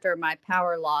in after my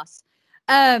power loss.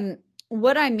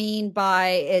 What I mean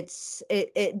by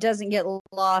it doesn't get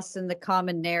lost in the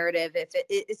common narrative if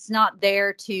it's not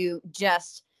there to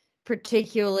just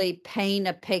particularly paint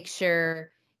a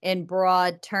picture in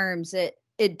broad terms.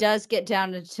 It does get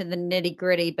down into the nitty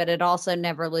gritty, but it also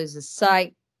never loses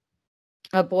sight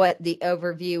of what the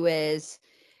overview is.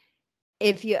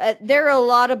 If you there are a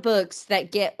lot of books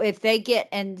that if they get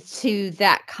into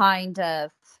that kind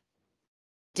of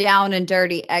down and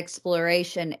dirty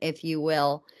exploration, if you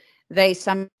will, they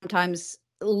sometimes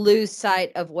lose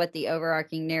sight of what the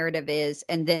overarching narrative is,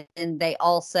 and then they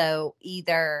also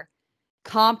either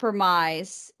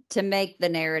compromise to make the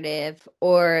narrative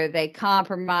or they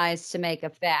compromise to make a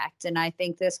fact. And I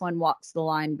think this one walks the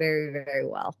line very, very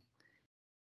well.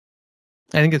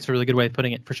 I think it's a really good way of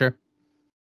putting it, for sure.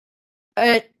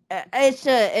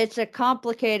 It's a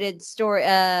complicated story.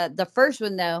 The first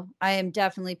one, though, I am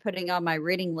definitely putting on my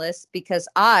reading list because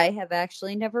I have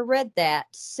actually never read that.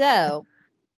 So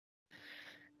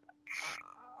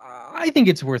I think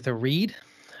it's worth a read.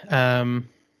 I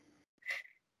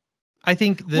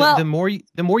think the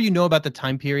more you know about the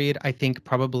time period, I think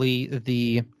probably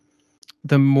the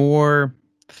more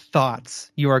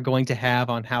thoughts you are going to have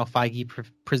on how Feige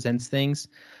presents things.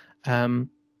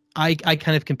 I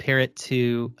kind of compare it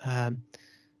to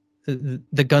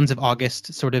the Guns of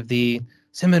August, sort of the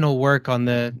seminal work on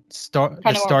the start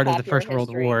of the First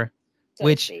World War,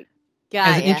 which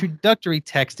as an introductory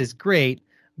text is great.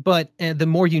 But the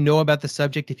more you know about the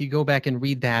subject, if you go back and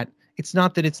read that, it's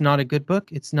not that it's not a good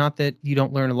book. It's not that you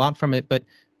don't learn a lot from it, but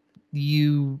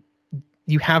you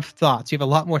have thoughts. You have a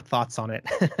lot more thoughts on it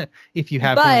if you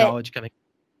have more knowledge coming.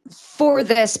 For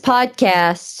this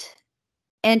podcast,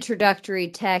 introductory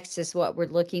text is what we're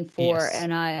looking for, yes.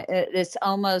 And it's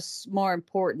almost more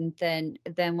important than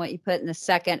what you put in the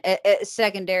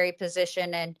secondary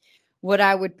position, and what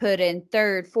I would put in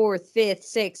third, fourth, fifth,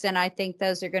 sixth, and I think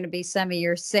those are going to be some of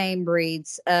your same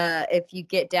reads if you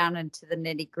get down into the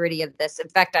nitty gritty of this. In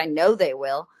fact, I know they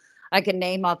will. I can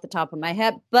name off the top of my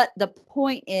head, but the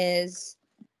point is,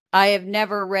 I have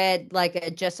never read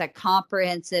like just a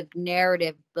comprehensive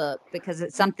narrative book because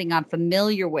it's something I'm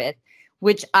familiar with,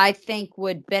 which I think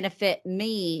would benefit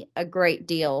me a great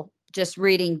deal just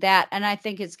reading that. And I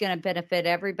think it's going to benefit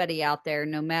everybody out there,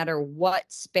 no matter what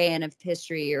span of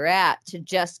history you're at, to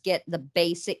just get the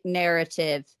basic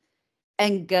narrative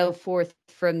and go forth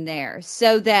from there.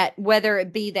 So that whether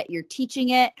it be that you're teaching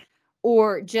it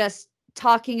or just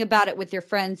talking about it with your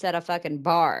friends at a fucking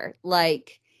bar,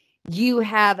 like you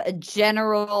have a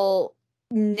general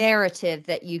narrative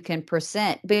that you can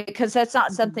present, because that's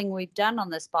not something we've done on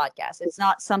this podcast. It's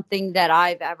not something that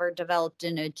I've ever developed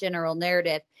in a general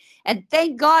narrative. And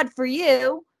thank God for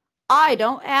you, I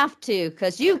don't have to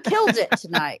because you killed it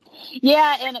tonight.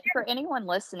 Yeah, and for anyone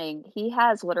listening, he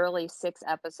has literally 6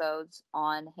 episodes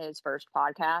on his first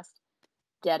podcast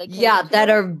dedicated. Yeah, to that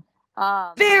it.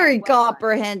 are very well done.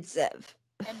 comprehensive.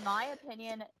 In my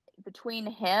opinion, between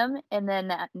him and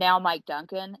then now Mike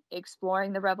Duncan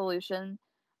exploring the Revolution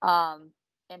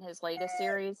in his latest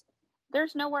series,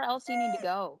 there's nowhere else you need to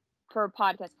go for a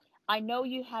podcast. I know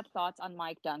you have thoughts on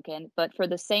Mike Duncan, but for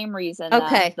the same reason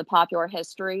that the popular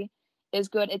history is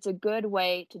good, it's a good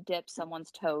way to dip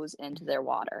someone's toes into their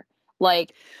water.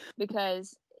 Like,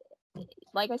 because,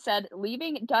 like I said,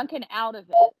 leaving Duncan out of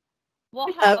it.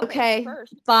 Well, okay,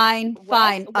 first, fine.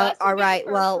 Wes All right,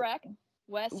 well, Shrek.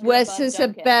 Wes is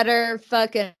Duncan. a better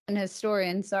fucking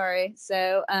historian. Sorry.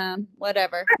 So,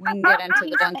 whatever. We can get into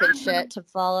the Duncan shit to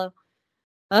follow.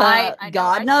 I know,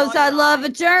 God knows I love a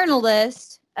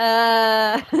journalist.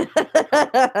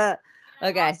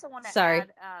 Okay. I also want to Sorry.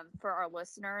 add, for our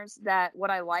listeners, that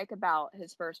what I like about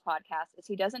his first podcast is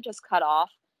he doesn't just cut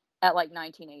off at like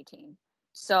 1918.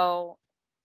 So,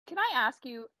 can I ask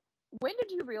you, when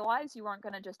did you realize you weren't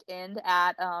going to just end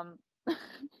at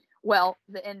well,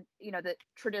 the end, the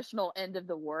traditional end of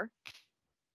the war?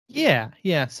 Yeah.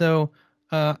 So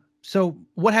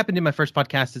what happened in my first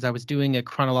podcast is I was doing a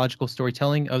chronological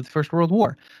storytelling of the First World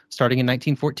War, starting in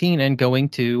 1914 and going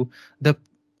to the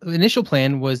initial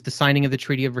plan was the signing of the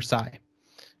Treaty of Versailles,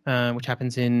 which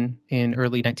happens in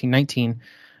early 1919.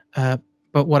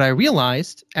 But what I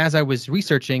realized as I was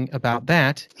researching about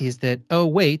that is that, oh,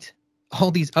 wait,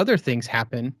 all these other things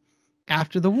happen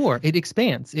after the war. It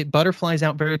expands. It butterflies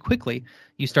out very quickly.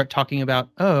 You start talking about,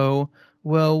 oh,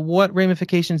 well, what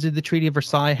ramifications did the Treaty of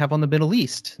Versailles have on the Middle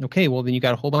East? Okay, well, then you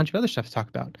got a whole bunch of other stuff to talk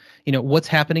about. What's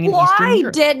happening in Eastern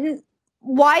Europe.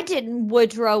 Why didn't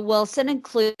Woodrow Wilson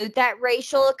include that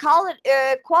racial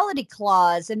equality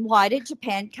clause? And why did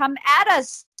Japan come at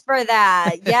us for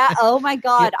that? Yeah. Oh my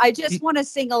God. I just want to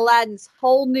sing Aladdin's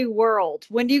Whole New World.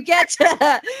 When you get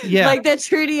to like the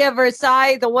Treaty of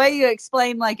Versailles, the way you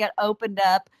explained, like it opened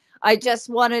up, I just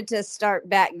wanted to start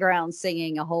background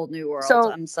singing A Whole New World.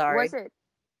 So I'm sorry.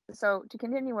 So to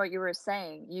continue what you were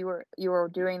saying, you were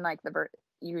doing like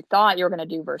you thought you were going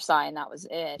to do Versailles and that was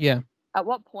it. Yeah. At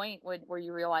what point were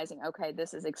you realizing, okay,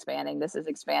 this is expanding.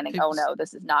 Oh no,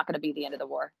 this is not going to be the end of the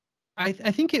war. I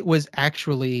think it was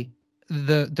actually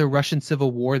the Russian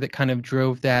Civil War that kind of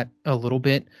drove that a little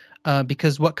bit,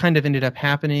 because what kind of ended up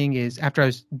happening is after I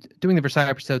was doing the Versailles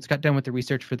episodes, got done with the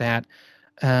research for that,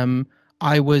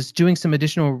 I was doing some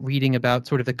additional reading about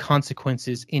sort of the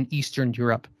consequences in Eastern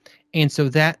Europe. And so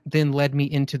that then led me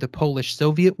into the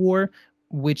Polish-Soviet War,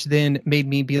 which then made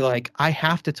me be like, I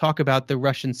have to talk about the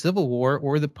Russian Civil War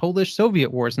or the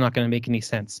Polish-Soviet War is not going to make any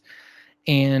sense.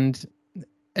 And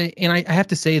I have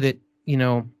to say that,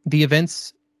 the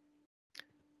events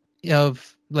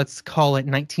of, let's call it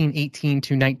 1918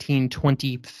 to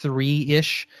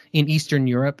 1923-ish in Eastern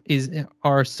Europe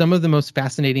are some of the most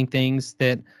fascinating things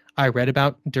that I read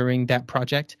about during that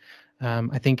project.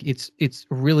 I think it's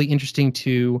really interesting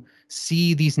to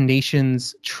see these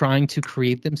nations trying to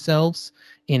create themselves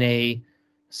in a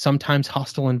sometimes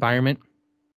hostile environment.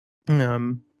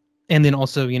 And then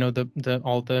also,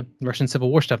 all the Russian Civil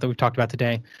War stuff that we've talked about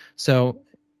today. So,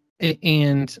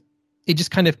 it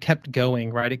just kind of kept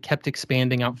going, right? It kept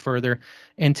expanding out further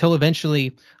until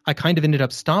eventually I kind of ended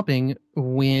up stopping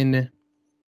when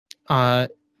the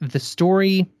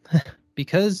story,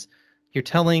 because you're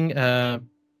telling a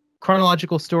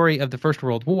chronological story of the First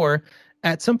World War,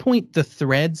 at some point the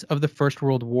threads of the First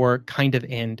World War kind of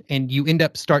end, and you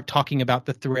start talking about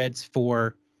the threads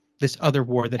for this other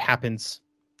war that happens,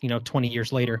 20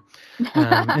 years later.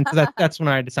 And so that's when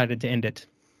I decided to end it.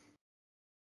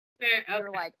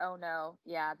 You're like, oh no,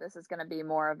 yeah, this is going to be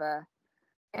more of a,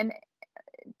 and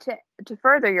to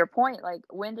further your point, like,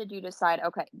 when did you decide,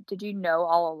 okay, did you know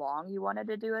all along you wanted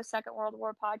to do a Second World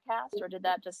War podcast, or did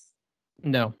that just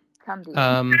no come to you?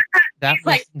 That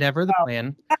was never the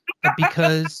plan,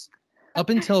 because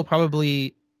up until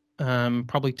probably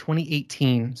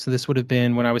 2018, so this would have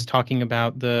been when I was talking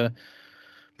about the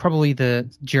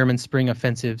German spring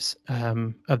offensives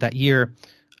of that year,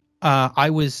 I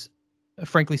was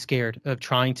frankly scared of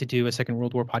trying to do a Second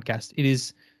World War podcast. It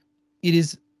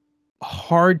is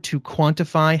hard to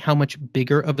quantify how much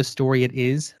bigger of a story it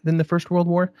is than the First World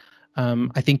War.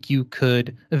 I think you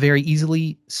could very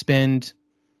easily spend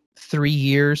 4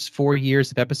 years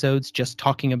of episodes just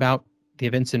talking about the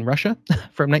events in Russia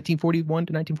from 1941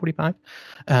 to 1945,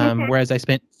 whereas I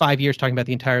spent 5 years talking about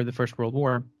the entire of the First World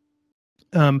War.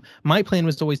 My plan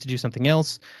was always to do something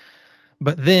else,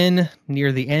 but then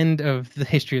near the end of the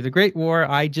history of the Great War,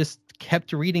 I just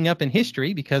kept reading up in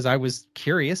history because I was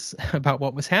curious about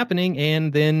what was happening,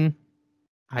 and then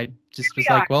I just was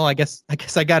like, well, I guess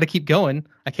I got to keep going.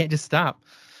 I can't just stop.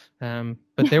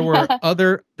 But there were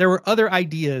other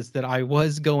ideas that I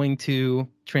was going to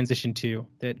transition to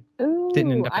that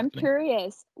didn't end up I'm happening.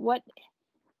 curious. What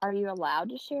are you allowed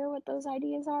to share what those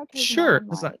ideas are? Sure.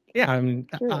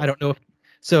 I don't know if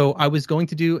so. I was going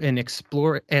to do an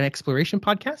exploration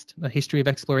podcast, a history of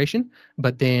exploration,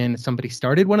 but then somebody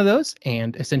started one of those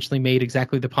and essentially made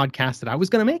exactly the podcast that I was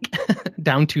going to make,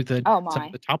 down to some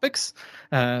of the topics.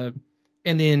 And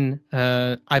then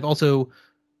I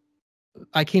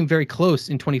came very close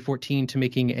in 2014 to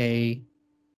making a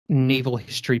naval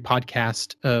history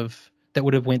podcast that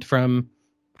would have went from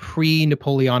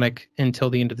pre-Napoleonic until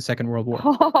the end of the Second World War.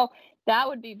 Oh, that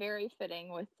would be very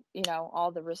fitting with,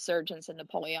 all the resurgence in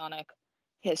Napoleonic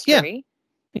history.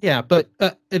 Yeah, but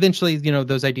eventually,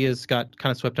 those ideas got kind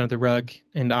of swept under the rug,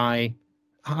 and I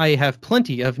have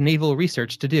plenty of naval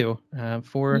research to do. You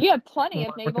have plenty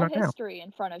of naval history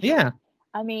in front of you. Yeah.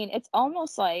 I mean, it's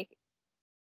almost like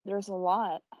there's a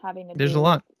lot having to do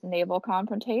with naval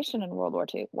confrontation in World War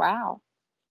II. Wow.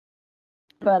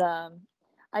 But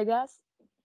I guess,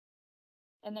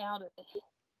 and now,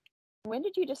 when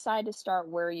did you decide to start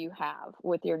where you have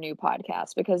with your new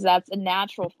podcast? Because that's a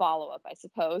natural follow-up, I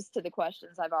suppose, to the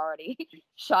questions I've already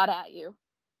shot at you.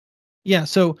 Yeah,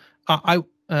 so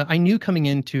I knew coming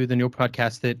into the new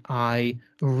podcast that I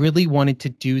really wanted to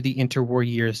do the interwar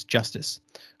years justice,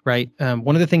 right?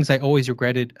 One of the things I always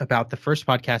regretted about the first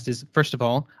podcast is, first of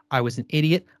all, I was an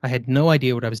idiot. I had no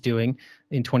idea what I was doing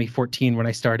in 2014 when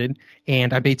I started,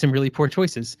 and I made some really poor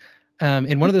choices.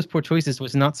 And one of those poor choices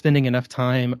was not spending enough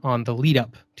time on the lead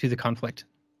up to the conflict.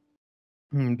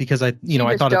 Because I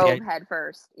thought dove head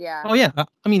first. Yeah. Oh yeah.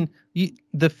 I mean,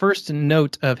 the first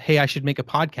note of, hey, I should make a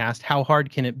podcast. How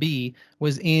hard can it be?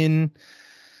 Was in,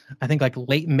 I think, like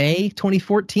late May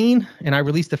 2014, and I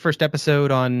released the first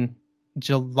episode on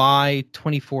July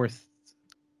 24th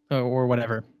or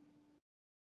whatever.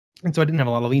 And so I didn't have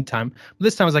a lot of lead time. But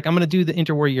this time I was like, I'm going to do the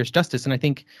interwar years justice, and I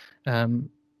think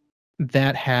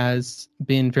that has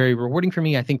been very rewarding for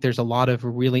me. I think there's a lot of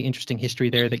really interesting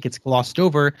history there that gets glossed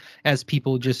over as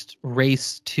people just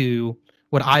race to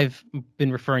what I've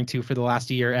been referring to for the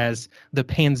last year as the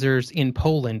Panzers in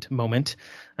Poland moment,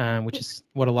 which is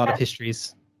what a lot of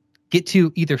histories get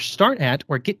to either start at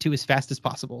or get to as fast as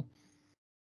possible.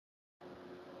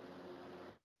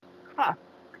 Huh.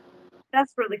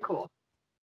 That's really cool.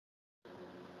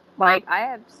 Like, I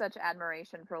have such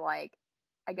admiration for, like,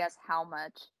 I guess how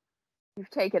much you've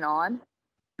taken on.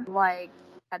 Like,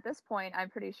 at this point, I'm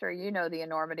pretty sure you know the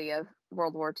enormity of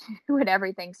World War II and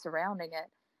everything surrounding it.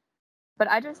 But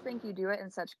I just think you do it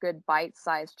in such good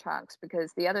bite-sized chunks,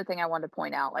 because the other thing I wanted to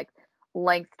point out, like,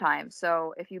 length time.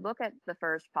 So if you look at the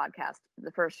first podcast,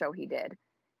 the first show he did,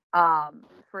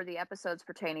 for the episodes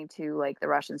pertaining to, like, the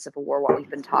Russian Civil War, what we've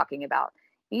been talking about,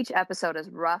 each episode is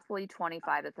roughly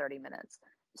 25 to 30 minutes.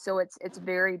 So it's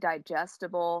very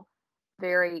digestible,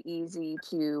 very easy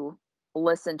to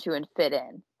listen to and fit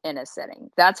in a sitting.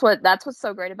 That's what's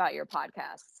so great about your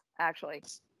podcasts, actually.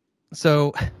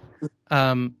 So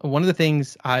one of the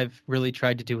things I've really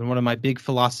tried to do, and one of my big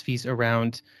philosophies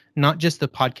around not just the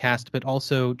podcast, but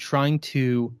also trying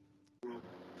to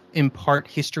impart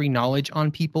history knowledge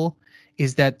on people,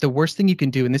 is that the worst thing you can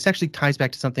do, and this actually ties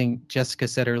back to something Jessica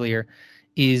said earlier,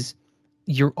 is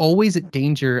you're always at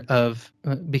danger of,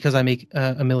 because I make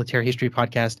a military history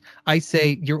podcast, I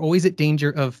say you're always at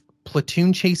danger of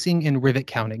platoon chasing and rivet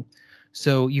counting.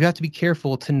 So you have to be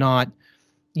careful to not,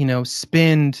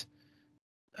 spend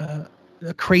a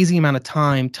crazy amount of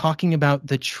time talking about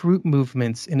the troop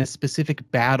movements in a specific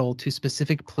battle to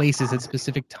specific places at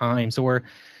specific times, or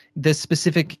the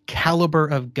specific caliber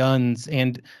of guns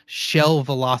and shell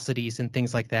velocities and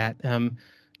things like that.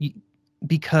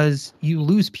 Because you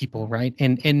lose people, right?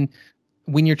 And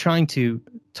when you're trying to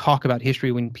talk about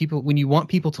history, when you want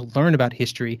people to learn about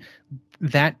history,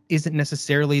 that isn't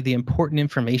necessarily the important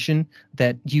information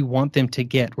that you want them to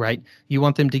get, right? You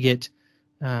want them to get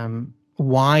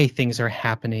why things are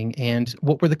happening and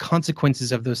what were the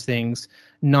consequences of those things,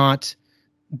 not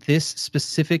this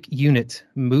specific unit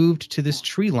moved to this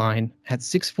tree line at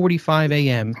 6:45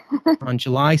 a.m. on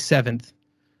July 7th,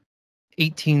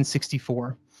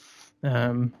 1864.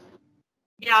 I'm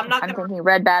thinking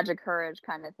Red Badge of Courage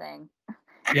kind of thing.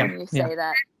 Yeah, when you say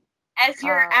that. As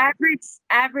your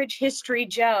average history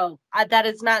Joe, that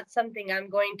is not something I'm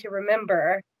going to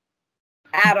remember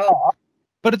at all.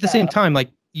 But at the same time, like,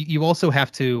 you also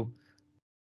have to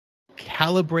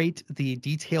calibrate the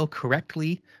detail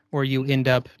correctly, or you end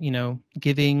up,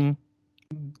 giving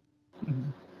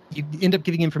you end up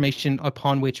giving information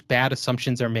upon which bad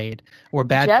assumptions are made or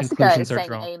bad Jessica conclusions is are saying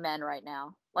drawn. amen right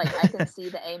now. Like I can see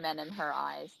the amen in her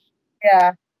eyes.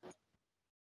 Yeah.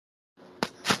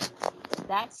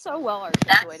 That's so well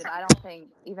articulated. I don't think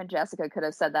even Jessica could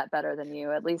have said that better than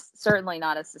you, at least certainly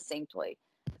not as succinctly.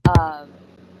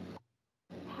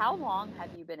 How long have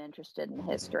you been interested in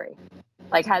history?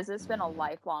 Like, has this been a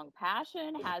lifelong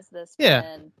passion? Has this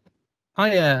been...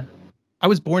 I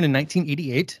was born in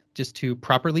 1988, just to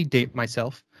properly date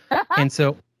myself. And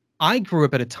so I grew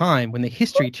up at a time when the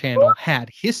History Channel had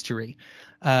history.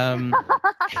 And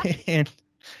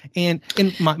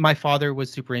my father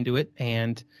was super into it,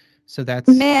 and so that's...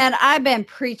 Man, I've been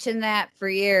preaching that for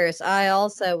years. I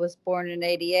also was born in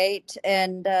 88,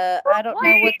 and I don't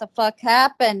know what the fuck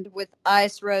happened with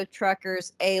ice road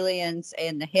truckers, aliens,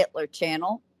 and the Hitler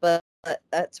Channel, but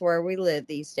that's where we live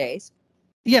these days.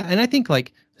 Yeah, and I think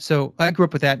like, so I grew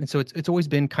up with that, and so it's always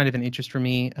been kind of an interest for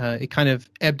me. It kind of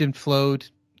ebbed and flowed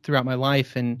throughout my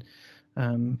life, and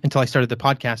until I started the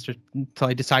podcast, or until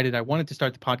I decided I wanted to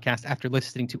start the podcast after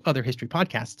listening to other history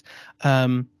podcasts.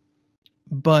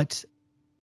 But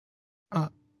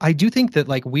I do think that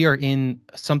like we are in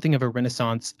something of a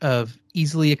renaissance of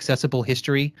easily accessible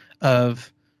history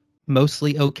of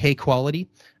mostly okay quality,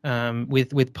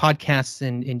 with podcasts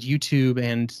and YouTube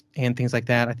and things like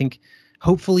that. I think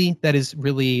hopefully that is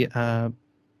really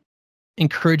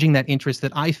encouraging that interest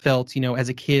that I felt, as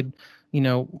a kid,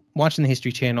 watching the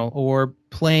History Channel or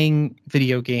playing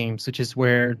video games, which is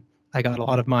where I got a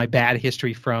lot of my bad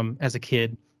history from as a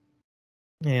kid.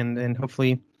 And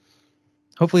hopefully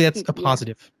that's a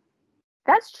positive.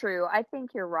 That's true. I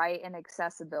think you're right in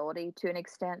accessibility to an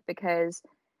extent, because,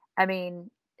 I mean,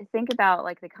 think about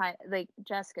like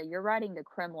Jessica, you're writing the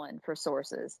Kremlin for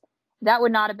sources. That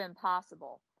would not have been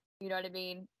possible. You know what I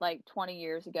mean? Like 20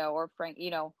 years ago, or Frank,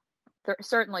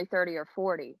 certainly 30 or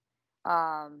 40.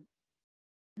 Well,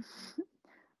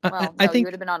 I think you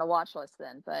would have been on a watch list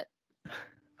then, but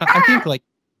I think like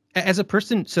as a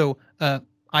person, so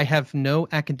I have no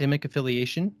academic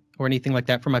affiliation or anything like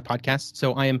that for my podcast.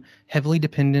 So I am heavily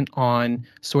dependent on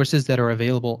sources that are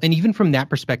available. And even from that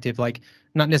perspective, like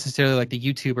not necessarily like the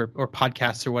YouTube or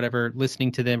podcasts or whatever,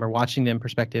 listening to them or watching them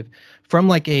perspective, from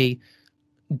like a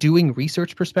doing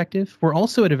research perspective, we're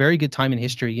also at a very good time in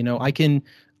history.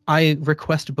 I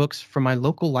request books from my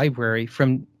local library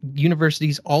from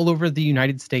universities all over the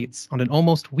United States on an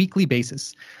almost weekly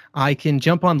basis. I can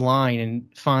jump online and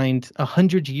find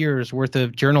 100 years worth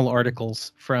of journal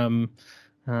articles from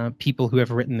people who have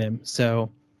written them.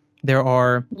 So there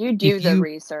are... You do the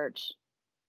research.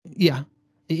 Yeah.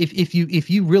 If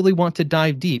you really want to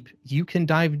dive deep, you can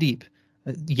dive deep.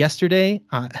 Yesterday,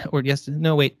 would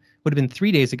have been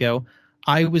 3 days ago,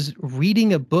 I was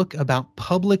reading a book about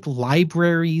public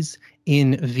libraries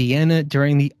in Vienna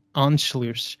during the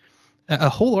Anschluss, a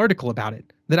whole article about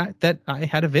it that I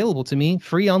had available to me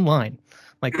free online.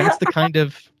 Like that's the kind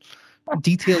of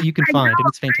detail you can find, and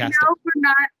it's fantastic.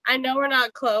 I know we're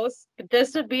not close, but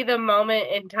this would be the moment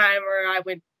in time where I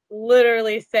would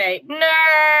literally say, "No."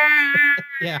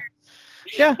 Yeah.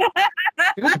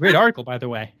 It was a great article, by the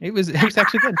way. It was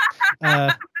actually good.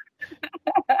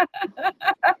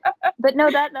 But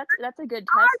no, that's a good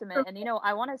testament. And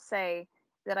I want to say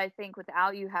that I think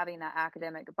without you having that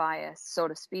academic bias, so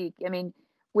to speak, I mean,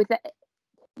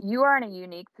 you are in a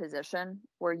unique position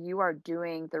where you are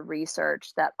doing the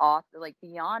research that like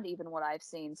beyond even what I've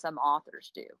seen some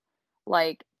authors do,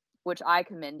 like, which I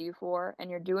commend you for,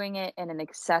 and you're doing it in an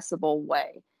accessible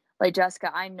way. Like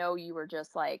Jessica, I know you were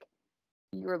just like,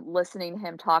 you were listening to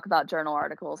him talk about journal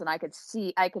articles, and I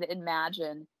could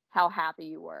imagine how happy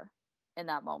you were in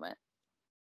that moment.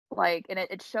 Like, and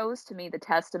it shows to me the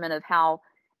testament of how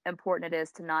important it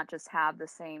is to not just have the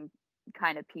same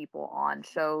kind of people on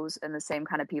shows and the same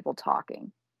kind of people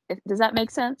talking. Does that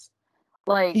make sense?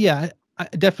 Like, yeah,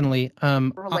 definitely.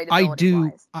 I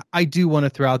do want to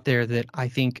throw out there that I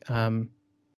think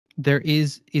there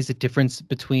is a difference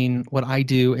between what I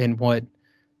do and what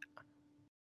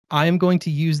I am going to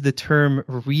use the term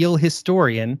real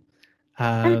historian.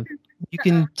 You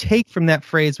can take from that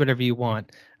phrase whatever you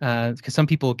want, because some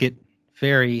people get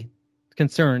very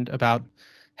concerned about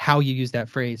how you use that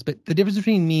phrase. But the difference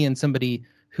between me and somebody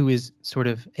who is sort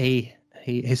of a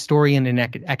historian in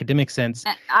academic sense,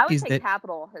 I would say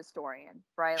capital historian,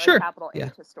 right? Like sure, capital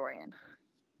H historian.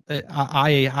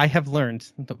 I have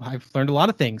learned. I've learned a lot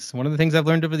of things. One of the things I've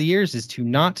learned over the years is to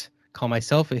not call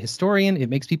myself a historian. It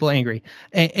makes people angry,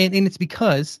 and it's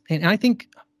because, and I think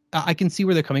I can see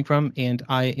where they're coming from, and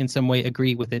I in some way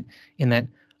agree with it in that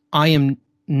I am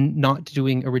not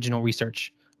doing original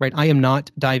research, right? I am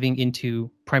not diving into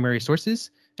primary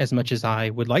sources as much as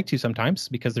I would like to sometimes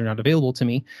because they're not available to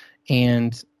me.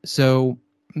 And so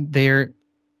the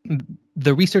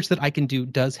research that I can do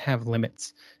does have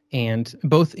limits, and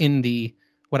both in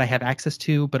what I have access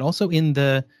to, but also in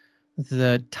the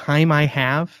time I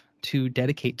have to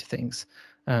dedicate to things.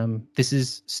 This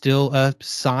is still a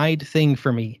side thing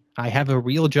for me. I have a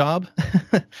real job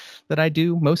that I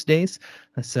do most days.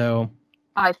 So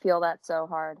I feel that so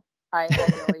hard. I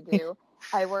really do.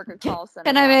 I work a call center.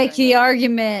 Can I make the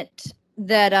argument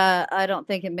that I don't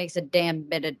think it makes a damn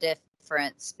bit of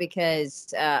difference,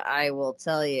 because I will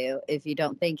tell you, if you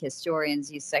don't think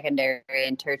historians use secondary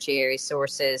and tertiary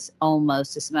sources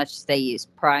almost as much as they use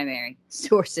primary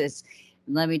sources,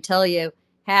 let me tell you,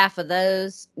 half of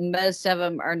those, most of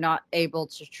them are not able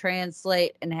to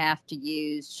translate and have to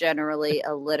use generally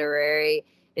a literary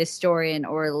historian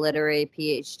or a literary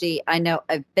PhD. I know,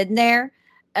 I've been there.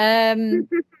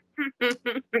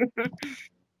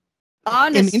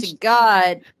 Honest to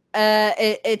God,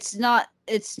 it's not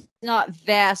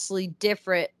vastly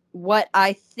different. What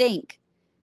I think,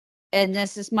 and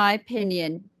this is my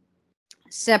opinion,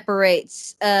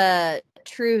 separates a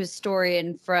true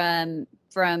historian from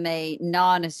a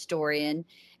non-historian,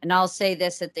 and I'll say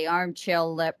this at the armchair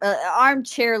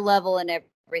level and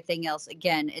everything else.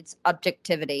 Again, it's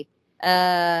objectivity.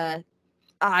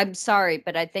 I'm sorry,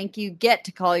 but I think you get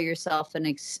to call yourself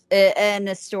an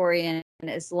historian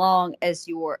as long as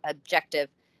you're objective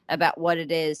about what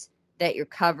it is that you're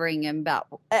covering and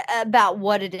about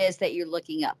what it is that you're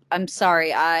looking up. I'm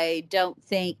sorry, I don't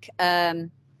think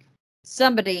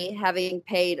somebody having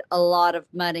paid a lot of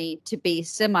money to be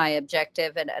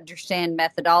semi-objective and understand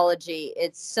methodology,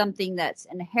 it's something that's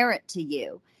inherent to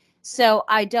you. So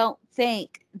I don't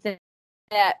think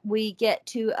that we get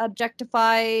to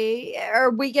objectify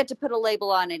or we get to put a label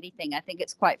on anything. I think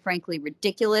it's quite frankly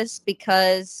ridiculous,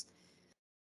 because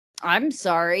I'm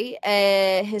sorry,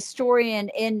 a historian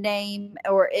in name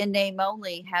or in name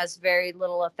only has very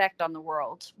little effect on the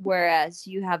world, whereas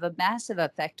you have a massive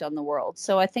effect on the world.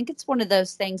 So I think it's one of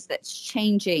those things that's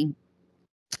changing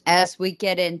as we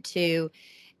get into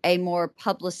a more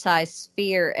publicized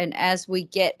sphere, and as we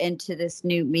get into this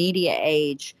new media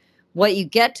age, what you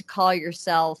get to call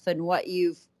yourself and what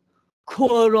you've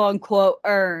quote unquote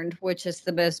earned, which is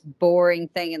the most boring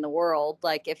thing in the world.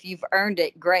 Like, if you've earned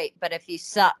it, great. But if you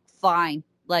suck, fine.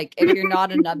 Like, if you're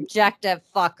not an objective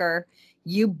fucker,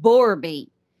 you bore me.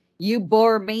 You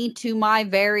bore me to my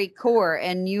very core,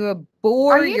 and you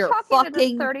bore Are you your talking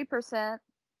fucking to the 30%?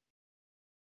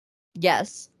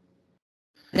 Yes.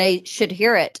 They should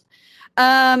hear it.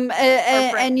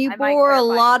 And you bore a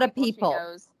lot of people.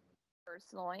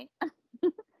 Personally.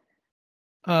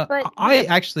 But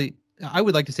I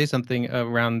would like to say something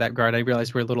around that regard. I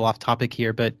realize we're a little off topic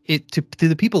here, but to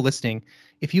the people listening,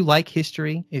 if you like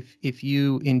history, if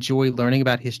you enjoy learning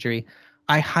about history,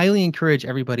 I highly encourage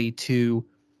everybody to,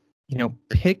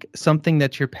 pick something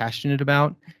that you're passionate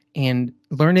about and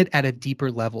learn it at a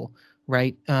deeper level,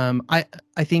 right? I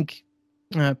think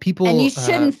people, and you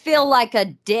shouldn't feel like a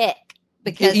dick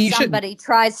because somebody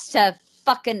tries to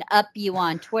fucking up you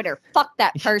on Twitter. Fuck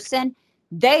that person.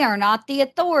 They are not the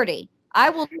authority. I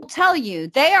will tell you,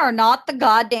 they are not the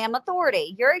goddamn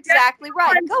authority. You're exactly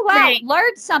right. Go out,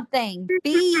 learn something.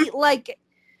 Be like,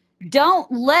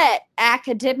 don't let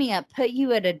academia put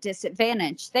you at a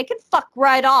disadvantage. They can fuck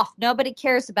right off. Nobody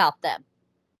cares about them.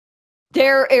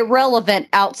 They're irrelevant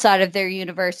outside of their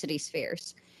university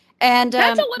spheres. And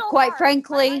that's a little quite harsh.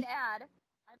 frankly, I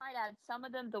might add some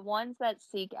of them, the ones that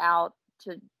seek out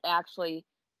to actually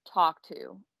talk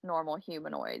to normal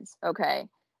humanoids, okay?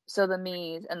 So the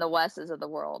me's and the Wes's of the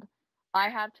world, I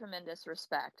have tremendous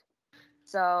respect.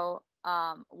 So,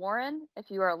 Warren,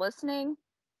 if you are listening,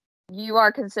 you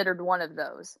are considered one of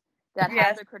those that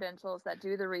have the credentials, that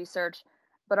do the research,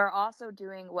 but are also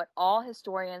doing what all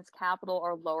historians, capital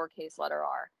or lowercase letter,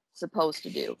 are supposed to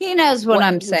do. He knows what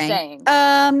I'm saying.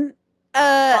 Find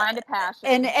a passion.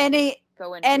 And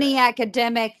any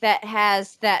academic that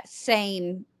has that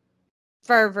same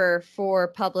fervor for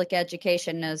public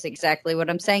education knows exactly what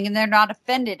I'm saying, and they're not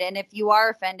offended. And if you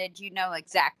are offended, you know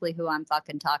exactly who I'm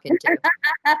fucking talking to.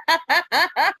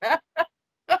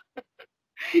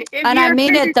 And I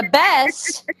mean it the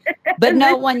best, but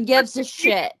no one gives a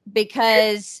shit,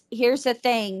 because here's the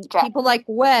thing. People like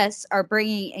Wes are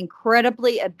bringing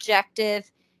incredibly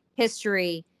objective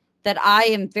history that I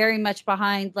am very much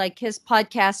behind. Like, his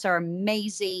podcasts are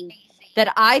amazing,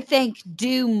 that I think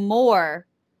do more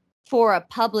for a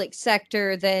public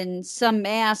sector than some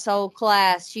asshole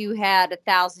class you had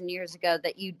 1,000 years ago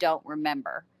that you don't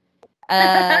remember.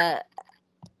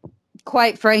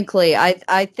 quite frankly,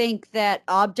 I think that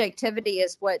objectivity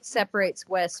is what separates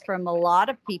Wes from a lot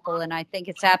of people, and I think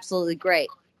it's absolutely great.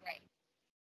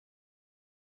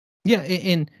 Yeah,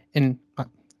 and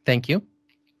thank you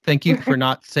for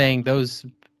not saying those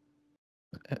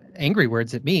angry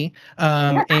words at me.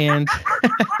 And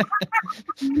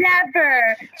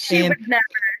Never. She And- would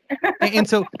never. and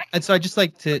so I just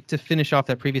like to finish off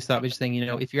that previous thought by just saying,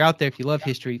 if you're out there, if you love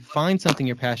history, find something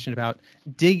you're passionate about,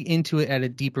 dig into it at a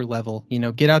deeper level,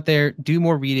 get out there, do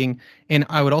more reading. And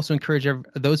I would also encourage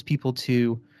those people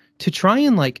to try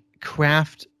and like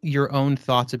craft your own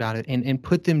thoughts about it and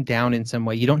put them down in some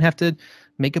way. You don't have to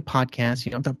make a podcast.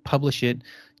 You don't have to publish it.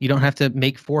 You don't have to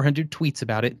make 400 tweets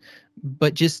about it,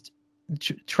 but just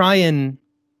try and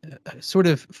sort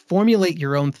of formulate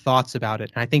your own thoughts about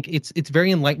it. And I think it's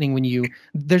very enlightening when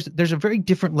there's a very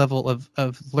different level of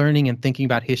learning and thinking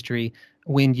about history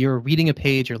when you're reading a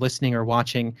page or listening or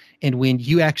watching, and when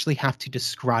you actually have to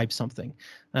describe something.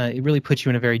 It really puts you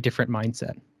in a very different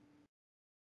mindset.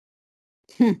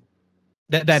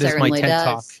 That is my Certainly TED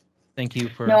Talk. does. Thank you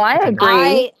for. No, I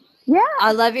agree. Yeah,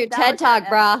 I love your that TED was Talk,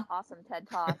 an brah. Awesome TED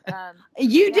Talk.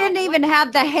 You Yeah, didn't even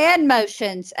have the hand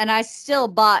motions, and I still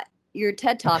bought your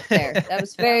TED Talk there. That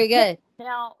was very good.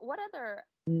 Now, what other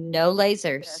No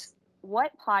lasers.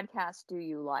 what podcasts do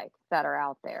you like that are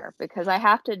out there? Because I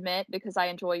have to admit, because I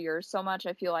enjoy yours so much,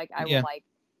 I feel like I Yeah. will like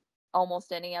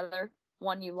almost any other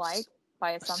one you like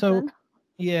by So assumption.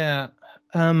 yeah,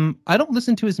 I don't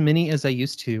listen to as many as I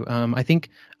used to. I think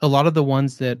a lot of the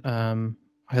ones that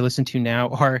I listen to now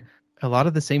are a lot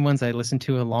of the same ones I listened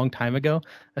to a long time ago,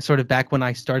 sort of back when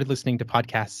I started listening to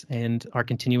podcasts, and are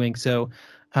continuing. So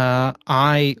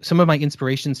some of my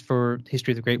inspirations for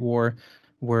History of the Great War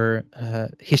were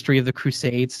History of the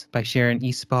Crusades by Sharon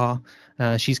Eastbaugh.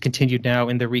 She's continued now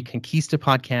in the Reconquista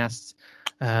podcasts.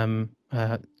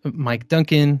 Mike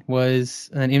Duncan was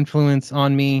an influence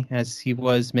on me, as he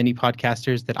was many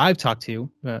podcasters that I've talked to,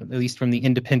 at least from the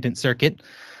independent circuit.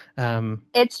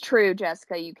 It's true,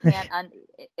 Jessica. You can't.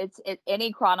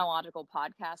 Any chronological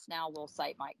podcast now will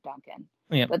cite Mike Duncan.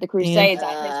 Yeah. But the Crusades,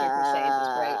 History of Crusades is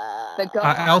great. But go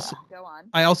on.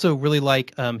 I also really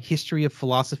like History of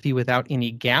Philosophy Without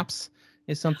Any Gaps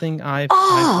is something I've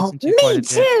Oh, listened to quite me a bit.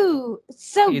 too.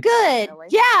 So It's- good. Really?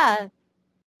 Yeah.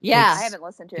 Yeah. I haven't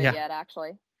listened to it Yeah. yet,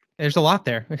 actually. There's a lot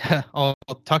there. I'll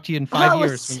talk to you in 5 Oh,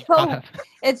 years. When you're caught up.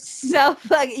 It's so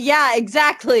fucking, yeah,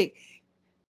 exactly.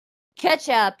 Catch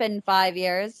up in 5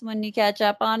 years when you catch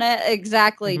up on it.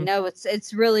 Exactly. Mhm. No,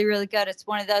 it's really, really good. It's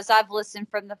one of those I've listened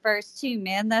from the first two,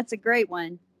 man. That's a great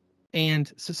one.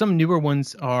 And so some newer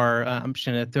ones are, I'm just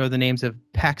going to throw the names of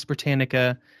Pax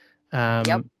Britannica,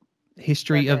 Yep.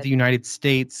 History They're of good. the United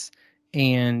States,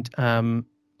 and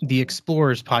the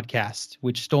Explorers podcast,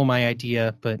 which stole my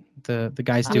idea, but the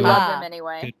guys I do love Ah. them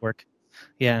anyway. good work.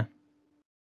 Yeah.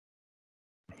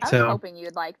 I was So hoping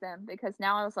you'd like them, because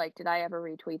now I was like, did I ever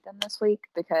retweet them this week?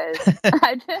 Because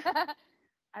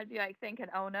I'd be like thinking,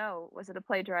 oh no, was it a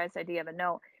plagiarized idea? But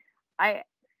no, I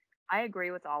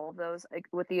agree with all of those, like,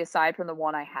 with the aside from the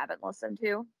one I haven't listened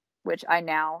to, which I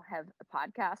now have a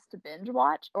podcast to binge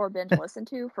watch or binge listen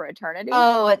to for eternity.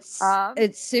 Oh, Um,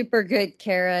 it's super good,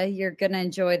 Kara. You're gonna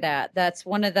enjoy that. That's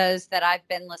one of those that I've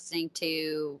been listening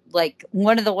to, like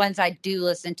one of the ones I do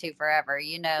listen to forever.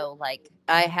 Like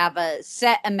I have a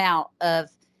set amount of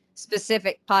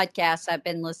specific podcasts I've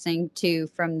been listening to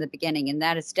from the beginning, and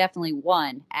that is definitely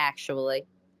one, actually.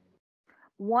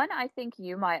 One I think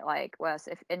you might like, Wes,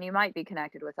 and you might be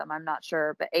connected with them, I'm not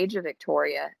sure, but Age of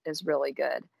Victoria is really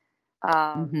good.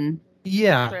 Mm-hmm.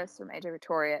 yeah, Chris from Age of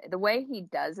Victoria, the way he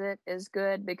does it is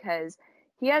good, because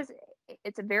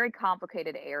it's a very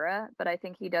complicated era, but I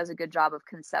think he does a good job of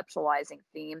conceptualizing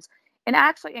themes, and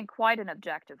actually in quite an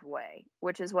objective way,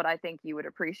 which is what I think you would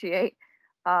appreciate.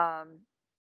 Trying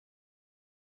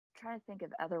to think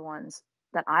of other ones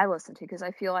that I listen to, because I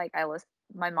feel like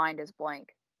my mind is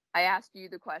blank. I asked you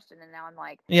the question, and now I'm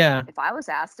like, yeah. if I was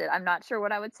asked it, I'm not sure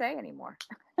what I would say anymore.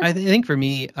 I think for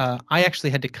me, I actually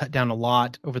had to cut down a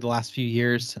lot over the last few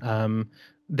years.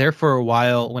 There for a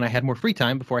while, when I had more free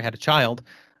time before I had a child,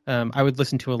 I would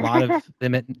listen to a lot of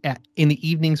them in the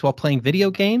evenings while playing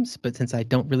video games. But since I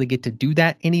don't really get to do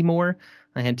that anymore,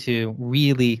 I had to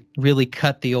really, really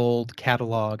cut the old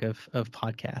catalog of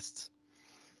podcasts.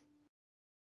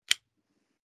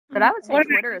 But I would say What-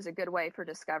 Twitter is a good way for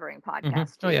discovering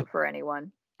podcasts Oh, yeah. too, for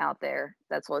anyone out there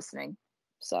that's listening.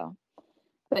 So,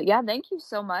 but yeah, thank you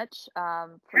so much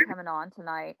for coming on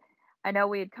tonight. I know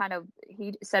he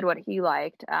said what he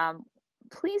liked.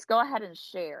 Please go ahead and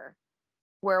share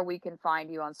where we can find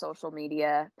you on social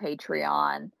media,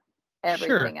 Patreon,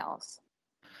 everything else.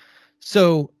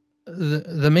 So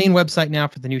The main website now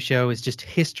for the new show is just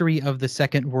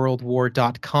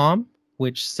historyofthesecondworldwar.com,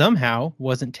 which somehow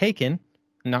wasn't taken.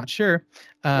 Not sure.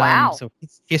 Wow. So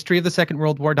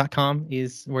historyofthesecondworldwar.com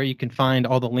is where you can find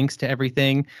all the links to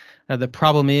everything. The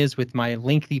problem is with my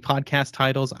lengthy podcast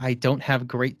titles, I don't have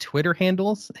great Twitter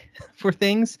handles for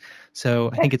things. So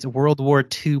I think it's World War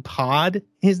II Pod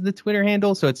is the Twitter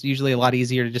handle. So it's usually a lot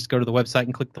easier to just go to the website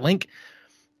and click the link.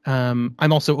 I'm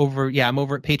also over at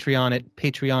Patreon at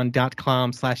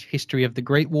patreon.com/history of the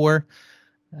Great War,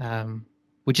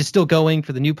 which is still going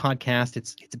for the new podcast.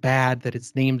 It's bad that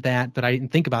it's named that, but I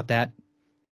didn't think about that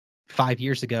 5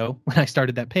 years ago when I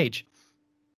started that page.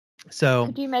 So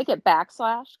could you make it /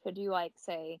 Could you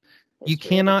say you History of the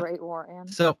cannot. Great War and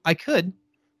So I could,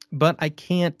 but I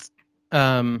can't.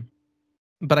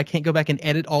 But I can't go back and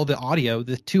edit all the audio,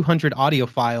 the 200 audio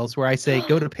files where I say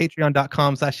go to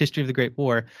patreon.com/history of the Great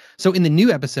War. So in the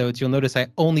new episodes, you'll notice I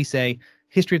only say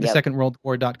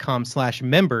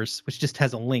historyofthesecondworldwar.com/members, which just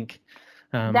has a link.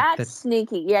 That's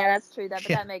sneaky. Yeah, that's true. But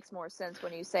that makes more sense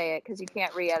when you say it because you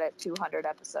can't re-edit 200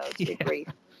 episodes. Good grief.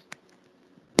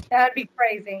 That'd be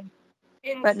crazy.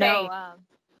 Insane. But no,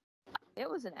 it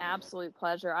was an absolute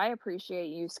pleasure. I appreciate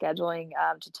you scheduling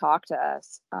to talk to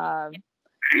us.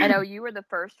 I know you were the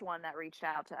first one that reached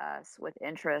out to us with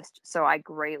interest, so I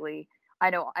think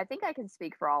I can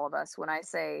speak for all of us when I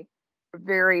say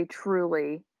very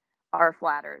truly are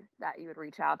flattered that you would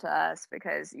reach out to us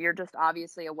because you're just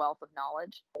obviously a wealth of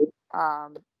knowledge.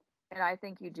 And I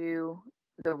think you do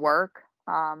the work.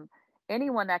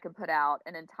 Anyone that can put out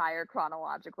an entire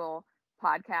chronological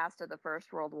podcast of the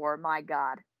First World War, my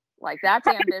God, that's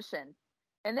ambition.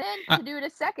 And then to do it a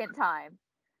second time.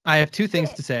 I have two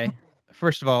things to say.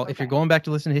 First of all, if you're going back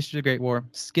to listen to History of the Great War,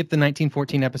 skip the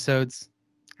 1914 episodes.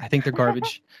 I think they're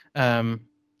garbage. As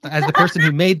the person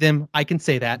who made them, I can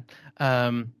say that.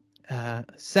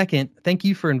 Second, thank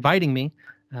you for inviting me.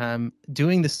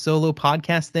 Doing the solo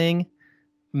podcast thing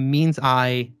means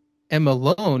I am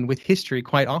alone with history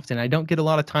quite often. I don't get a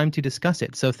lot of time to discuss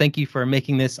it. So thank you for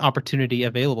making this opportunity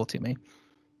available to me.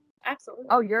 Absolutely.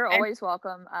 Oh, you're always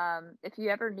welcome. If you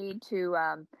ever need to...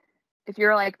 if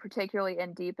you're particularly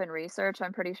in deep in research,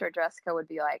 I'm pretty sure Jessica would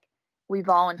be we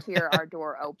volunteer our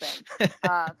door open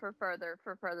for further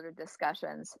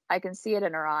discussions. I can see it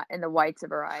in her in the whites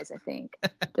of her eyes, I think.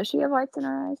 Does she have whites in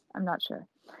her eyes? I'm not sure.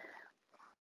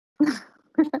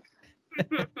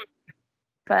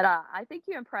 But I think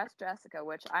you impressed Jessica,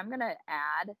 which I'm going to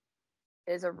add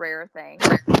is a rare thing.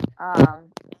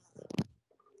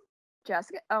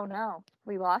 Jessica, oh no,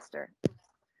 we lost her.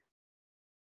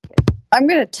 I'm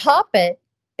going to top it.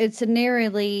 It's a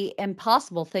nearly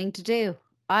impossible thing to do.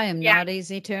 I am not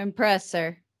easy to impress,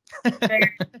 sir. Very,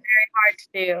 very hard to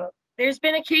do. There's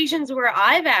been occasions where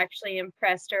I've actually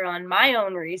impressed her on my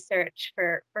own research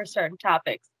for certain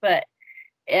topics, but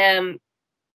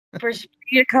for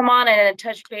you to come on and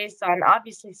touch base on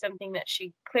obviously something that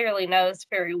she clearly knows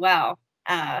very well.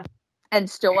 And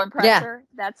still impress her?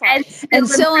 That's and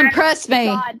still impress me.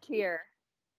 God tier.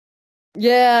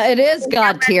 Yeah, it is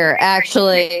God tier,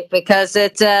 actually, because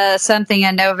it's something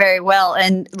I know very well.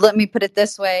 And let me put it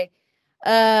this way.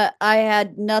 I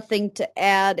had nothing to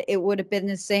add. It would have been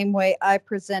the same way I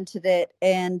presented it,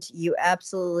 and you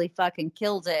absolutely fucking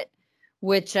killed it,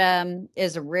 which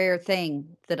is a rare thing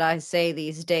that I say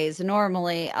these days.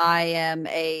 Normally, I am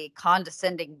a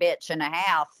condescending bitch and a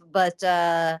half, but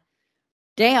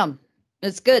damn,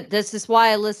 it's good. This is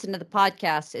why I listen to the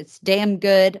podcast. It's damn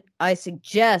good. I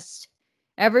suggest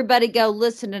everybody go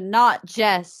listen to not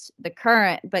just the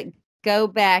current, but go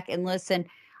back and listen.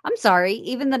 I'm sorry,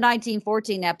 even the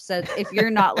 1914 episodes, if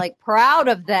you're not proud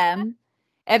of them,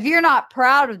 I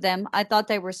thought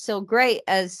they were still great.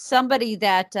 As somebody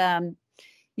that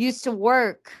used to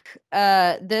work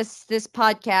this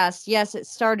podcast, yes, it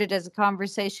started as a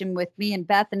conversation with me and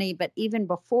Bethany, but even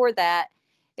before that,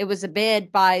 it was a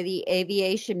bid by the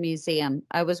Aviation Museum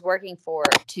I was working for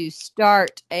to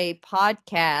start a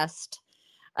podcast.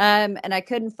 And I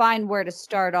couldn't find where to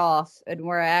start off, and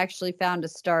where I actually found to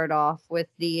start off with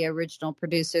the original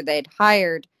producer they'd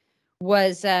hired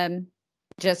was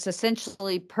just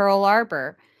essentially Pearl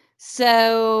Harbor.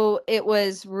 So it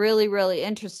was really, really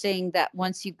interesting that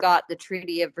once you got the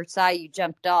Treaty of Versailles, you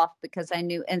jumped off, because I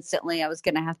knew instantly I was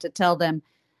going to have to tell them,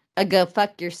 go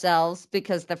fuck yourselves,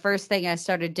 because the first thing I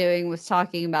started doing was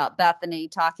talking about Bethany,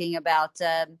 talking about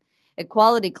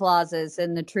equality clauses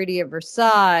in the Treaty of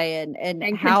Versailles and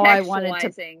how I wanted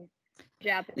to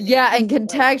Japanese, and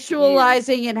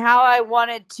contextualizing and how I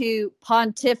wanted to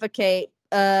pontificate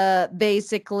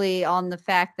basically on the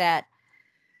fact that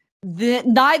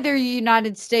neither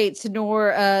United States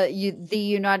nor the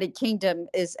United Kingdom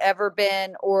is ever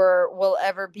been or will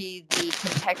ever be the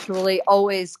contextually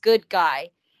always good guy.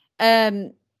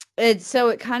 And so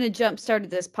it kind of jump started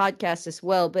this podcast as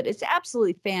well, but it's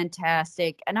absolutely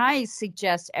fantastic. And I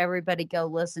suggest everybody go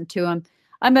listen to him.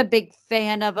 I'm a big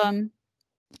fan of him.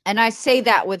 And I say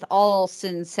that with all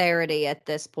sincerity at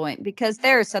this point, because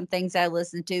there are some things I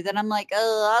listen to that I'm like,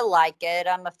 oh, I like it.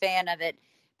 I'm a fan of it.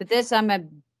 But this I'm a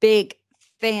big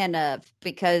fan of,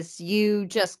 because you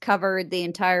just covered the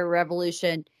entire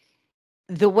revolution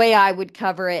the way I would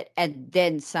cover it and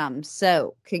then some.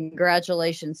 So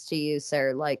congratulations to you,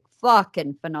 sir. Like,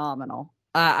 fucking phenomenal.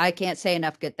 I can't say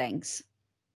enough good things.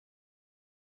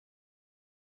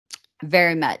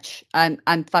 Very much. I'm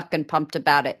fucking pumped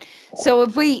about it. So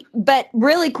but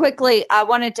really quickly, I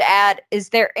wanted to add, is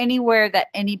there anywhere that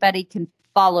anybody can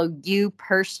follow you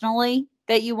personally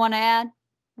that you want to add,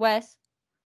 Wes?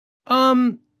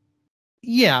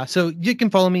 Yeah, so you can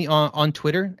follow me on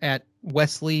Twitter at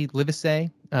Wesley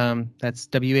Livesay. That's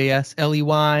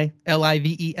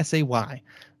WASLEYLIVESAY.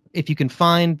 If you can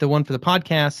find the one for the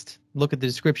podcast, look at the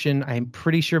description. I'm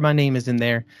pretty sure my name is in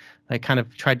there. I kind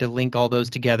of tried to link all those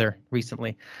together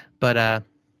recently. But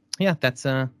yeah, that's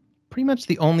pretty much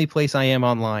the only place I am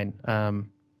online.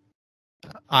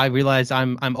 I realize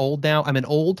I'm old now. I'm an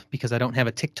old because I don't have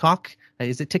a TikTok.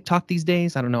 Is it TikTok these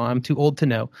days? I don't know. I'm too old to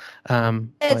know.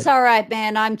 It's all right,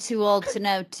 man. I'm too old to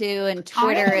know too, and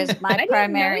Twitter is my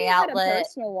primary outlet. Had a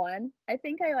personal one. I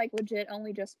think I legit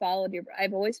only just followed your.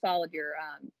 I've always followed your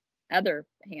other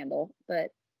handle, but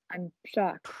I'm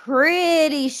shocked.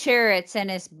 Pretty sure it's in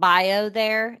his bio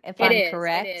there, if I'm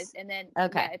correct. It is. And then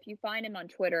if you find him on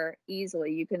Twitter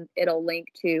easily, it'll link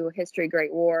to History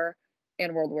Great War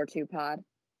and World War II pod.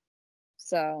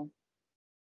 So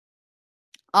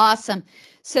awesome.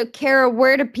 So Kara,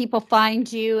 where do people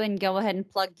find you? And go ahead and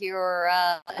plug your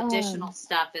additional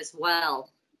stuff as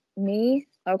well. Me?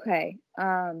 Okay.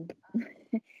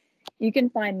 You can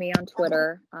find me on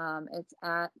Twitter. It's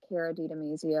at Kara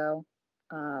DiDamizio.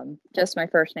 Just my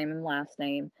first name and last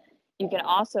name. You can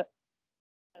also,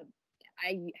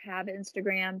 I have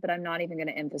Instagram, but I'm not even going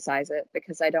to emphasize it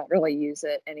because I don't really use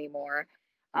it anymore.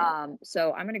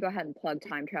 So I'm going to go ahead and plug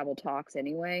Time Travel Talks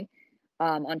anyway,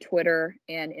 on Twitter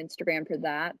and Instagram for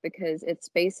that, because it's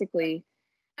basically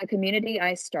a community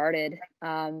I started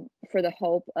for the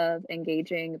hope of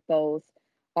engaging both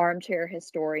armchair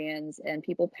historians and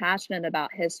people passionate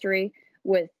about history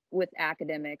with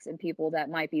academics and people that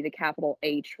might be the capital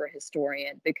H for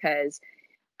historian. Because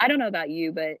I don't know about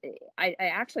you, but I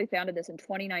actually founded this in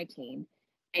 2019.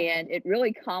 And it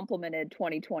really complemented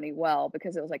 2020 well,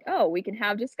 because it was like, oh, we can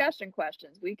have discussion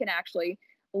questions. We can actually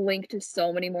link to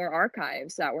so many more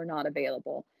archives that were not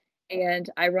available. And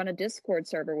I run a Discord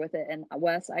server with it. And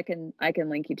Wes, I can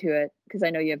link you to it because I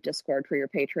know you have Discord for your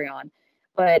Patreon.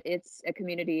 But it's a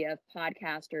community of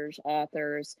podcasters,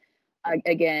 authors,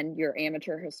 again, your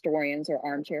amateur historians or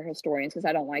armchair historians, because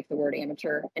I don't like the word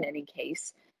amateur in any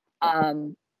case,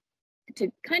 to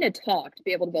kind of talk, to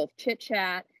be able to both chit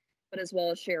chat, but as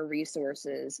well as share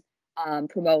resources,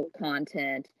 promote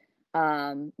content,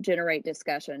 generate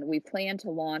discussion. We plan to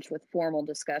launch with formal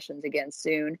discussions again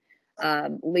soon.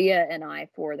 Leah and I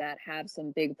for that have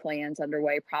some big plans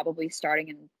underway, probably starting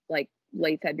in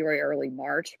late February, early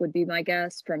March would be my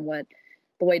guess from what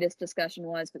the latest discussion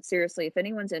was. But seriously, if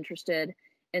anyone's interested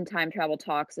in Time Travel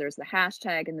Talks, there's the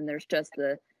hashtag, and then there's just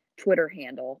the Twitter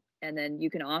handle. And then you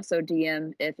can also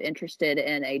DM if interested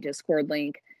in a Discord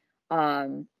link.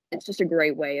 It's just a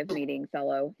great way of meeting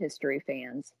fellow history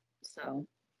fans. So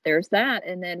there's that.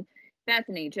 And then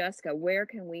Bethany, Jessica, where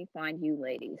can we find you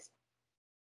ladies?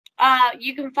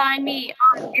 You can find me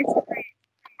on Instagram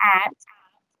at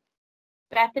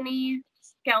Bethany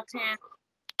Skelton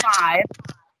 5.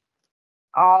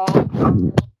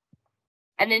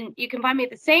 And then you can find me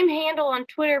at the same handle on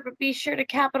Twitter, but be sure to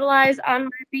capitalize on my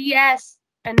BS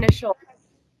initial.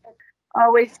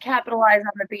 Always capitalize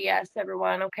on the BS,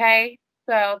 everyone, okay?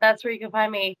 So that's where you can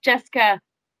find me. Jessica.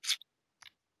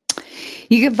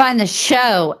 You can find the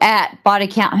show at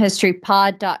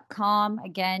bodycounthistorypod.com.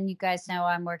 Again, you guys know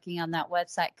I'm working on that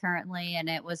website currently, and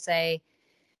it was a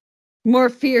more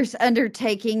fierce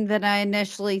undertaking than I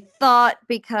initially thought,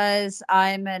 because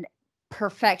I'm a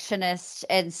perfectionist,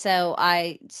 and so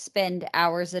I spend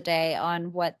hours a day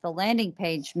on what the landing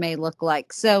page may look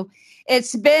like. So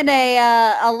it's been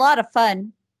a lot of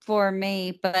fun for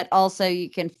me, but also you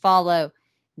can follow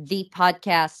the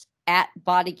podcast at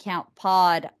Body Count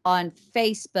Pod on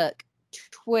Facebook,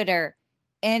 Twitter,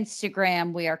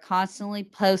 Instagram. We are constantly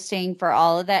posting for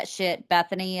all of that shit.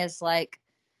 Bethany is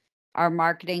our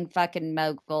marketing fucking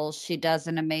mogul. She does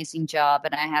an amazing job,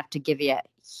 and I have to give you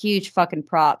huge fucking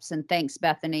props and thanks,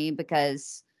 Bethany,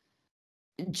 because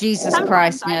Jesus Sometimes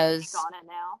Christ I knows. sneak on it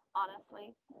now,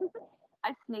 honestly.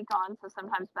 I sneak on, so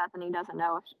sometimes Bethany doesn't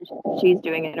know if she's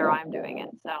doing it or I'm doing it.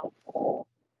 So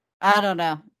I don't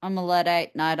know. I'm a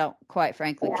Luddite, and I don't quite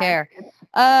frankly yeah, care.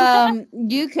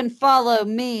 You can follow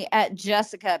me at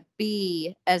Jessica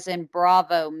B, as in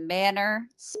Bravo Manor,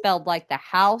 spelled like the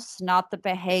house, not the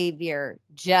behavior.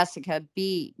 Jessica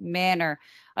B Manor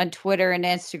on Twitter and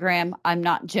Instagram. I'm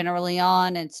not generally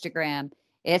on Instagram.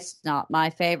 It's not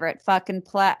my favorite fucking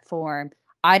platform.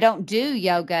 I don't do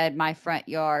yoga in my front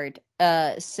yard.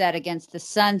 Set against the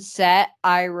sunset.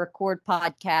 I record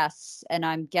podcasts and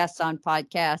I'm guest on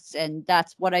podcasts, and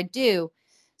that's what I do.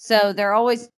 So they're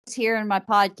always here in my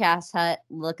podcast hut,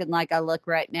 looking like I look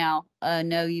right now.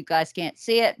 No, you guys can't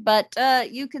see it, but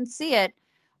you can see it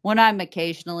when I'm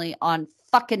occasionally on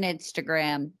fucking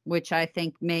Instagram, which I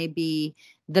think may be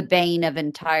the bane of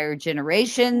entire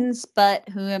generations. But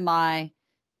who am I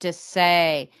to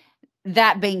say?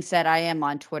 That being said, I am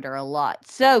on Twitter a lot.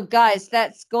 So, guys,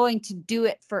 that's going to do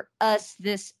it for us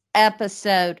this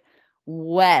episode.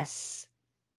 Wes,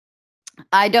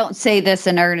 I don't say this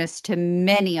in earnest to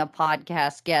many a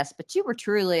podcast guest, but you were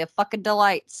truly a fucking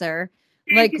delight, sir.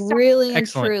 Thank you so Really and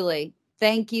Excellent. truly.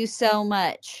 Thank you so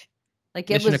much.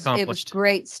 Mission It was accomplished.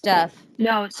 great stuff.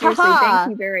 no, seriously, Ha-ha.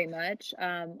 thank you very much.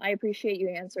 I appreciate you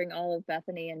answering all of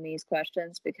Bethany and me's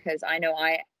questions because I know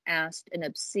I asked an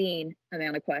obscene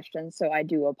amount of questions, so I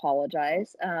do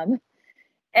apologize. And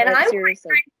but I'm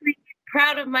seriously, frankly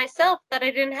proud of myself that I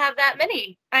didn't have that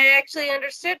many. I actually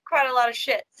understood quite a lot of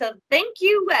shit. So thank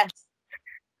you, Wes.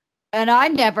 And I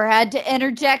never had to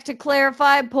interject to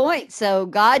clarify a point. So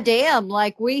goddamn,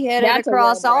 like we hit That's it a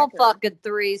across world all record. fucking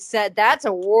three set. That's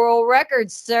a world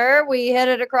record, sir. We hit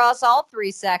it across all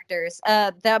three sectors.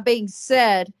 That being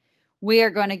said, we are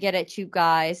going to get at you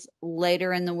guys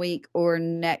later in the week or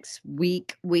next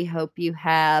week. We hope you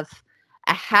have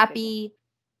a happy,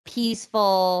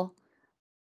 peaceful,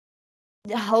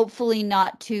 hopefully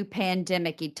not too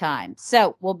pandemic-y time.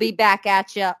 So we'll be back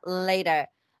at you later.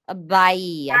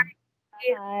 Bye.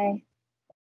 bye.